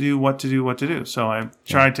 what to do. So I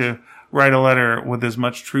tried to write a letter with as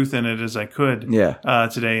much truth in it as I could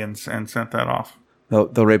today and sent that off. They'll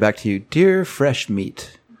write back to you, dear fresh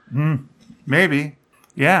meat. Maybe.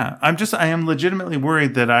 Yeah. I am legitimately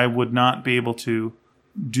worried that I would not be able to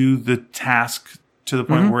do the task to the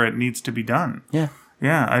point where it needs to be done. Yeah.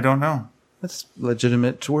 Yeah. I don't know. That's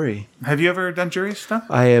legitimate worry. Have you ever done jury stuff?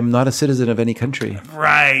 I am not a citizen of any country.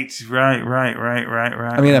 Right.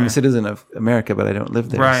 I mean, I'm a citizen of America, but I don't live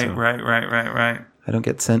there. Right. I don't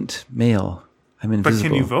get sent mail. I'm invisible. But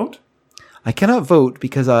can you vote? I cannot vote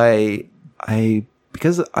because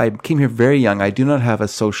because I came here very young. I do not have a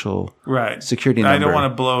social security number. I don't want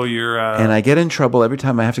to blow your... And I get in trouble every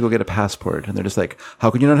time I have to go get a passport. And they're just like, how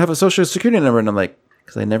can you not have a social security number? And I'm like,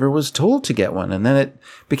 because I never was told to get one. And then it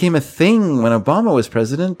became a thing when Obama was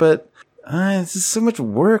president. But it's just so much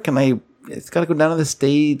work. And it's got to go down to the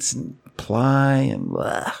States and apply. And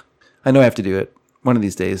blah. I know I have to do it. One of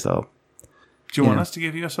these days, I'll... Do you want us to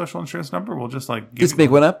give you a social insurance number? We'll just like... Just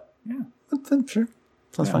make one up? Yeah. Sure.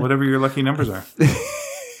 Sounds fine. Whatever your lucky numbers are.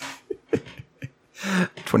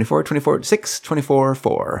 24, 24, 6, 24,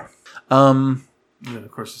 4. And then,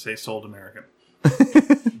 of course, to say sold American.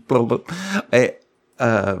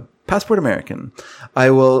 Passport American. I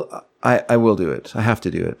will do it. I have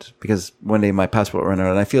to do it because one day my passport will run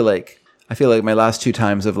out, and I feel like my last two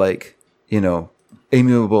times of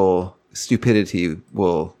amiable stupidity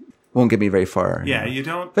won't get me very far. Yeah, you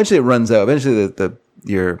don't. Eventually, it runs out. Eventually,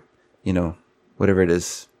 your whatever it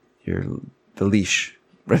is, the leash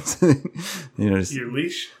runs. Your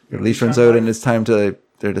leash. Your leash runs out, and it's time to.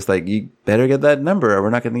 They're just like, you better get that number, or we're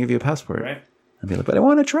not going to give you a passport. Right. I'd be like, but I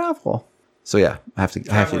want to travel. So yeah, I have to do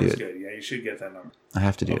it. Good. Yeah, you should get that number. I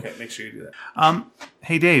have to do it. Okay, make sure you do that.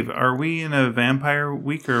 Hey Dave, are we in a vampire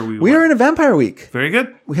week or are we? We are in a vampire week. Very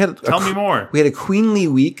good. Tell me more. We had a queenly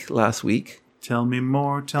week last week. Tell me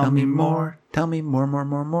more. Tell me more. Tell me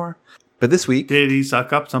more. But this week, did he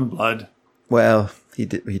suck up some blood? Well, he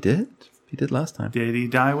did. He did last time. Did he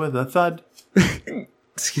die with a thud?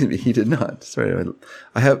 Excuse me, he did not. Sorry,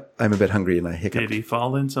 I'm a bit hungry and I hiccuped. Did he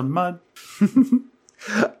fall in some mud?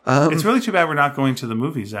 It's really too bad we're not going to the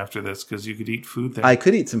movies after this because you could eat food there. I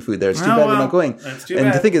could eat some food there. It's too bad we're not going. That's too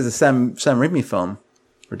bad. The thing is, a Sam Raimi film,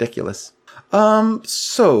 ridiculous.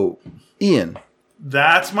 So Ian,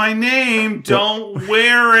 that's my name. Don't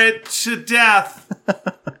wear it to death.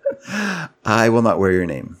 I will not wear your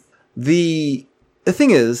name. The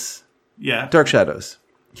thing is, Dark Shadows.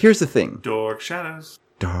 Here's the thing. Dark Shadows.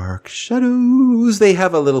 They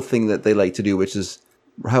have a little thing that they like to do, which is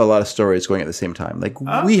have a lot of stories going at the same time. Like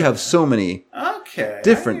we have so many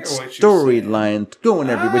different storylines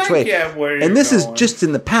going every which way. And this is just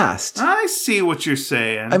in the past. I see what you're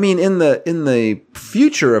saying. I mean, in the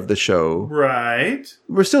future of the show, right?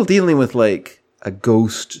 We're still dealing with like a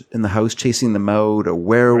ghost in the house chasing them out, a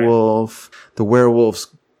werewolf, the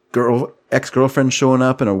werewolf's ex-girlfriend showing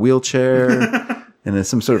up in a wheelchair, and in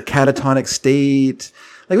some sort of catatonic state.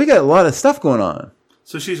 Like we got a lot of stuff going on.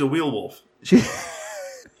 So she's a wheel wolf.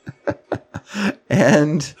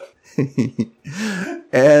 And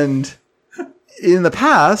in the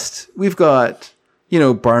past, we've got,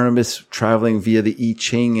 Barnabas traveling via the I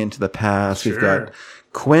Ching into the past. Sure. We've got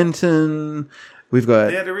Quentin. We've got...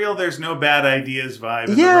 They had a real there's no bad ideas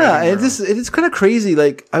vibe. Yeah, it's kind of crazy.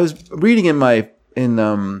 Like, I was reading in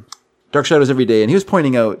Dark Shadows Every Day, and he was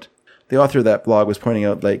pointing out, the author of that blog was pointing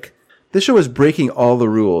out, like, this show is breaking all the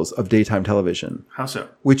rules of daytime television. How so?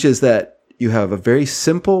 Which is that you have a very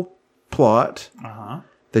simple plot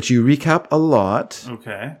that you recap a lot.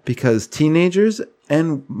 Okay. Because teenagers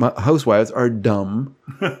and housewives are dumb.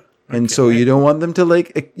 And so you don't want them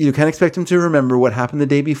to you can't expect them to remember what happened the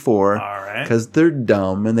day before. All right. Because they're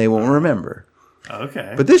dumb and they won't remember.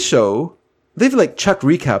 Okay. But this show, they've chucked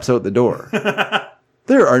recaps out the door.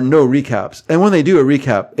 There are no recaps. And when they do a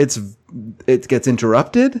recap, it gets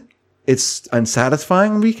interrupted. It's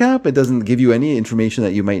unsatisfying recap. It doesn't give you any information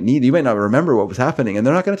that you might need. You might not remember what was happening, and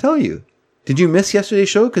they're not going to tell you. Did you miss yesterday's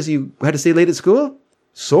show because you had to stay late at school?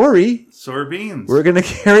 Sorry. Sore beans. We're going to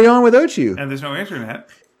carry on without you. And there's no internet.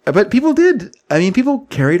 But people did. I mean, people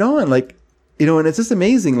carried on. And it's just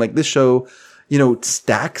amazing. Like, this show,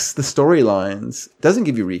 stacks the storylines, doesn't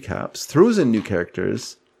give you recaps, throws in new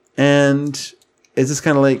characters, and it's just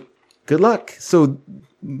kind of like, good luck. So,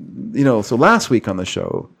 so last week on the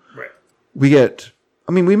show, Right.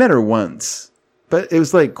 we met her once, but it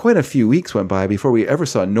was like quite a few weeks went by before we ever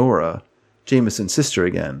saw Nora, Jameson's sister,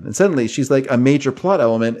 again. And suddenly she's like a major plot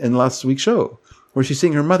element in last week's show, where she's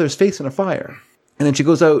seeing her mother's face in a fire. And then she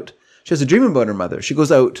goes out, she has a dream about her mother. She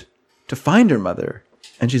goes out to find her mother,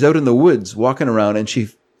 and she's out in the woods walking around,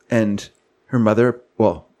 and her mother,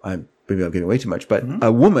 well, maybe I'm giving away too much, but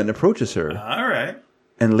a woman approaches her. All right.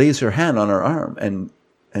 And lays her hand on her arm, and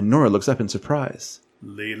Nora looks up in surprise.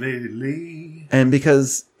 Lee. And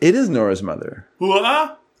because it is Nora's mother,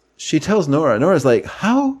 she tells Nora's like,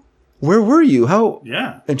 how? Where were you? How?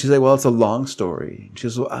 Yeah. And she's like, well, it's a long story. She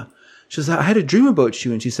says, I had a dream about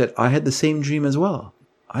you. And she said, I had the same dream as well.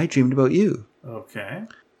 I dreamed about you. Okay.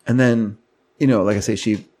 And then, like I say,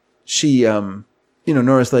 she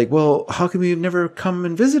Nora's like, well, how come you've never come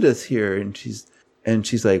and visit us here? And she's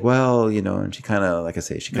like, well, and she kind of, like I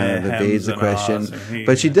say, she kind of evades the question.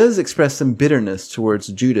 But she does express some bitterness towards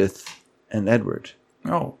Judith and Edward.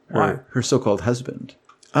 Oh, why? Her so-called husband.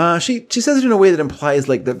 She says it in a way that implies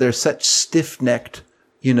like that they're such stiff-necked,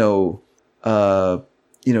 do-gooders,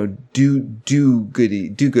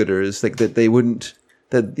 like that they wouldn't,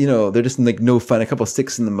 that, they're just like no fun, a couple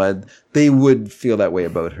sticks in the mud. They would feel that way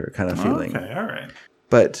about her kind of feeling. Okay, all right.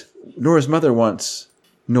 But Nora's mother wants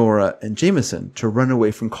Nora and Jameson to run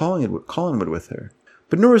away from Collinwood with her.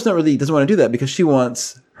 But Nora's doesn't want to do that because she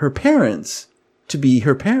wants her parents to be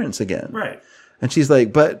her parents again. Right. And she's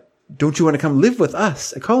like, but don't you want to come live with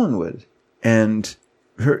us at Collinwood? And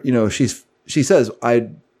her, she says, I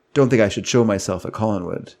don't think I should show myself at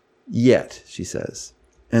Collinwood yet, she says.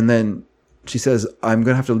 And then she says, I'm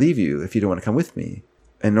going to have to leave you if you don't want to come with me.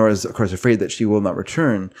 And Nora's, of course, afraid that she will not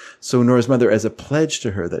return. So Nora's mother, as a pledge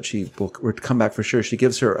to her that she will come back for sure, she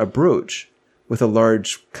gives her a brooch with a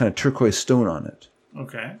large kind of turquoise stone on it.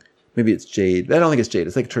 Okay. Maybe it's jade. I don't think it's jade.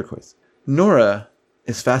 It's like turquoise. Nora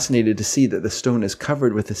is fascinated to see that the stone is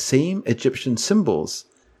covered with the same Egyptian symbols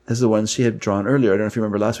as the ones she had drawn earlier. I don't know if you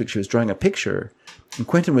remember last week, she was drawing a picture. And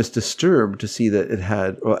Quentin was disturbed to see that it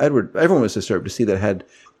had, everyone was disturbed to see that it had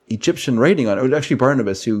Egyptian writing on it. It was actually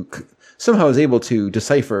Barnabas who somehow was able to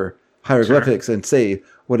decipher hieroglyphics and say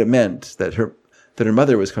what it meant, that her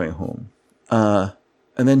mother was coming home.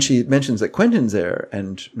 And then she mentions that Quentin's there,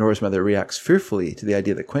 and Nora's mother reacts fearfully to the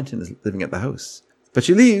idea that Quentin is living at the house. But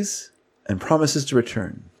she leaves and promises to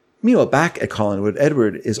return. Meanwhile, back at Collinwood,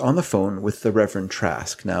 Edward is on the phone with the Reverend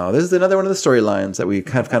Trask. Now, this is another one of the storylines that we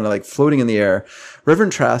kind of like floating in the air.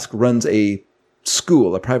 Reverend Trask runs a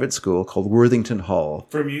private school called Worthington Hall.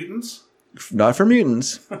 For mutants? Not for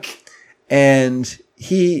mutants. And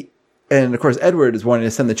of course, Edward is wanting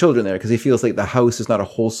to send the children there because he feels like the house is not a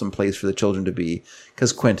wholesome place for the children to be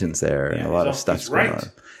because Quentin's there and a lot of stuff's going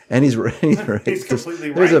on. And he's right. He's completely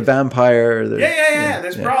right. There's a vampire.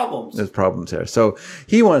 There's problems. There's problems there. So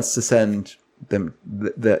he wants to send them,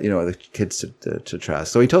 the kids to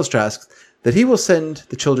Trask. So he tells Trask that he will send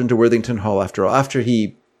the children to Worthington Hall after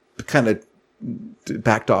he kind of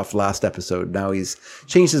backed off last episode. Now he's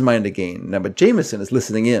changed his mind again. Now, but Jameson is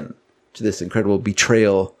listening in to this incredible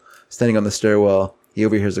betrayal. Standing on the stairwell, he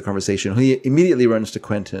overhears the conversation. He immediately runs to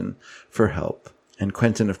Quentin for help. And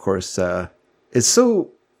Quentin, of course, is so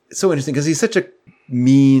interesting because he's such a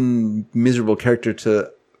mean, miserable character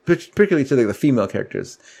particularly to the female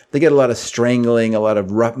characters. They get a lot of strangling, a lot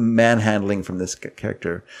of rough manhandling from this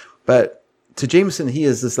character. But to Jameson, he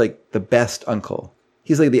is just like the best uncle.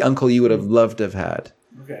 He's like the uncle you would have loved to have had.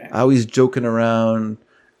 Okay. Always joking around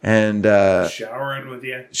and showering with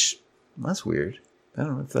you. That's weird. I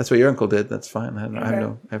don't know if that's what your uncle did. That's fine. I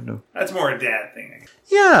have no. That's more a dad thing.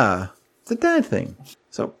 Yeah, it's a dad thing.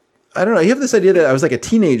 So I don't know. You have this idea that I was like a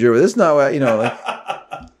teenager, but this is not what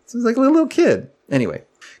this is like a little kid. Anyway,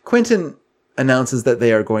 Quentin announces that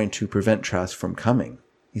they are going to prevent Trask from coming.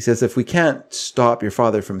 He says, if we can't stop your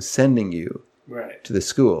father from sending you to the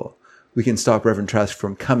school, we can stop Reverend Trask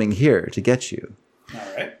from coming here to get you.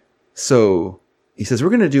 All right. So he says, we're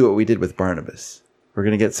going to do what we did with Barnabas. We're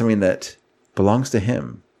going to get something that belongs to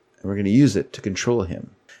him, and we're going to use it to control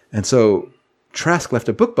him. And so Trask left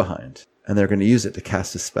a book behind, and they're going to use it to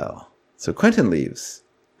cast a spell. So Quentin leaves,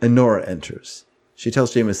 and Nora enters. She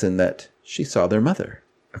tells Jameson that she saw their mother.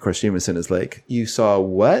 Of course, Jameson is like, you saw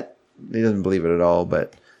what? He doesn't believe it at all,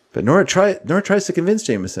 but Nora tries to convince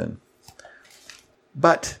Jameson.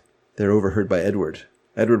 But they're overheard by Edward.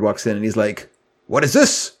 Edward walks in, and he's like, what is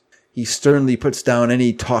this? He sternly puts down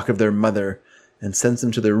any talk of their mother and sends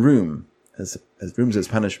them to their room as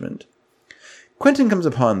punishment. Quentin comes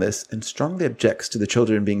upon this and strongly objects to the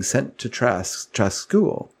children being sent to Trask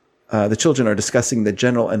school. The children are discussing the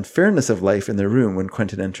general unfairness of life in their room when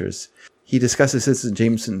Quentin enters. He discusses Citizen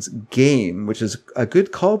Jameson's game, which is a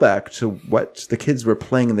good callback to what the kids were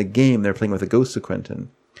playing in the game. They're playing with the ghost of Quentin.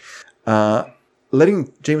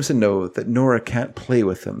 Letting Jameson know that Nora can't play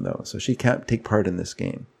with them, though, so she can't take part in this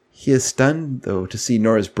game. He is stunned, though, to see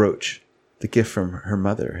Nora's brooch, the gift from her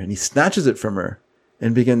mother, and he snatches it from her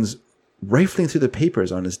and begins rifling through the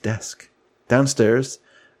papers on his desk. Downstairs,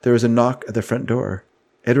 there is a knock at the front door.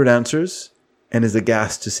 Edward answers and is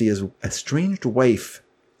aghast to see his estranged wife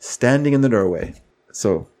standing in the doorway.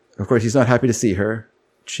 So, of course, he's not happy to see her.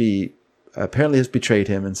 She apparently has betrayed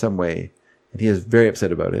him in some way, and he is very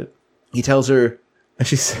upset about it. He tells her, and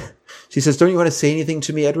she says, "Don't you want to say anything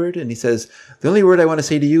to me, Edward?" And he says, "The only word I want to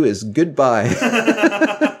say to you is goodbye."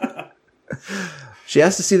 She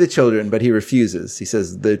asks to see the children, but he refuses. He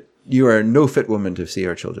says that you are no fit woman to see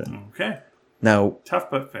our children. Okay. Now, Tough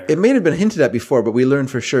but fair. it may have been hinted at before, but we learned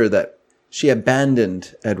for sure that she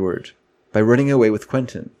abandoned Edward by running away with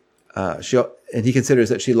Quentin. And he considers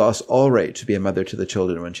that she lost all right to be a mother to the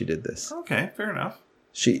children when she did this. Okay, fair enough.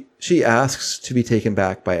 She asks to be taken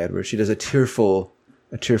back by Edward. She does a tearful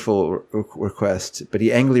request, but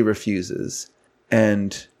he angrily refuses,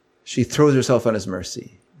 and she throws herself on his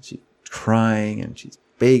mercy. She's crying and she's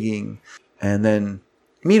begging, and then,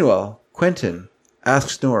 meanwhile, Quentin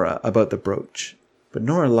asks Nora about the brooch, but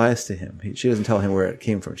Nora lies to him. She doesn't tell him where it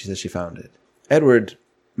came from. She says she found it. Edward,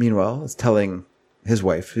 meanwhile, is telling his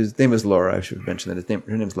wife, whose name is Laura. I should mention that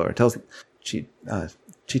her name is Laura. He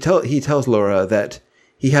tells Laura that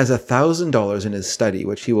he has $1,000 in his study,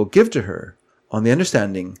 which he will give to her on the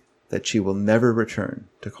understanding that she will never return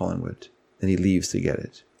to Collinwood. Then he leaves to get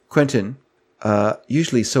it. Quentin,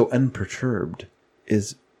 usually so unperturbed,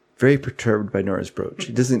 is very perturbed by Nora's brooch.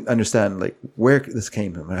 He doesn't understand where this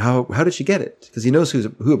came from. How did she get it? Because he knows who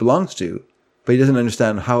it belongs to, but he doesn't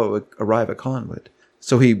understand how it would arrive at Collinwood.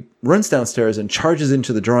 So he runs downstairs and charges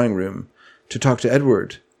into the drawing room to talk to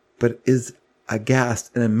Edward, but is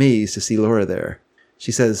aghast and amazed to see Laura there.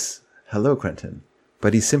 She says, "Hello, Quentin."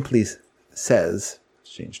 But he simply says,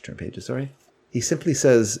 change turn pages, sorry. He simply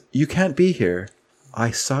says, "You can't be here. I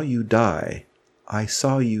saw you die. I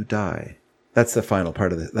saw you die." That's the final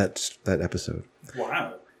part of that episode.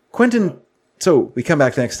 Wow. Quentin, so we come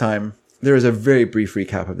back next time. There is a very brief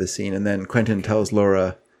recap of this scene, and then Quentin tells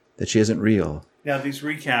Laura that she isn't real. Now, this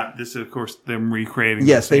is, of course, them recreating.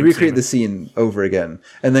 Yes, they recreate the scene over again,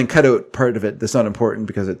 and then cut out part of it that's not important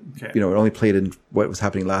because it only played in what was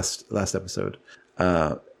happening last episode,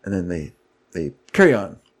 and then they carry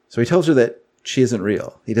on. So he tells her that she isn't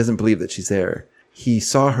real. He doesn't believe that she's there. He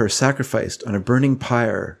saw her sacrificed on a burning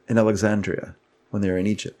pyre in Alexandria when they were in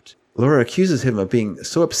Egypt. Laura accuses him of being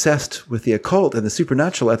so obsessed with the occult and the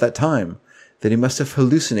supernatural at that time that he must have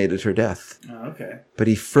hallucinated her death. Oh, okay. But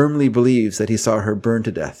he firmly believes that he saw her burned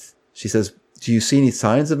to death. She says, "Do you see any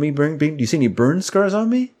signs of me do you see any burn scars on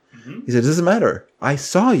me?" Mm-hmm. He said, "It doesn't matter. I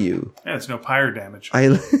saw you. Yeah, it's no pyre damage.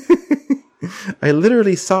 I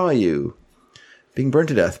literally saw you being burned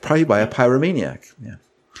to death, probably by a pyromaniac." Yeah.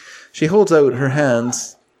 She holds out her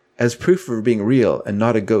hands as proof of her being real and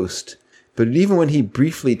not a ghost. But even when he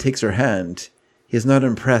briefly takes her hand, he is not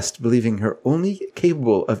impressed, believing her only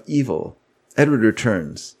capable of evil. Edward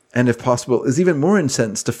returns, and if possible, is even more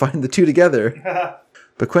incensed to find the two together.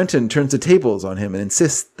 But Quentin turns the tables on him and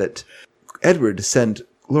insists that Edward send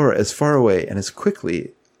Laura as far away and as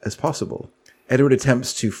quickly as possible. Edward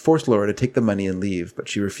attempts to force Laura to take the money and leave, but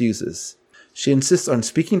she refuses. She insists on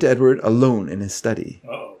speaking to Edward alone in his study.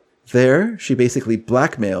 Oh. There, she basically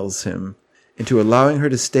blackmails him into allowing her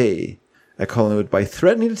to stay at Collinwood by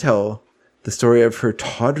threatening to tell the story of her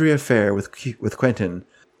tawdry affair with Quentin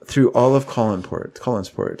through all of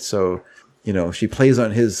Collinsport. So, she plays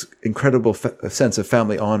on his incredible sense of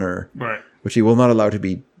family honor, right, which he will not allow to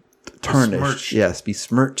be tarnished. Besmirched. Yes,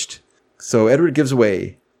 besmirched. So Edward gives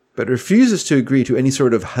way, but refuses to agree to any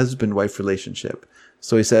sort of husband-wife relationship.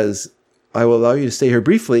 So he says, "I will allow you to stay here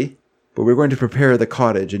briefly, but we're going to prepare the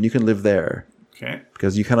cottage and you can live there. Okay.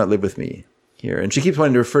 Because you cannot live with me here." And she keeps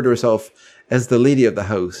wanting to refer to herself as the lady of the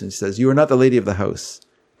house. And she says, "You are not the lady of the house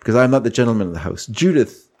because I am not the gentleman of the house.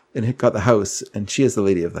 Judith got the house and she is the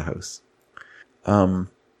lady of the house."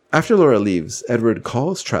 After Laura leaves, Edward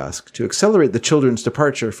calls Trask to accelerate the children's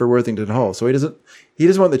departure for Worthington Hall. So he doesn't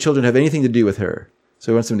want the children to have anything to do with her.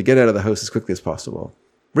 So he wants them to get out of the house as quickly as possible.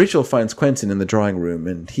 Rachel finds Quentin in the drawing room,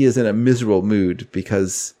 and he is in a miserable mood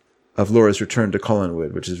because of Laura's return to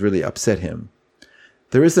Collinwood, which has really upset him.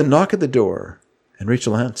 There is a knock at the door, and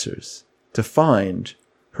Rachel answers to find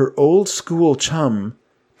her old school chum,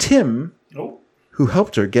 Tim, who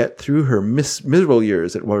helped her get through her miserable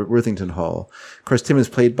years at Worthington Hall. Of course, Tim is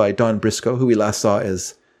played by Don Briscoe, who we last saw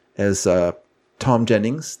as Tom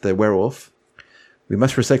Jennings, the werewolf. We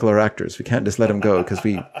must recycle our actors. We can't just let them go because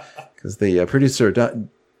the producer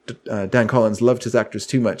Dan Collins loved his actors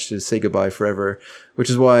too much to say goodbye forever, which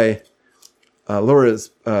is why Laura,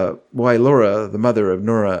 the mother of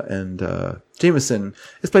Nora and Jameson,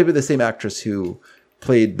 is played by the same actress who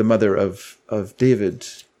played the mother of David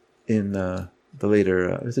in the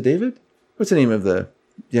later. Is it David? What's the name of the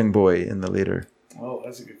young boy in the later? Oh,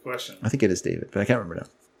 that's a good question. I think it is David, but I can't remember now.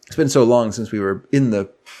 It's been so long since we were in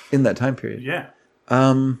that time period. Yeah.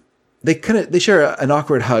 They share an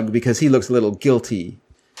awkward hug because he looks a little guilty.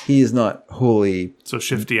 He is not wholly. So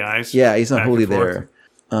shifty eyes. Yeah, he's not wholly there.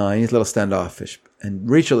 He's a little standoffish. And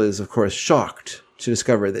Rachel is, of course, shocked to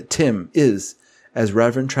discover that Tim is, as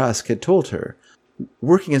Reverend Trask had told her,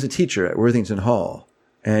 working as a teacher at Worthington Hall.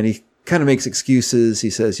 And he kind of makes excuses. He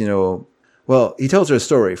says, he tells her a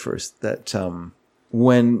story first that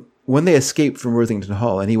when they escaped from Worthington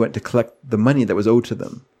Hall and he went to collect the money that was owed to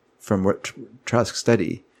them from Trask's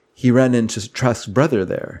study, he ran into Trask's brother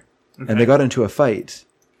there. Okay. And they got into a fight.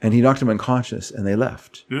 And he knocked him unconscious, and they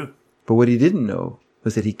left. Yeah. But what he didn't know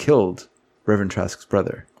was that he killed Reverend Trask's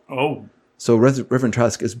brother. Oh. So Reverend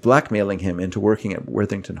Trask is blackmailing him into working at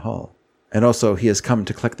Worthington Hall. And also, he has come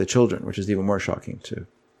to collect the children, which is even more shocking to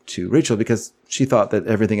Rachel, because she thought that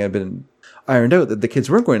everything had been ironed out, that the kids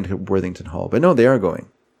weren't going to Worthington Hall. But no, they are going.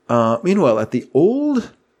 Meanwhile, at the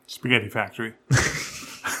old... Spaghetti factory.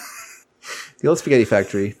 The old spaghetti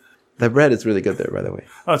factory. The bread is really good there, by the way.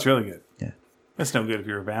 Oh, it's really good. Yeah. That's no good if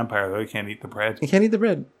you're a vampire, though. You can't eat the bread. You can't eat the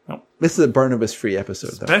bread. Nope. This is a Barnabas-free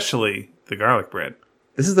episode, though. Especially the garlic bread.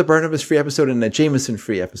 This is the Barnabas-free episode and a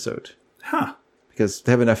Jameson-free episode. Huh. Because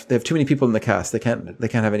they have too many people in the cast. They can't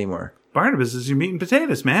have any more. Barnabas is your meat and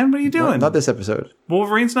potatoes, man. What are you doing? Not this episode.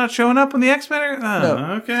 Wolverine's not showing up on the X-Men?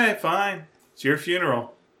 No. Okay, fine. It's your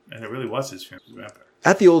funeral. And it really was his funeral.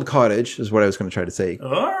 At the old cottage, is what I was going to try to say. All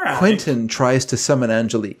right. Quentin tries to summon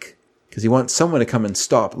Angelique. Because he wants someone to come and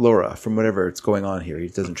stop Laura from whatever is going on here. He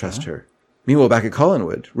doesn't trust her. Meanwhile, back at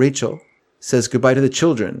Collinwood, Rachel says goodbye to the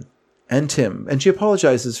children and Tim. And she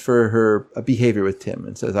apologizes for her behavior with Tim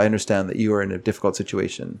and says, I understand that you are in a difficult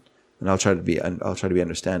situation. And I'll try to be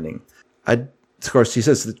understanding. Of course, she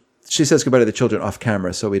says goodbye to the children off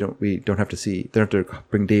camera, so we don't have to see. They don't have to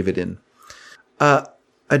bring David in. A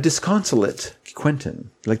disconsolate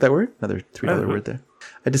Quentin. You like that word? Another $3 word there.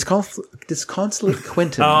 A disconsolate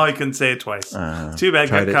Quentin. Oh, I couldn't say it twice. Too bad,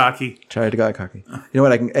 got cocky. Tried to get cocky. You know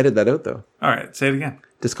what? I can edit that out, though. All right, say it again.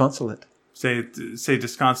 Disconsolate. Say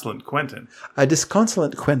disconsolate Quentin. A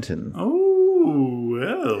disconsolate Quentin. Oh,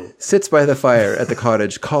 well. Sits by the fire at the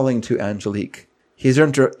cottage, calling to Angelique. He is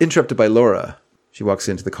interrupted by Laura. She walks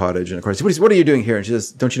into the cottage, and of course, what are you doing here? And she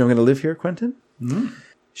says, don't you know I'm going to live here, Quentin? Mm.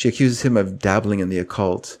 She accuses him of dabbling in the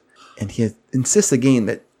occult, and he insists again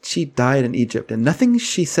that she died in Egypt, and nothing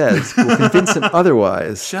she says will convince him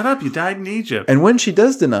otherwise. Shut up, you died in Egypt. And when she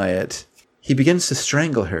does deny it, he begins to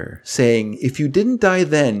strangle her, saying, if you didn't die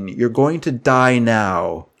then, you're going to die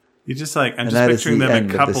now. You just I'm just picturing them in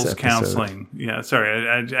couples counseling. Yeah, sorry,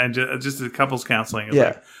 I just at couples counseling.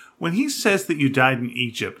 Yeah. When he says that you died in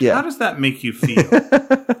Egypt, how does that make you feel?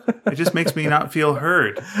 It just makes me not feel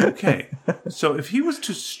heard. Okay, so if he was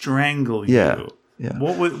to strangle you,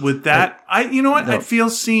 what would that? You know what? No. I'd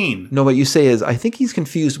feel seen. No, what you say is, I think he's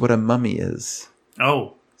confused what a mummy is.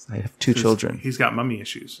 Oh, I have two children. He's got mummy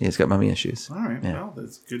issues. Yeah, he's got mummy issues. All right, well,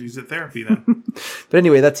 that's good. He's at therapy then. But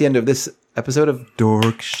anyway, that's the end of this episode of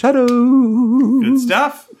Dork Shadows. Good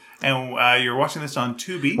stuff. And you're watching this on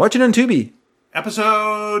Tubi. Watching on Tubi.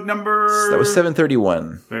 Episode number... That was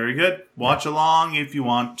 731. Very good. Watch along if you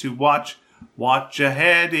want to watch. Watch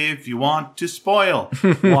ahead if you want to spoil.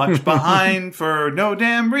 Watch behind for no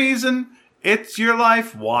damn reason. It's your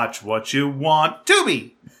life. Watch what you want to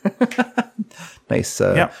be. Nice.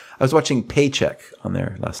 I was watching Paycheck on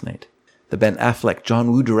there last night. The Ben Affleck,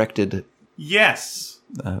 John Woo directed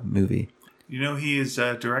movie. You know he is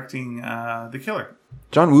directing The Killer.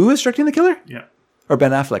 John Woo is directing The Killer? Yeah. Or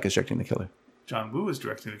Ben Affleck is directing The Killer? John Woo is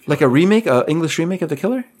directing The Killer. Like a remake, an English remake of The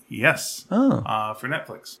Killer? Yes. Oh. For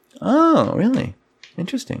Netflix. Oh, really?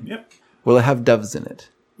 Interesting. Yep. Will it have doves in it?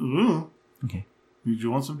 Ooh. Okay. Do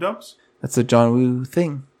you want some doves? That's a John Woo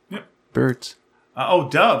thing. Yep. Birds.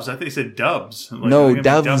 Doves. I think you said dubs. No,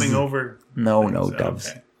 doves. Dubbing over. No, doves.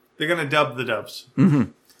 Okay. They're going to dub the doves.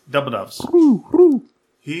 Mm-hmm. Double doves. Ooh, ooh.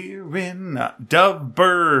 Here in Dove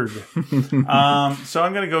Bird. So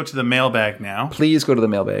I'm going to go to the mailbag now. Please go to the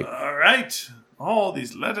mailbag. All right. All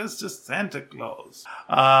these letters to Santa Claus.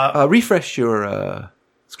 Refresh your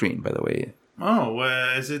screen, by the way. Oh,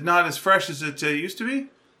 is it not as fresh as it used to be?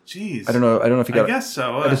 Jeez. I don't know. I don't know if you got. I guess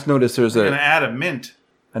so. I just noticed there's I'm gonna add a mint.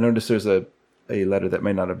 I noticed there's a letter that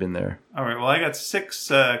might not have been there. All right. Well, I got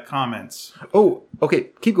 6 comments. Oh, okay.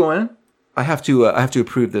 Keep going. I have to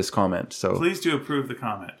approve this comment. So Please do approve the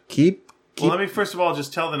comment. keep. Well, let me first of all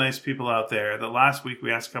just tell the nice people out there that last week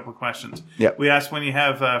we asked a couple of questions. Yeah. We asked when you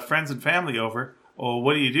have friends and family over, or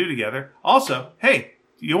what do you do together? Also, hey,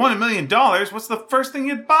 you won $1 million. What's the first thing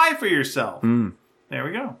you'd buy for yourself? There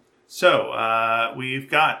we go. So we've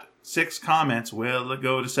got 6 comments. Will it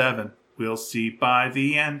go to 7? We'll see by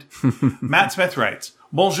the end. Matt Smith writes,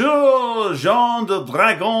 Bonjour, Jean de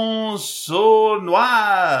Dragon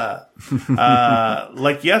Saunois.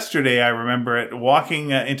 Like yesterday, I remember it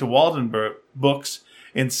walking into Walden Books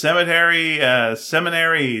in Seminary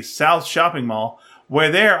South Shopping Mall,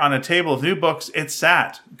 where there on a table of new books it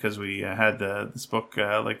sat, because we had this book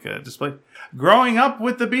displayed. Growing up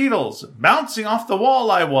with the Beatles, bouncing off the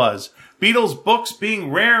wall I was. Beatles books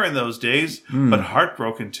being rare in those days, but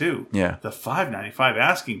heartbroken too. Yeah. The $5.95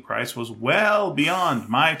 asking price was well beyond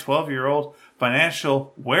my 12-year-old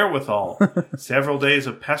financial wherewithal. Several days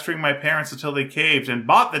of pestering my parents until they caved and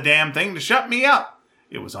bought the damn thing to shut me up.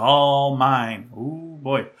 It was all mine. Ooh,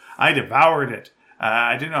 boy. I devoured it.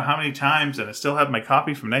 I didn't know how many times, and I still have my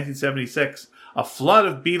copy from 1976. A flood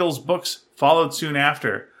of Beatles books followed soon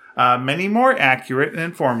after. Many more accurate and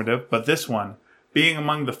informative, but this one, being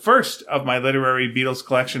among the first of my literary Beatles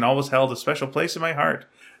collection, always held a special place in my heart.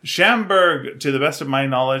 Schamberg, to the best of my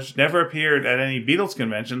knowledge, never appeared at any Beatles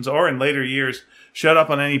conventions or in later years showed up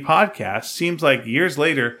on any podcast. Seems like years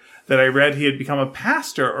later that I read he had become a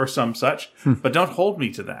pastor or some such, but don't hold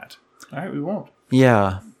me to that. All right, we won't.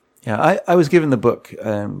 Yeah. I was given the book,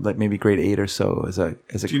 like maybe grade 8 or so, as a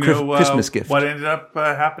Do you know Christmas gift. what ended up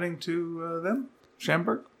happening to them,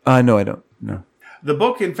 Schamberg? No, I don't. No. The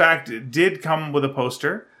book, in fact, did come with a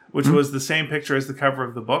poster, which was the same picture as the cover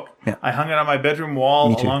of the book. Yeah. I hung it on my bedroom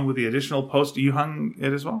wall along with the additional poster. You hung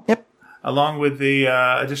it as well? Yep. Along with the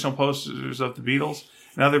additional posters of the Beatles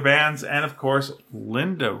and other bands, and of course,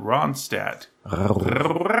 Linda Ronstadt.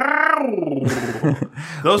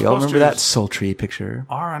 Those We all remember posters that sultry picture.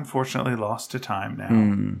 are unfortunately lost to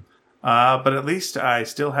time now. But at least I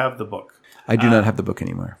still have the book. I do not have the book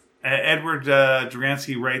anymore. Edward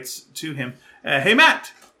Dragansky writes to him, Hey,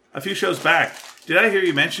 Matt, a few shows back, did I hear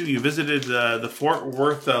you mention you visited the Fort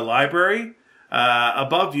Worth Library?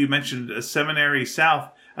 Above, you mentioned Seminary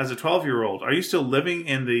South as a 12-year-old. Are you still living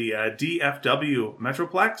in the DFW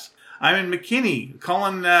Metroplex? I'm in McKinney,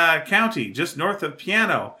 Cullen County, just north of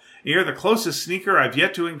Piano. You're the closest sneaker I've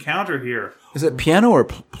yet to encounter here. Is it piano or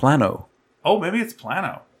plano? Oh, maybe it's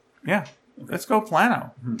Plano. Yeah, let's go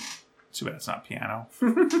Plano. Too bad it's not piano.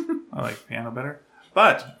 I like piano better.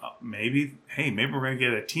 But maybe we're going to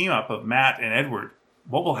get a team up of Matt and Edward.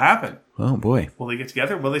 What will happen? Oh, boy. Will they get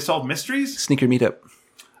together? Will they solve mysteries? Sneaker meetup.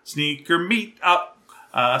 Sneaker meetup.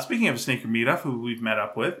 Speaking of sneaker meetup, who we've met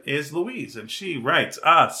up with is Louise, and she writes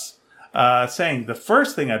us saying, the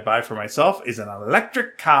first thing I'd buy for myself is an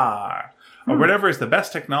electric car, or whatever is the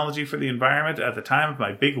best technology for the environment at the time of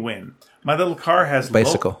my big win. My little car has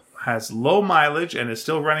Bicycle. low mileage and is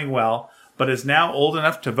still running well, but is now old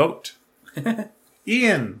enough to vote.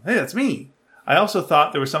 Ian, hey, that's me. I also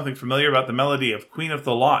thought there was something familiar about the melody of Queen of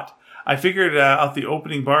the Lot. I figured out the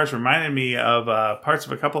opening bars reminded me of parts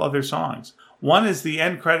of a couple other songs. One is the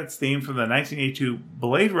end credits theme from the 1982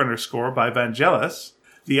 Blade Runner score by Vangelis.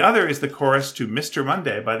 The other is the chorus to Mr.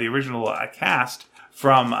 Monday by the original cast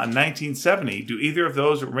from 1970. Do either of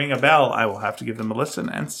those ring a bell? I will have to give them a listen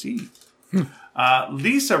and see.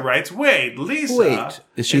 Lisa writes, Lisa.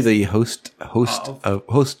 Is she the host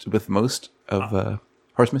with most of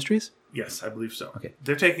Horse Mysteries? Yes, I believe so. Okay.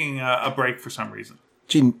 They're taking a break for some reason.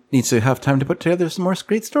 She needs to have time to put together some more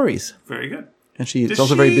great stories. Very good. And she's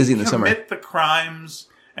also very busy in the summer. Does she commit the crimes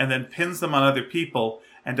and then pins them on other people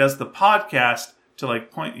and does the podcast to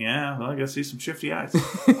point, yeah, well, I gotta see some shifty eyes.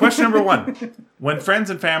 Question number 1. When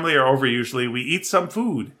friends and family are over usually, we eat some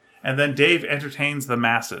food and then Dave entertains the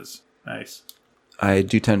masses. Nice. I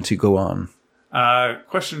do tend to go on.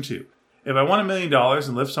 Question 2. If I won $1 million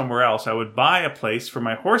and lived somewhere else, I would buy a place for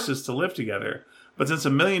my horses to live together. But since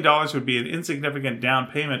 $1 million would be an insignificant down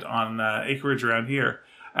payment on acreage around here,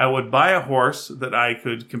 I would buy a horse that I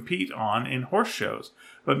could compete on in horse shows.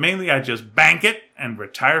 But mainly I'd just bank it and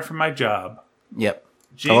retire from my job. Yep.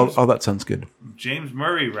 James, all that sounds good. James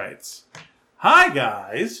Murray writes, Hi,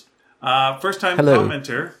 guys. First-time Hello.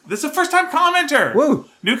 commenter. This is a first-time commenter. Woo!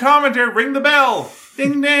 New commenter, ring the bell.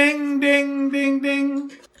 Ding, ding, ding, ding,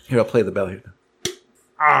 ding. Here, I'll play the bell here.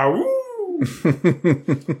 Ow!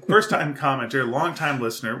 First time commenter, long time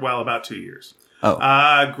listener. Well, about 2 years.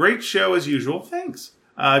 Oh. Great show as usual. Thanks.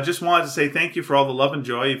 Just wanted to say thank you for all the love and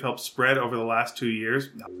joy you've helped spread over the last 2 years.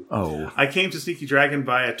 Oh. I came to Sneaky Dragon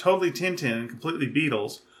via Totally Tintin and Completely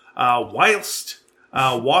Beatles, whilst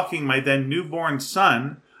walking my then newborn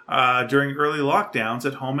son during early lockdowns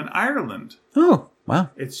at home in Ireland. Oh, wow.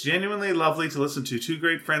 It's genuinely lovely to listen to two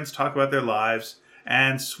great friends talk about their lives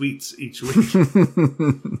and sweets each week.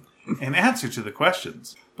 In answer to the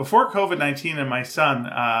questions, before COVID-19 and my son,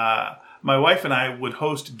 my wife and I would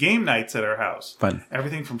host game nights at our house. Fun.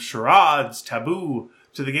 Everything from charades, taboo,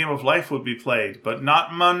 to the game of life would be played, but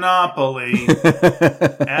not Monopoly.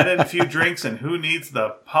 Add in a few drinks, and who needs the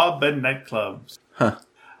pub and nightclubs? Huh.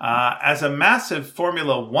 As a massive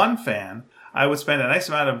Formula One fan, I would spend a nice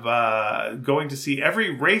amount of going to see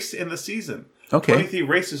every race in the season. Okay. 23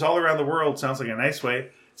 races all around the world sounds like a nice way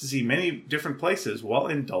to see many different places while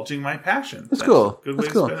indulging my passion. That's cool. A good That's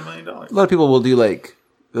way cool. to spend $1 million. A lot of people will do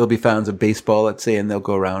they'll be fans of baseball, let's say, and they'll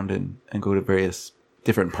go around and go to various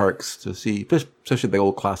different parks to see, especially the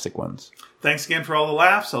old classic ones. Thanks again for all the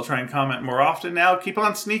laughs. I'll try and comment more often now. Keep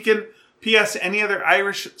on sneaking. P.S. Any other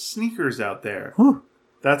Irish sneakers out there? Whew.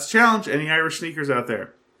 That's a challenge. Any Irish sneakers out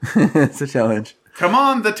there? It's a challenge. Come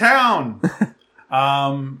on, the town.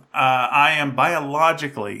 I am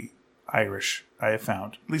biologically Irish, I have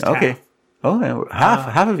found. At least Okay. half. Oh,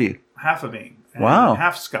 half of you. Half of me. And Wow.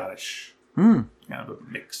 half Scottish. Hmm. Kind of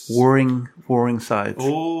a mix. Warring sides.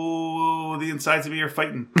 Oh, the insides of me are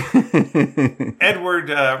fighting. Edward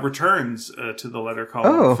returns to the letter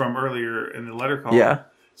column Oh. from earlier in the letter column. Yeah.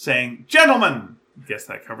 Saying, gentlemen. Guess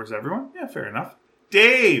that covers everyone. Yeah, fair enough.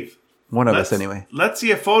 Dave. One of us, anyway. Let's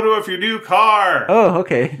see a photo of your new car. Oh,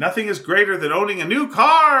 okay. Nothing is greater than owning a new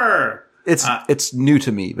car. It's new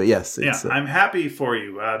to me, but yes. It's, I'm happy for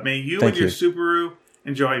you. May you Thank and your you. Subaru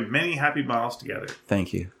enjoy many happy miles together.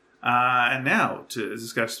 Thank you. And now to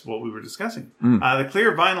discuss what we were discussing. The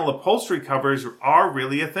clear vinyl upholstery covers are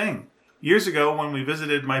really a thing. Years ago, when we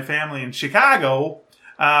visited my family in Chicago,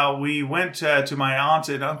 we went to my aunt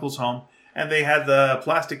and uncle's home, and they had the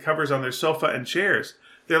plastic covers on their sofa and chairs.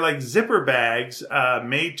 They're like zipper bags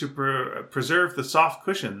made to preserve the soft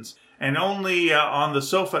cushions, and only on the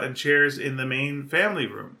sofa and chairs in the main family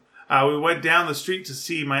room. We went down the street to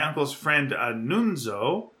see my uncle's friend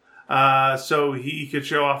Nunzo, so he could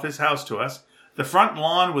show off his house to us. The front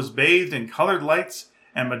lawn was bathed in colored lights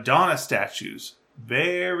and Madonna statues.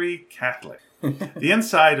 Very Catholic. The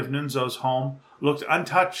inside of Nunzo's home looked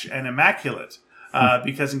untouched and immaculate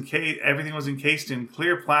because everything was encased in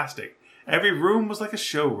clear plastic. Every room was like a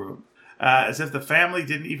showroom, as if the family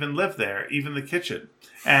didn't even live there, even the kitchen.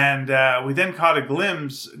 And we then caught a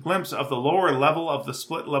glimpse of the lower level of the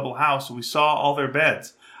split-level house. We saw all their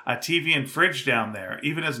beds, a TV and fridge down there.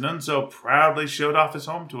 Even as Nunzo proudly showed off his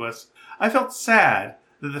home to us, I felt sad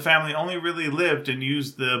that the family only really lived and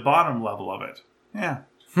used the bottom level of it. Yeah.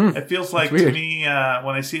 It feels like to me,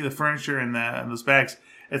 when I see the furniture in those bags,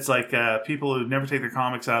 it's like people who never take their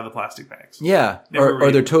comics out of the plastic bags. Yeah.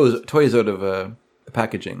 Or their toys out of the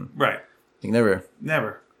packaging. Right. You never.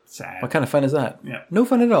 Sad. What kind of fun is that? Yeah. No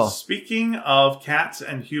fun at all. Speaking of cats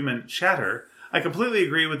and human chatter, I completely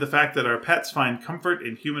agree with the fact that our pets find comfort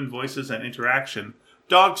in human voices and interaction.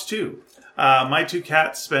 Dogs, too. My two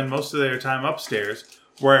cats spend most of their time upstairs,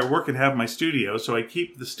 where I work and have my studio, so I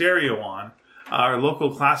keep the stereo on, our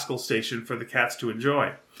local classical station, for the cats to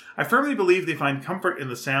enjoy. I firmly believe they find comfort in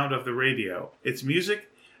the sound of the radio, its music,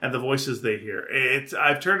 and the voices they hear.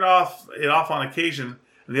 I've turned it off on occasion,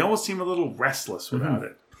 and they almost seem a little restless without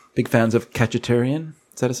it. Big fans of Cacciatarian?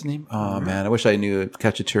 Is that his name? Oh, man. I wish I knew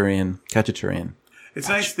Cacciatarian. It's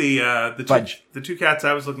nice. The two cats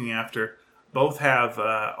I was looking after both have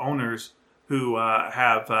owners who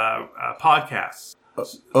have podcasts.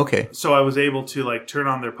 Okay. So I was able to turn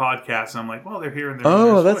on their podcast, and I'm like, well, they're hearing their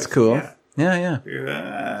Oh, owner's that's voice. cool. Yeah.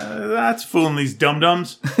 That's fooling these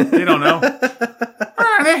dum-dums. They don't know.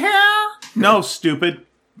 What the hell? No, stupid.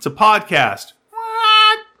 It's a podcast.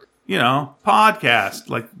 What? Podcast.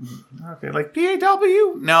 Like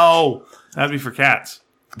PAW? No. That'd be for cats.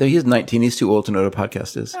 He's 19. He's too old to know what a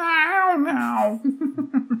podcast is. I don't know.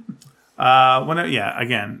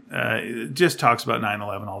 It just talks about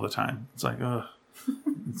 9/11 all the time. It's like, ugh.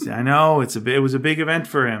 I know it was a big event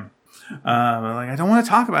for him. I don't want to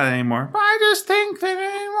talk about it anymore. But I just think that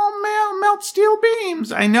it won't melt steel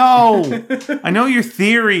beams. I know your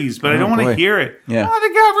theories, but I don't want to hear it. Yeah. Oh,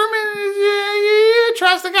 the government, you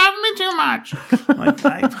trust the government too much.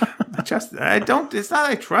 I trust. I don't. It's not.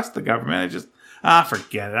 I trust the government. I just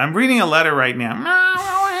forget it. I'm reading a letter right now. No,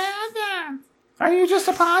 Are you just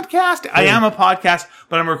a podcast? I am a podcast,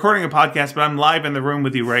 but I'm recording a podcast, but I'm live in the room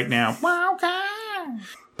with you right now. Podcats.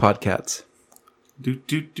 Podcasts.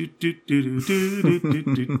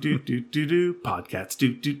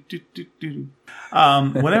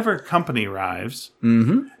 Whenever company arrives,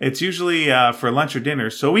 it's usually for lunch or dinner,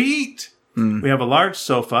 so we eat. We have a large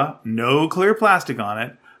sofa, no clear plastic on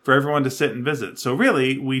it, for everyone to sit and visit. So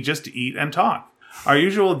really, we just eat and talk. Our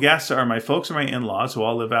usual guests are my folks or my in-laws who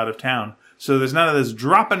all live out of town, so there's none of this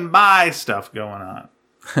dropping by stuff going on.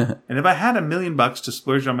 And if I had $1 million to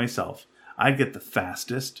splurge on myself, I'd get the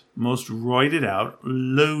fastest, most roided out,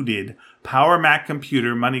 loaded Power Mac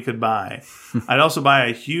computer money could buy. I'd also buy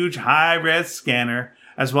a huge high-res scanner,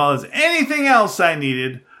 as well as anything else I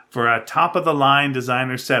needed for a top-of-the-line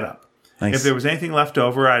designer setup. Nice. If there was anything left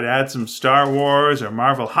over, I'd add some Star Wars or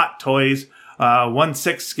Marvel Hot Toys,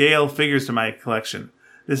 1/6 scale figures to my collection.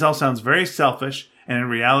 This all sounds very selfish, and in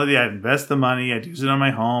reality, I'd invest the money, I'd use it on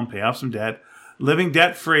my home, pay off some debt. Living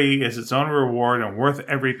debt-free is its own reward and worth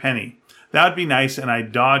every penny. That would be nice, and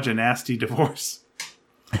I'd dodge a nasty divorce.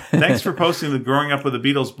 Thanks for posting the Growing Up with the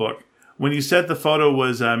Beatles book. When you said the photo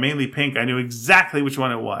was mainly pink, I knew exactly which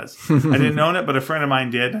one it was. I didn't own it, but a friend of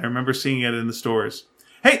mine did. I remember seeing it in the stores.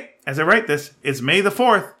 Hey, as I write this, it's May the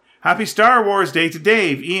 4th. Happy Star Wars Day to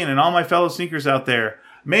Dave, Ian, and all my fellow sneakers out there.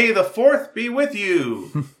 May the 4th be with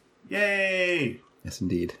you. Yay. Yes,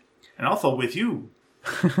 indeed. And also with you.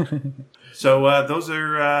 So those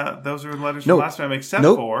are letters from last time, except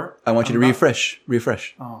for... I want you to refresh.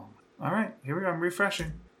 Oh, all right. Here we go. I'm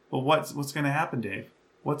refreshing. Well, what's going to happen, Dave?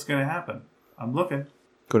 What's going to happen? I'm looking.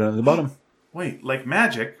 Go down to the bottom. Wait, like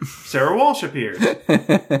magic, Sarah Walsh appears.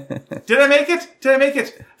 Did I make it?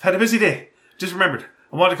 I've had a busy day. Just remembered.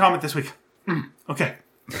 I wanted to comment this week. Okay.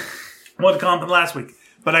 I wanted to comment last week,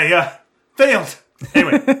 but I failed.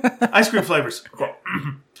 Anyway, ice cream flavors.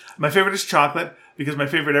 My favorite is chocolate, because my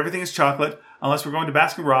favorite everything is chocolate, unless we're going to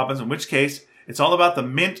Baskin Robbins, in which case it's all about the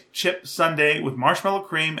mint chip sundae with marshmallow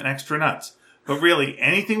cream and extra nuts. But really,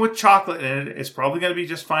 anything with chocolate in it is probably going to be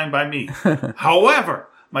just fine by me. However,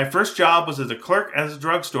 my first job was as a clerk at a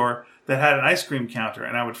drugstore that had an ice cream counter,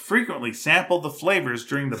 and I would frequently sample the flavors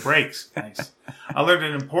during the breaks. Nice. I learned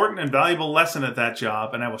an important and valuable lesson at that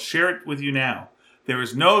job, and I will share it with you now. There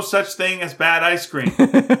is no such thing as bad ice cream.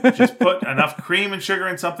 Just put enough cream and sugar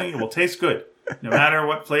in something, it will taste good, no matter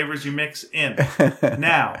what flavors you mix in.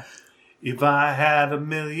 Now, if I had $1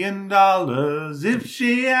 million, if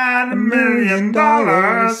she had $1 million,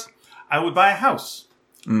 I would buy a house.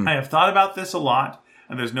 I have thought about this a lot,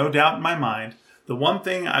 and there's no doubt in my mind. The one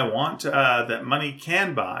thing I want that money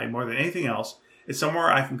can buy more than anything else is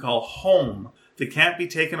somewhere I can call home that can't be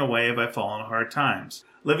taken away if I fall on hard times.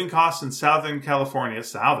 Living costs in Southern California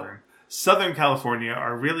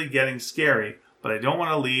are really getting scary, but I don't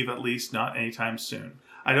want to leave, at least not anytime soon.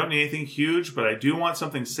 I don't need anything huge, but I do want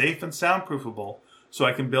something safe and soundproofable so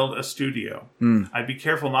I can build a studio. I'd be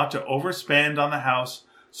careful not to overspend on the house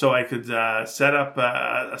so I could set up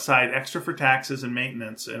aside extra for taxes and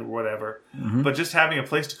maintenance and whatever. But just having a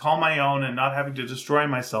place to call my own and not having to destroy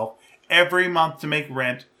myself every month to make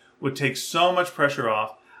rent would take so much pressure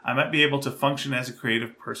off. I might be able to function as a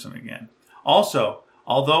creative person again. Also,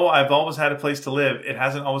 although I've always had a place to live, it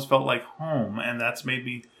hasn't always felt like home, and that's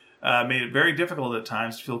made it very difficult at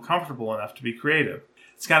times to feel comfortable enough to be creative.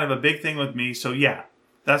 It's kind of a big thing with me, so yeah,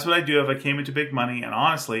 that's what I'd do if I came into big money, and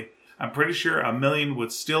honestly, I'm pretty sure $1 million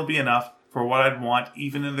would still be enough for what I'd want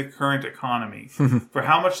even in the current economy. For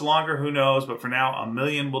how much longer, who knows, but for now, $1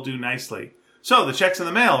 million will do nicely. So, the check's in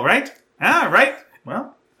the mail, right? Right?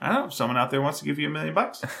 Well, I don't know. If someone out there wants to give you $1 million,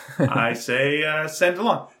 I say send it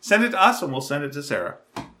along. Send it to us, and we'll send it to Sarah.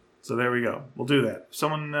 So there we go. We'll do that. If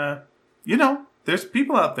someone, there's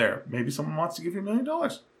people out there. Maybe someone wants to give you $1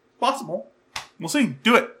 million. Possible. We'll see.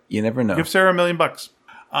 Do it. You never know. Give Sarah $1 million.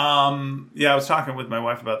 I was talking with my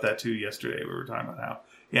wife about that too yesterday. We were talking about how,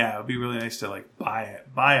 it would be really nice to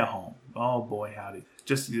buy a home. Oh boy, howdy.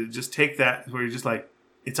 Just take that where you're just like,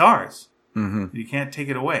 it's ours. You can't take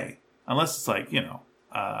it away unless it's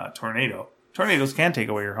tornado. Tornadoes can take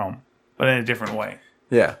away your home, but in a different way.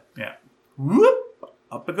 Yeah. Whoop,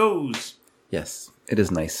 up it goes. Yes, it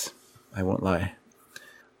is nice. I won't lie.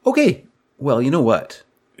 Okay. Well, you know what?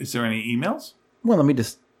 Is there any emails? Well, let me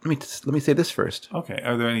say this first. Okay.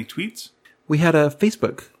 Are there any tweets? We had a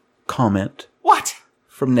Facebook comment. What?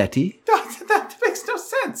 From Nettie. That makes no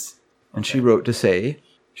sense. And she wrote to say,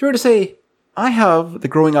 I have the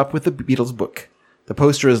Growing Up with the Beatles book. The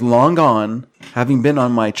poster is long gone, having been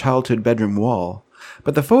on my childhood bedroom wall.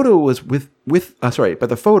 But the photo was with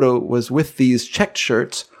these checked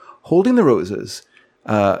shirts holding the roses.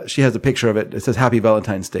 She has a picture of it. It says Happy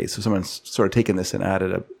Valentine's Day. So someone's sort of taken this and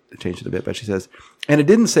changed it a bit. But she says, and it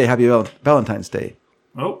didn't say Happy Valentine's Day.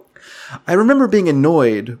 Oh. I remember being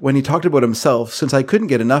annoyed when he talked about himself since I couldn't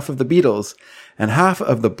get enough of the Beatles, and half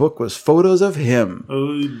of the book was photos of him.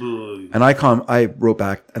 Oh, boy. And I wrote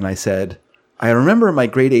back and I said, I remember my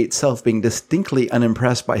grade 8 self being distinctly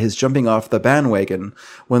unimpressed by his jumping off the bandwagon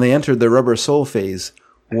when they entered the Rubber Soul phase.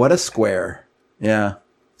 What a square. Yeah.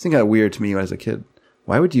 It seemed kind of weird to me when I was a kid.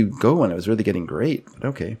 Why would you go when it was really getting great? But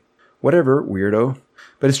okay. Whatever, weirdo.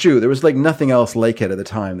 But it's true. There was like nothing else like it at the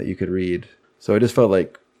time that you could read. So I just felt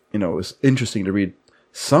like, it was interesting to read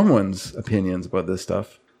someone's opinions about this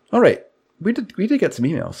stuff. All right. We did get some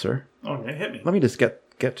emails, sir. Okay, hit me. Let me just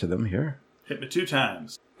get to them here. Hit me 2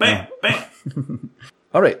 times. Bam, bam.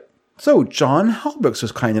 All right. So John Halbrooks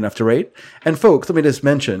was kind enough to write. And folks, let me just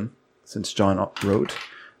mention, since John wrote,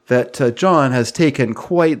 that John has taken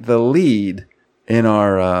quite the lead in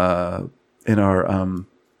our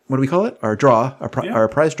what do we call it? Our draw, our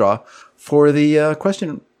prize draw for the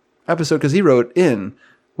question episode, because he wrote in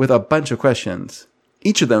with a bunch of questions.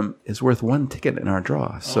 Each of them is worth 1 ticket in our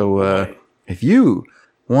draw. So if you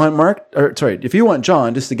want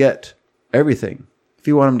John just to get everything, if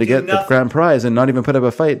you want him to get the grand prize and not even put up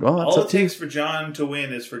a fight, well, that's all up it to you. takes for John to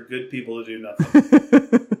win is for good people to do nothing.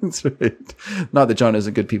 That's right. Not that John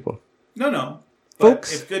isn't good people. No.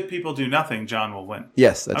 Folks, if good people do nothing, John will win.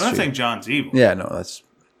 Yes, that's true. I'm not saying John's evil. Yeah, no,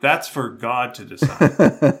 that's for God to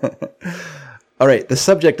decide. All right. The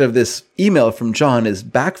subject of this email from John is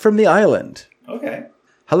back from the island. Okay.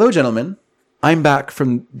 Hello, gentlemen. I'm back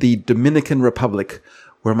from the Dominican Republic,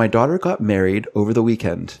 where my daughter got married over the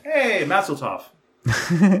weekend. Hey, Mazel Tov.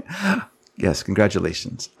 Yes,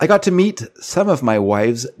 congratulations. I got to meet some of my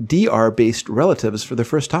wife's DR-based relatives for the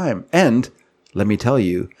first time. And, let me tell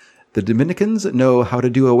you, the Dominicans know how to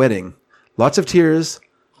do a wedding. Lots of tears,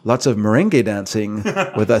 lots of merengue dancing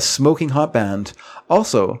with a smoking hot band.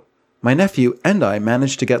 Also, my nephew and I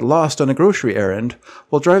managed to get lost on a grocery errand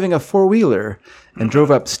while driving a four-wheeler and drove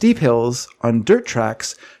up steep hills on dirt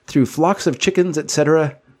tracks through flocks of chickens,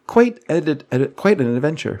 etc. Quite an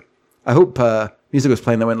adventure. I hope music was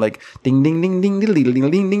playing that went like ding ding ding ding ding ding ding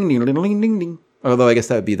ding ding ding ding ding ding. Although I guess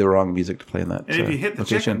that would be the wrong music to play in that. And if you hit the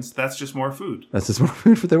location. chickens, that's just more food. That's just more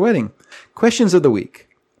food for their wedding. Questions of the week.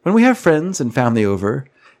 When we have friends and family over,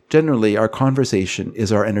 generally our conversation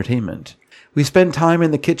is our entertainment. We spend time in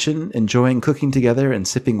the kitchen enjoying cooking together and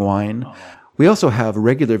sipping wine. Aww. We also have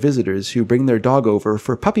regular visitors who bring their dog over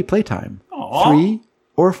for puppy playtime. Aww. 3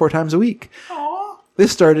 or 4 times a week. Aww.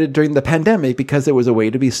 This started during the pandemic because it was a way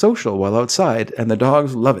to be social while outside, and the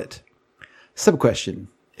dogs love it. Sub-question.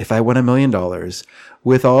 If I won $1 million,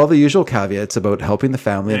 with all the usual caveats about helping the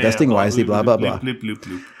family, investing wisely, blah, blah, blah,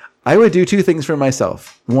 I would do 2 things for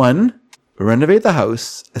myself. 1, renovate the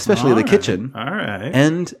house, especially the kitchen,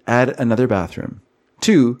 and add another bathroom.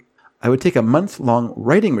 2, I would take a month-long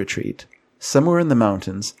writing retreat somewhere in the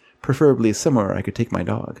mountains, preferably somewhere I could take my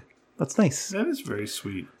dog. That's nice. That is very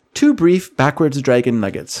sweet. 2 brief backwards dragon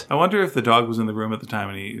nuggets. I wonder if the dog was in the room at the time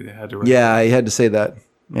and he had to write. Yeah, he had to say that.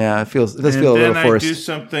 Yeah, it does feel a little forced. I do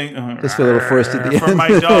something. Does feel a little forced at the for end. my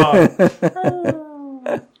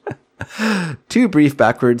dog. 2 brief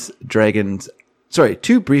backwards dragon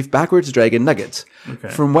nuggets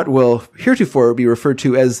from what will heretofore be referred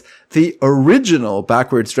to as the original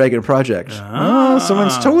Backwards Dragon project.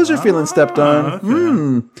 Someone's toes are feeling stepped on.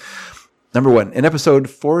 Okay. Number 1, in episode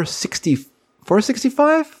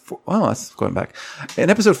 465? Well, that's going back. In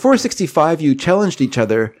episode 465, you challenged each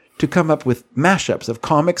other to come up with mashups of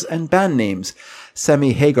comics and band names,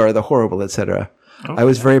 Sammy Hagar the Horrible, etc. Okay. I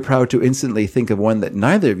was very proud to instantly think of one that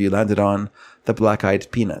neither of you landed on, the Black Eyed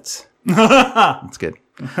Peanuts. That's good.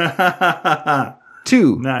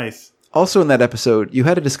 2. Nice. Also in that episode, you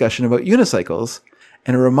had a discussion about unicycles,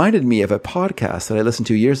 and it reminded me of a podcast that I listened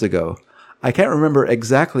to years ago. I can't remember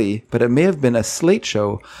exactly, but it may have been a Slate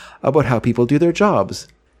show about how people do their jobs.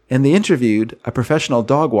 And they interviewed a professional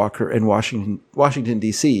dog walker in Washington,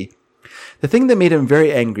 D.C. The thing that made him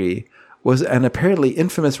very angry was an apparently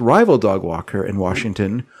infamous rival dog walker in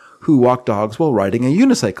Washington who walked dogs while riding a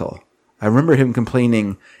unicycle. I remember him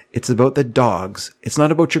complaining, "It's about the dogs. It's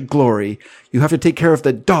not about your glory. You have to take care of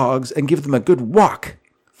the dogs and give them a good walk."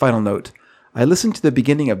 Final note. I listened to the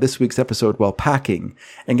beginning of this week's episode while packing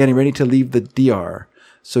and getting ready to leave the DR.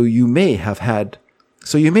 So you may have had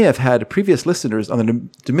previous listeners on the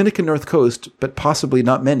Dominican North Coast, but possibly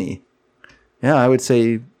not many. Yeah, I would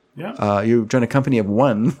say you join a company of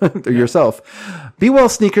 1 yourself. Be well,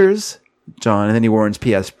 sneakers, John. And then he warns,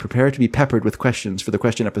 P.S., prepare to be peppered with questions for the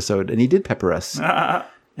question episode. And he did pepper us.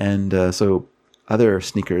 And so other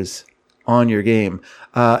sneakers on your game.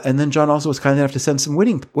 And then John also was kind enough to send some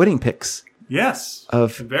wedding pics Yes.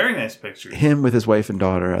 of Very nice picture. him with his wife and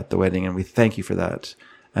daughter at the wedding, and we thank you for that.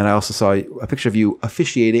 And I also saw a picture of you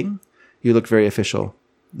officiating. You looked very official.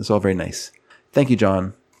 It's all very nice. Thank you,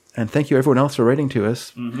 John. And thank you everyone else for writing to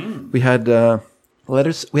us. Mm-hmm. We had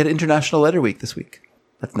letters. We had International Letter Week this week.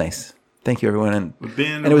 That's nice. Thank you, everyone. And We've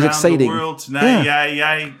been it was around exciting. the world tonight.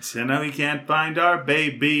 Yikes. And now we can't find our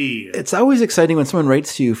baby. It's always exciting when someone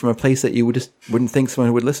writes to you from a place that you wouldn't think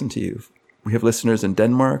someone would listen to you. We have listeners in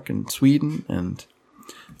Denmark and Sweden and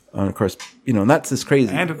of course, and that's just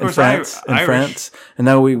crazy. And of course, France, and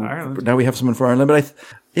now Ireland. we have someone for Ireland. But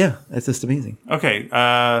it's just amazing. Okay.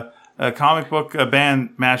 Comic book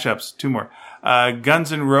band mashups. 2 more.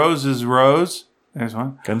 Guns N' Roses Rose. There's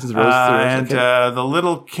one. Guns N' Roses and okay. The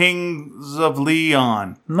Little Kings of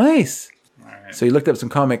Leon. Nice. All right. So you looked up some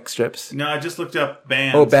comic strips. No, I just looked up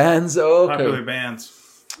bands. Oh, bands. Oh, okay. Popular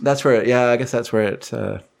bands. That's where. I guess that's where it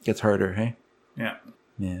gets harder. Hey. Yeah.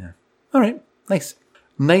 Yeah. All right. Nice.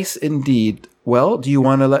 Nice indeed. Well, do you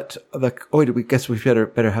want to let the? Oh, we guess we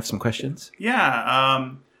better have some questions.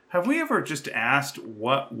 Yeah. Have we ever just asked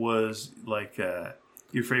what was like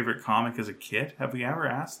your favorite comic as a kid? Have we ever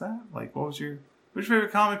asked that? like, what was your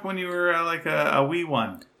favorite comic when you were like a wee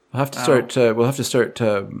one? We'll have to start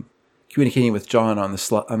communicating with John on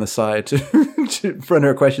the side to run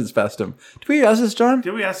our questions past him. Did we ask this, John?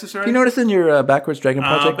 Did we ask this already? You notice in your Backwards Dragon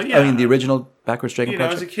project? But yeah. I mean, the original Backwards Dragon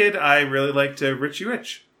project. As a kid, I really liked Richie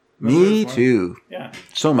Rich. Me too. Yeah.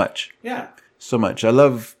 So much. Yeah. So much. I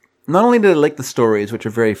love. Not only did I like the stories, which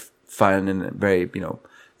are very fun and very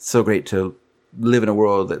so great to live in a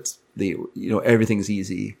world that's everything's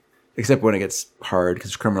easy. Except when it gets hard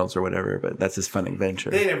because criminals or whatever, but that's this fun adventure.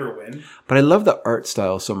 They never win. But I love the art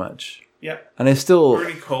style so much. Yeah. And I still...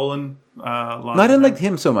 Ernie Colan. I didn't like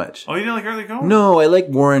him so much. Oh, you didn't like Ernie Colan? No, I like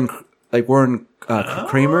Warren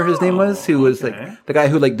Kramer, his name was, who was like the guy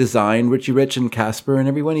who like designed Richie Rich and Casper and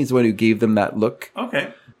everyone. He's the one who gave them that look.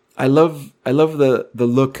 Okay. I love the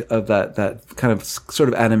look of that kind of sort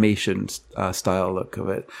of animation style look of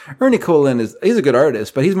it. Ernie Colan he's a good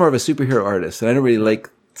artist, but he's more of a superhero artist, and I don't really like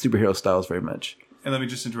superhero styles very much. And let me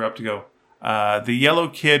just interrupt to go. The Yellow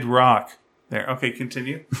Kid Rock. There. Okay,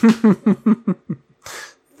 continue.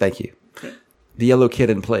 Thank you. Okay. The Yellow Kid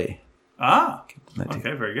in Play.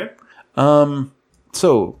 Okay, very good.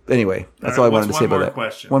 So anyway, that's all I wanted to say about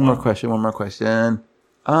that. One more question.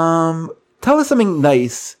 Tell us something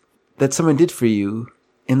nice that someone did for you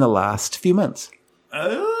in the last few months.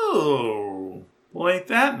 Oh, well, ain't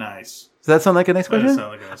that nice? Does that sound like a nice question?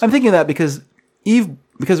 I'm thinking of that because we've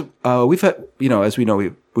had, as we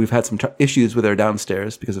know, we've had some issues with our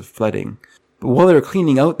downstairs because of flooding. But while they were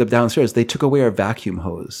cleaning out the downstairs, they took away our vacuum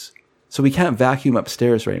hose. So we can't vacuum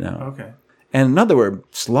upstairs right now. Okay. And not that we're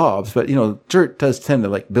slobs, but, dirt does tend to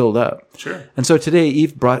like build up. Sure. And so today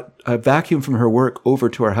Eve brought a vacuum from her work over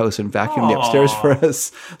to our house and vacuumed the upstairs for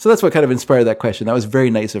us. So that's what kind of inspired that question. That was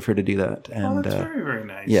very nice of her to do that. And, that's very, very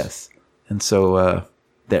nice. Yes. And so,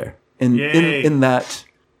 there. In that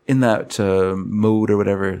mode or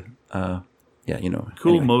whatever, Cool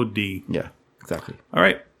anyway. Mode D. Yeah, exactly. All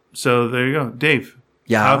right. So there you go. Dave.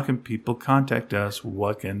 Yeah. How can people contact us?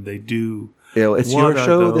 What can they do? It's your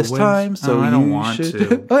show this time, so I don't want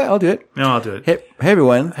to. Oh, I'll do it. No, I'll do it. Hey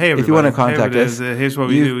everyone. Hey, if you want to contact us, here's what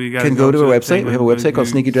we do. We can go to our website. We have a website called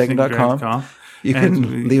sneakydragon.com. You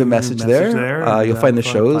can leave a message there. You'll find the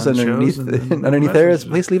shows underneath there.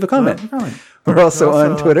 Please leave a comment. We're also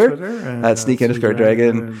on Twitter at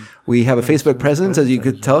 @sneak_dragon. We have a Facebook presence, as you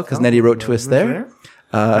could tell, because Nettie wrote to us there.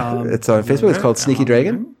 It's on Facebook. It's called Sneaky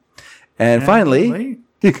Dragon. And finally,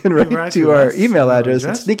 you can write to our email address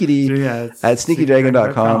at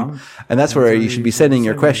sneakydragon.com. And that's where you should be sending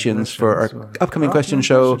your questions for our upcoming question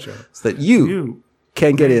show so that you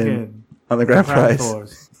can get in on the grand prize.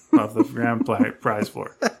 Of the grand prize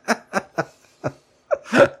floor.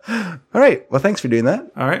 All right. Well, thanks for doing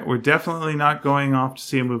that. All right. We're definitely not going off to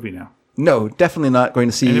see a movie now. No, definitely not going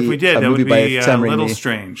to see a movie. And if we did, that would be a little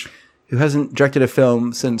strange. Who hasn't directed a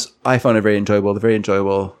film since I found it very enjoyable. The very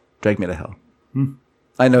enjoyable Drag Me to Hell.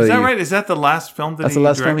 I know. Is that right? Is that the last film that he directed? That's the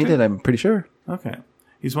last film he did, I'm pretty sure. Okay.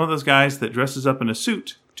 He's one of those guys that dresses up in a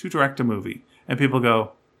suit to direct a movie. And people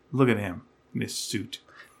go, look at him in his suit.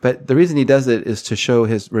 But the reason he does it is to show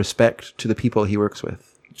his respect to the people he works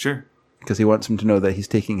with. Sure. Because he wants them to know that he's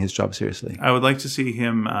taking his job seriously. I would like to see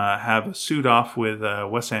him have a suit off with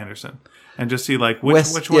Wes Anderson. And just see like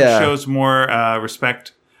which one shows more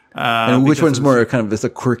respect. And which one's more kind of this a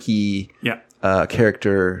quirky Yeah.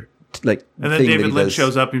 character like. And then thing that David he Lynch does.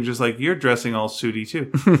 shows up and you're just like, you're dressing all sooty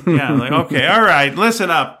too. Yeah, I'm like, okay, all right, listen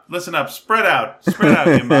up, spread out,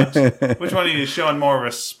 you mugs. Which one of you is showing more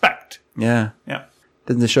respect? Yeah. Yeah.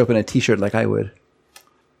 Doesn't show up in a T-shirt like I would.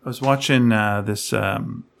 I was watching this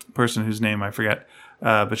person whose name I forget,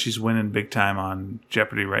 but she's winning big time on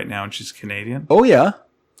Jeopardy right now, and she's Canadian. Oh yeah.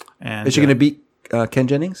 And Is she going to beat Ken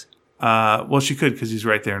Jennings? well, she could because he's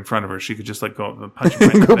right there in front of her. She could just like go up and punch him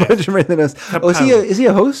right in the Go face. punch him right in the nose. Oh, is he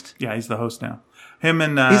a host? Yeah, he's the host now. Him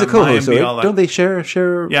and He's a co-host, Mayim right? Bialik. Don't they share?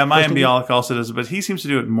 Yeah, Mayim hosting? Bialik also does it, but he seems to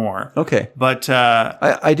do it more. Okay. But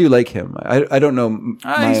I do like him. I don't know. he's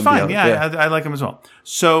Mayim fine. Bialik. Yeah, I like him as well.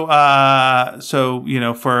 So so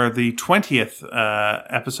for the 20th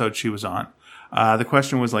episode she was on, the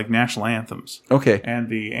question was like national anthems. Okay. And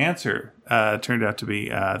the answer turned out to be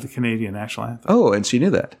the Canadian national anthem Oh, and she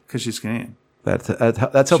knew that. because she's Canadian.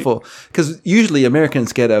 That's helpful because usually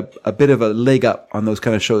Americans get a bit of a leg up on those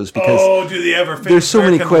kind of shows because Do they ever? there's so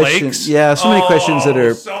many questions. Lakes? Yeah, so many questions that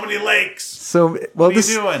are so many lakes. so well. What are you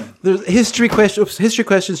doing? There's history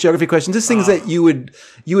questions, geography questions. Just things that you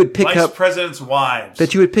would pick Vice up presidents' wives.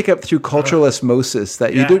 that you would pick up through cultural osmosis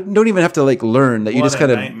that you Yeah. don't even have to like learn that you What just a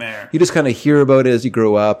kind of nightmare. you just kind of hear about it as you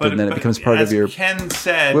grow up and then it becomes part as of your. Ken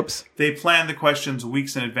said, Whoops. they planned the questions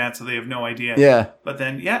weeks in advance, so they have no idea. Yeah. But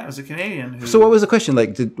then, it was a Canadian who. So what was the question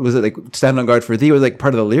like? Was it like stand on guard for thee? Was it like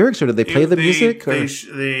part of the lyrics or did they play the music? Or?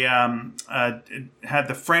 They had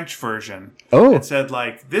the French version. Oh. It said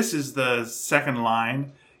like, this is the second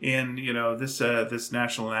line in this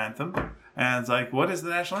national anthem, and it's like, what is the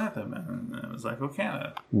national anthem? And it was like,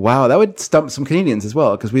 Canada. Wow, that would stump some Canadians as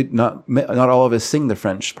well because we not all of us sing the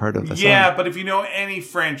French part of the song. Yeah, but if you know any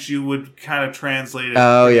French, you would kind of translate it.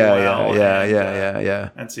 Oh pretty yeah, well yeah.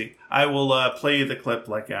 And see, I will play you the clip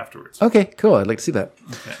like afterwards. Okay, cool. I'd like to see that.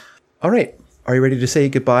 Okay. All right, are you ready to say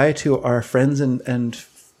goodbye to our friends and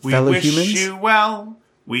fellow we wish humans? you well.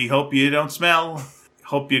 We hope you don't smell.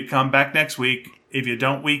 Hope you come back next week. If you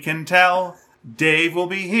don't, we can tell. Dave will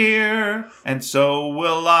be here, and so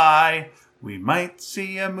will I. We might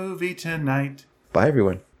see a movie tonight. Bye,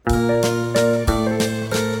 everyone.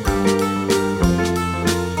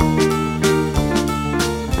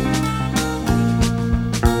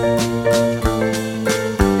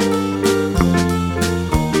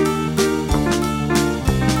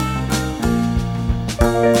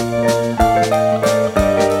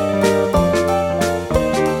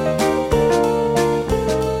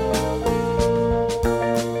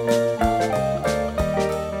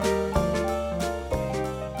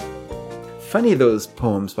 Funny those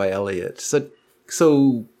poems by Eliot. So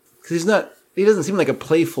because he doesn't seem like a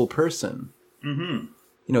playful person.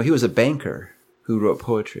 Mm-hmm. He was a banker who wrote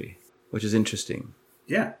poetry, which is interesting.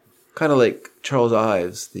 Yeah. Kind of like Charles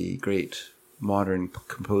Ives, the great modern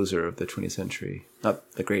composer of the 20th century.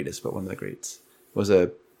 Not the greatest, but one of the greats. Was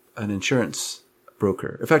an insurance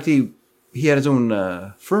broker. In fact, he had his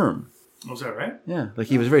own firm. Was that right? Yeah, like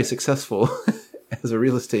he was very successful as a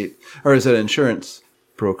real estate or as an insurance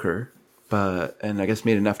broker, and I guess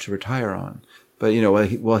made enough to retire on. But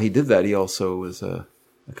while he did that, he also was a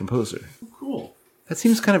composer. Cool. That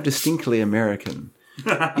seems kind of distinctly American.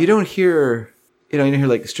 You don't hear, you hear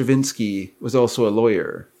like Stravinsky was also a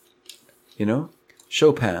lawyer.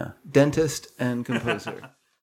 Chopin, dentist and composer.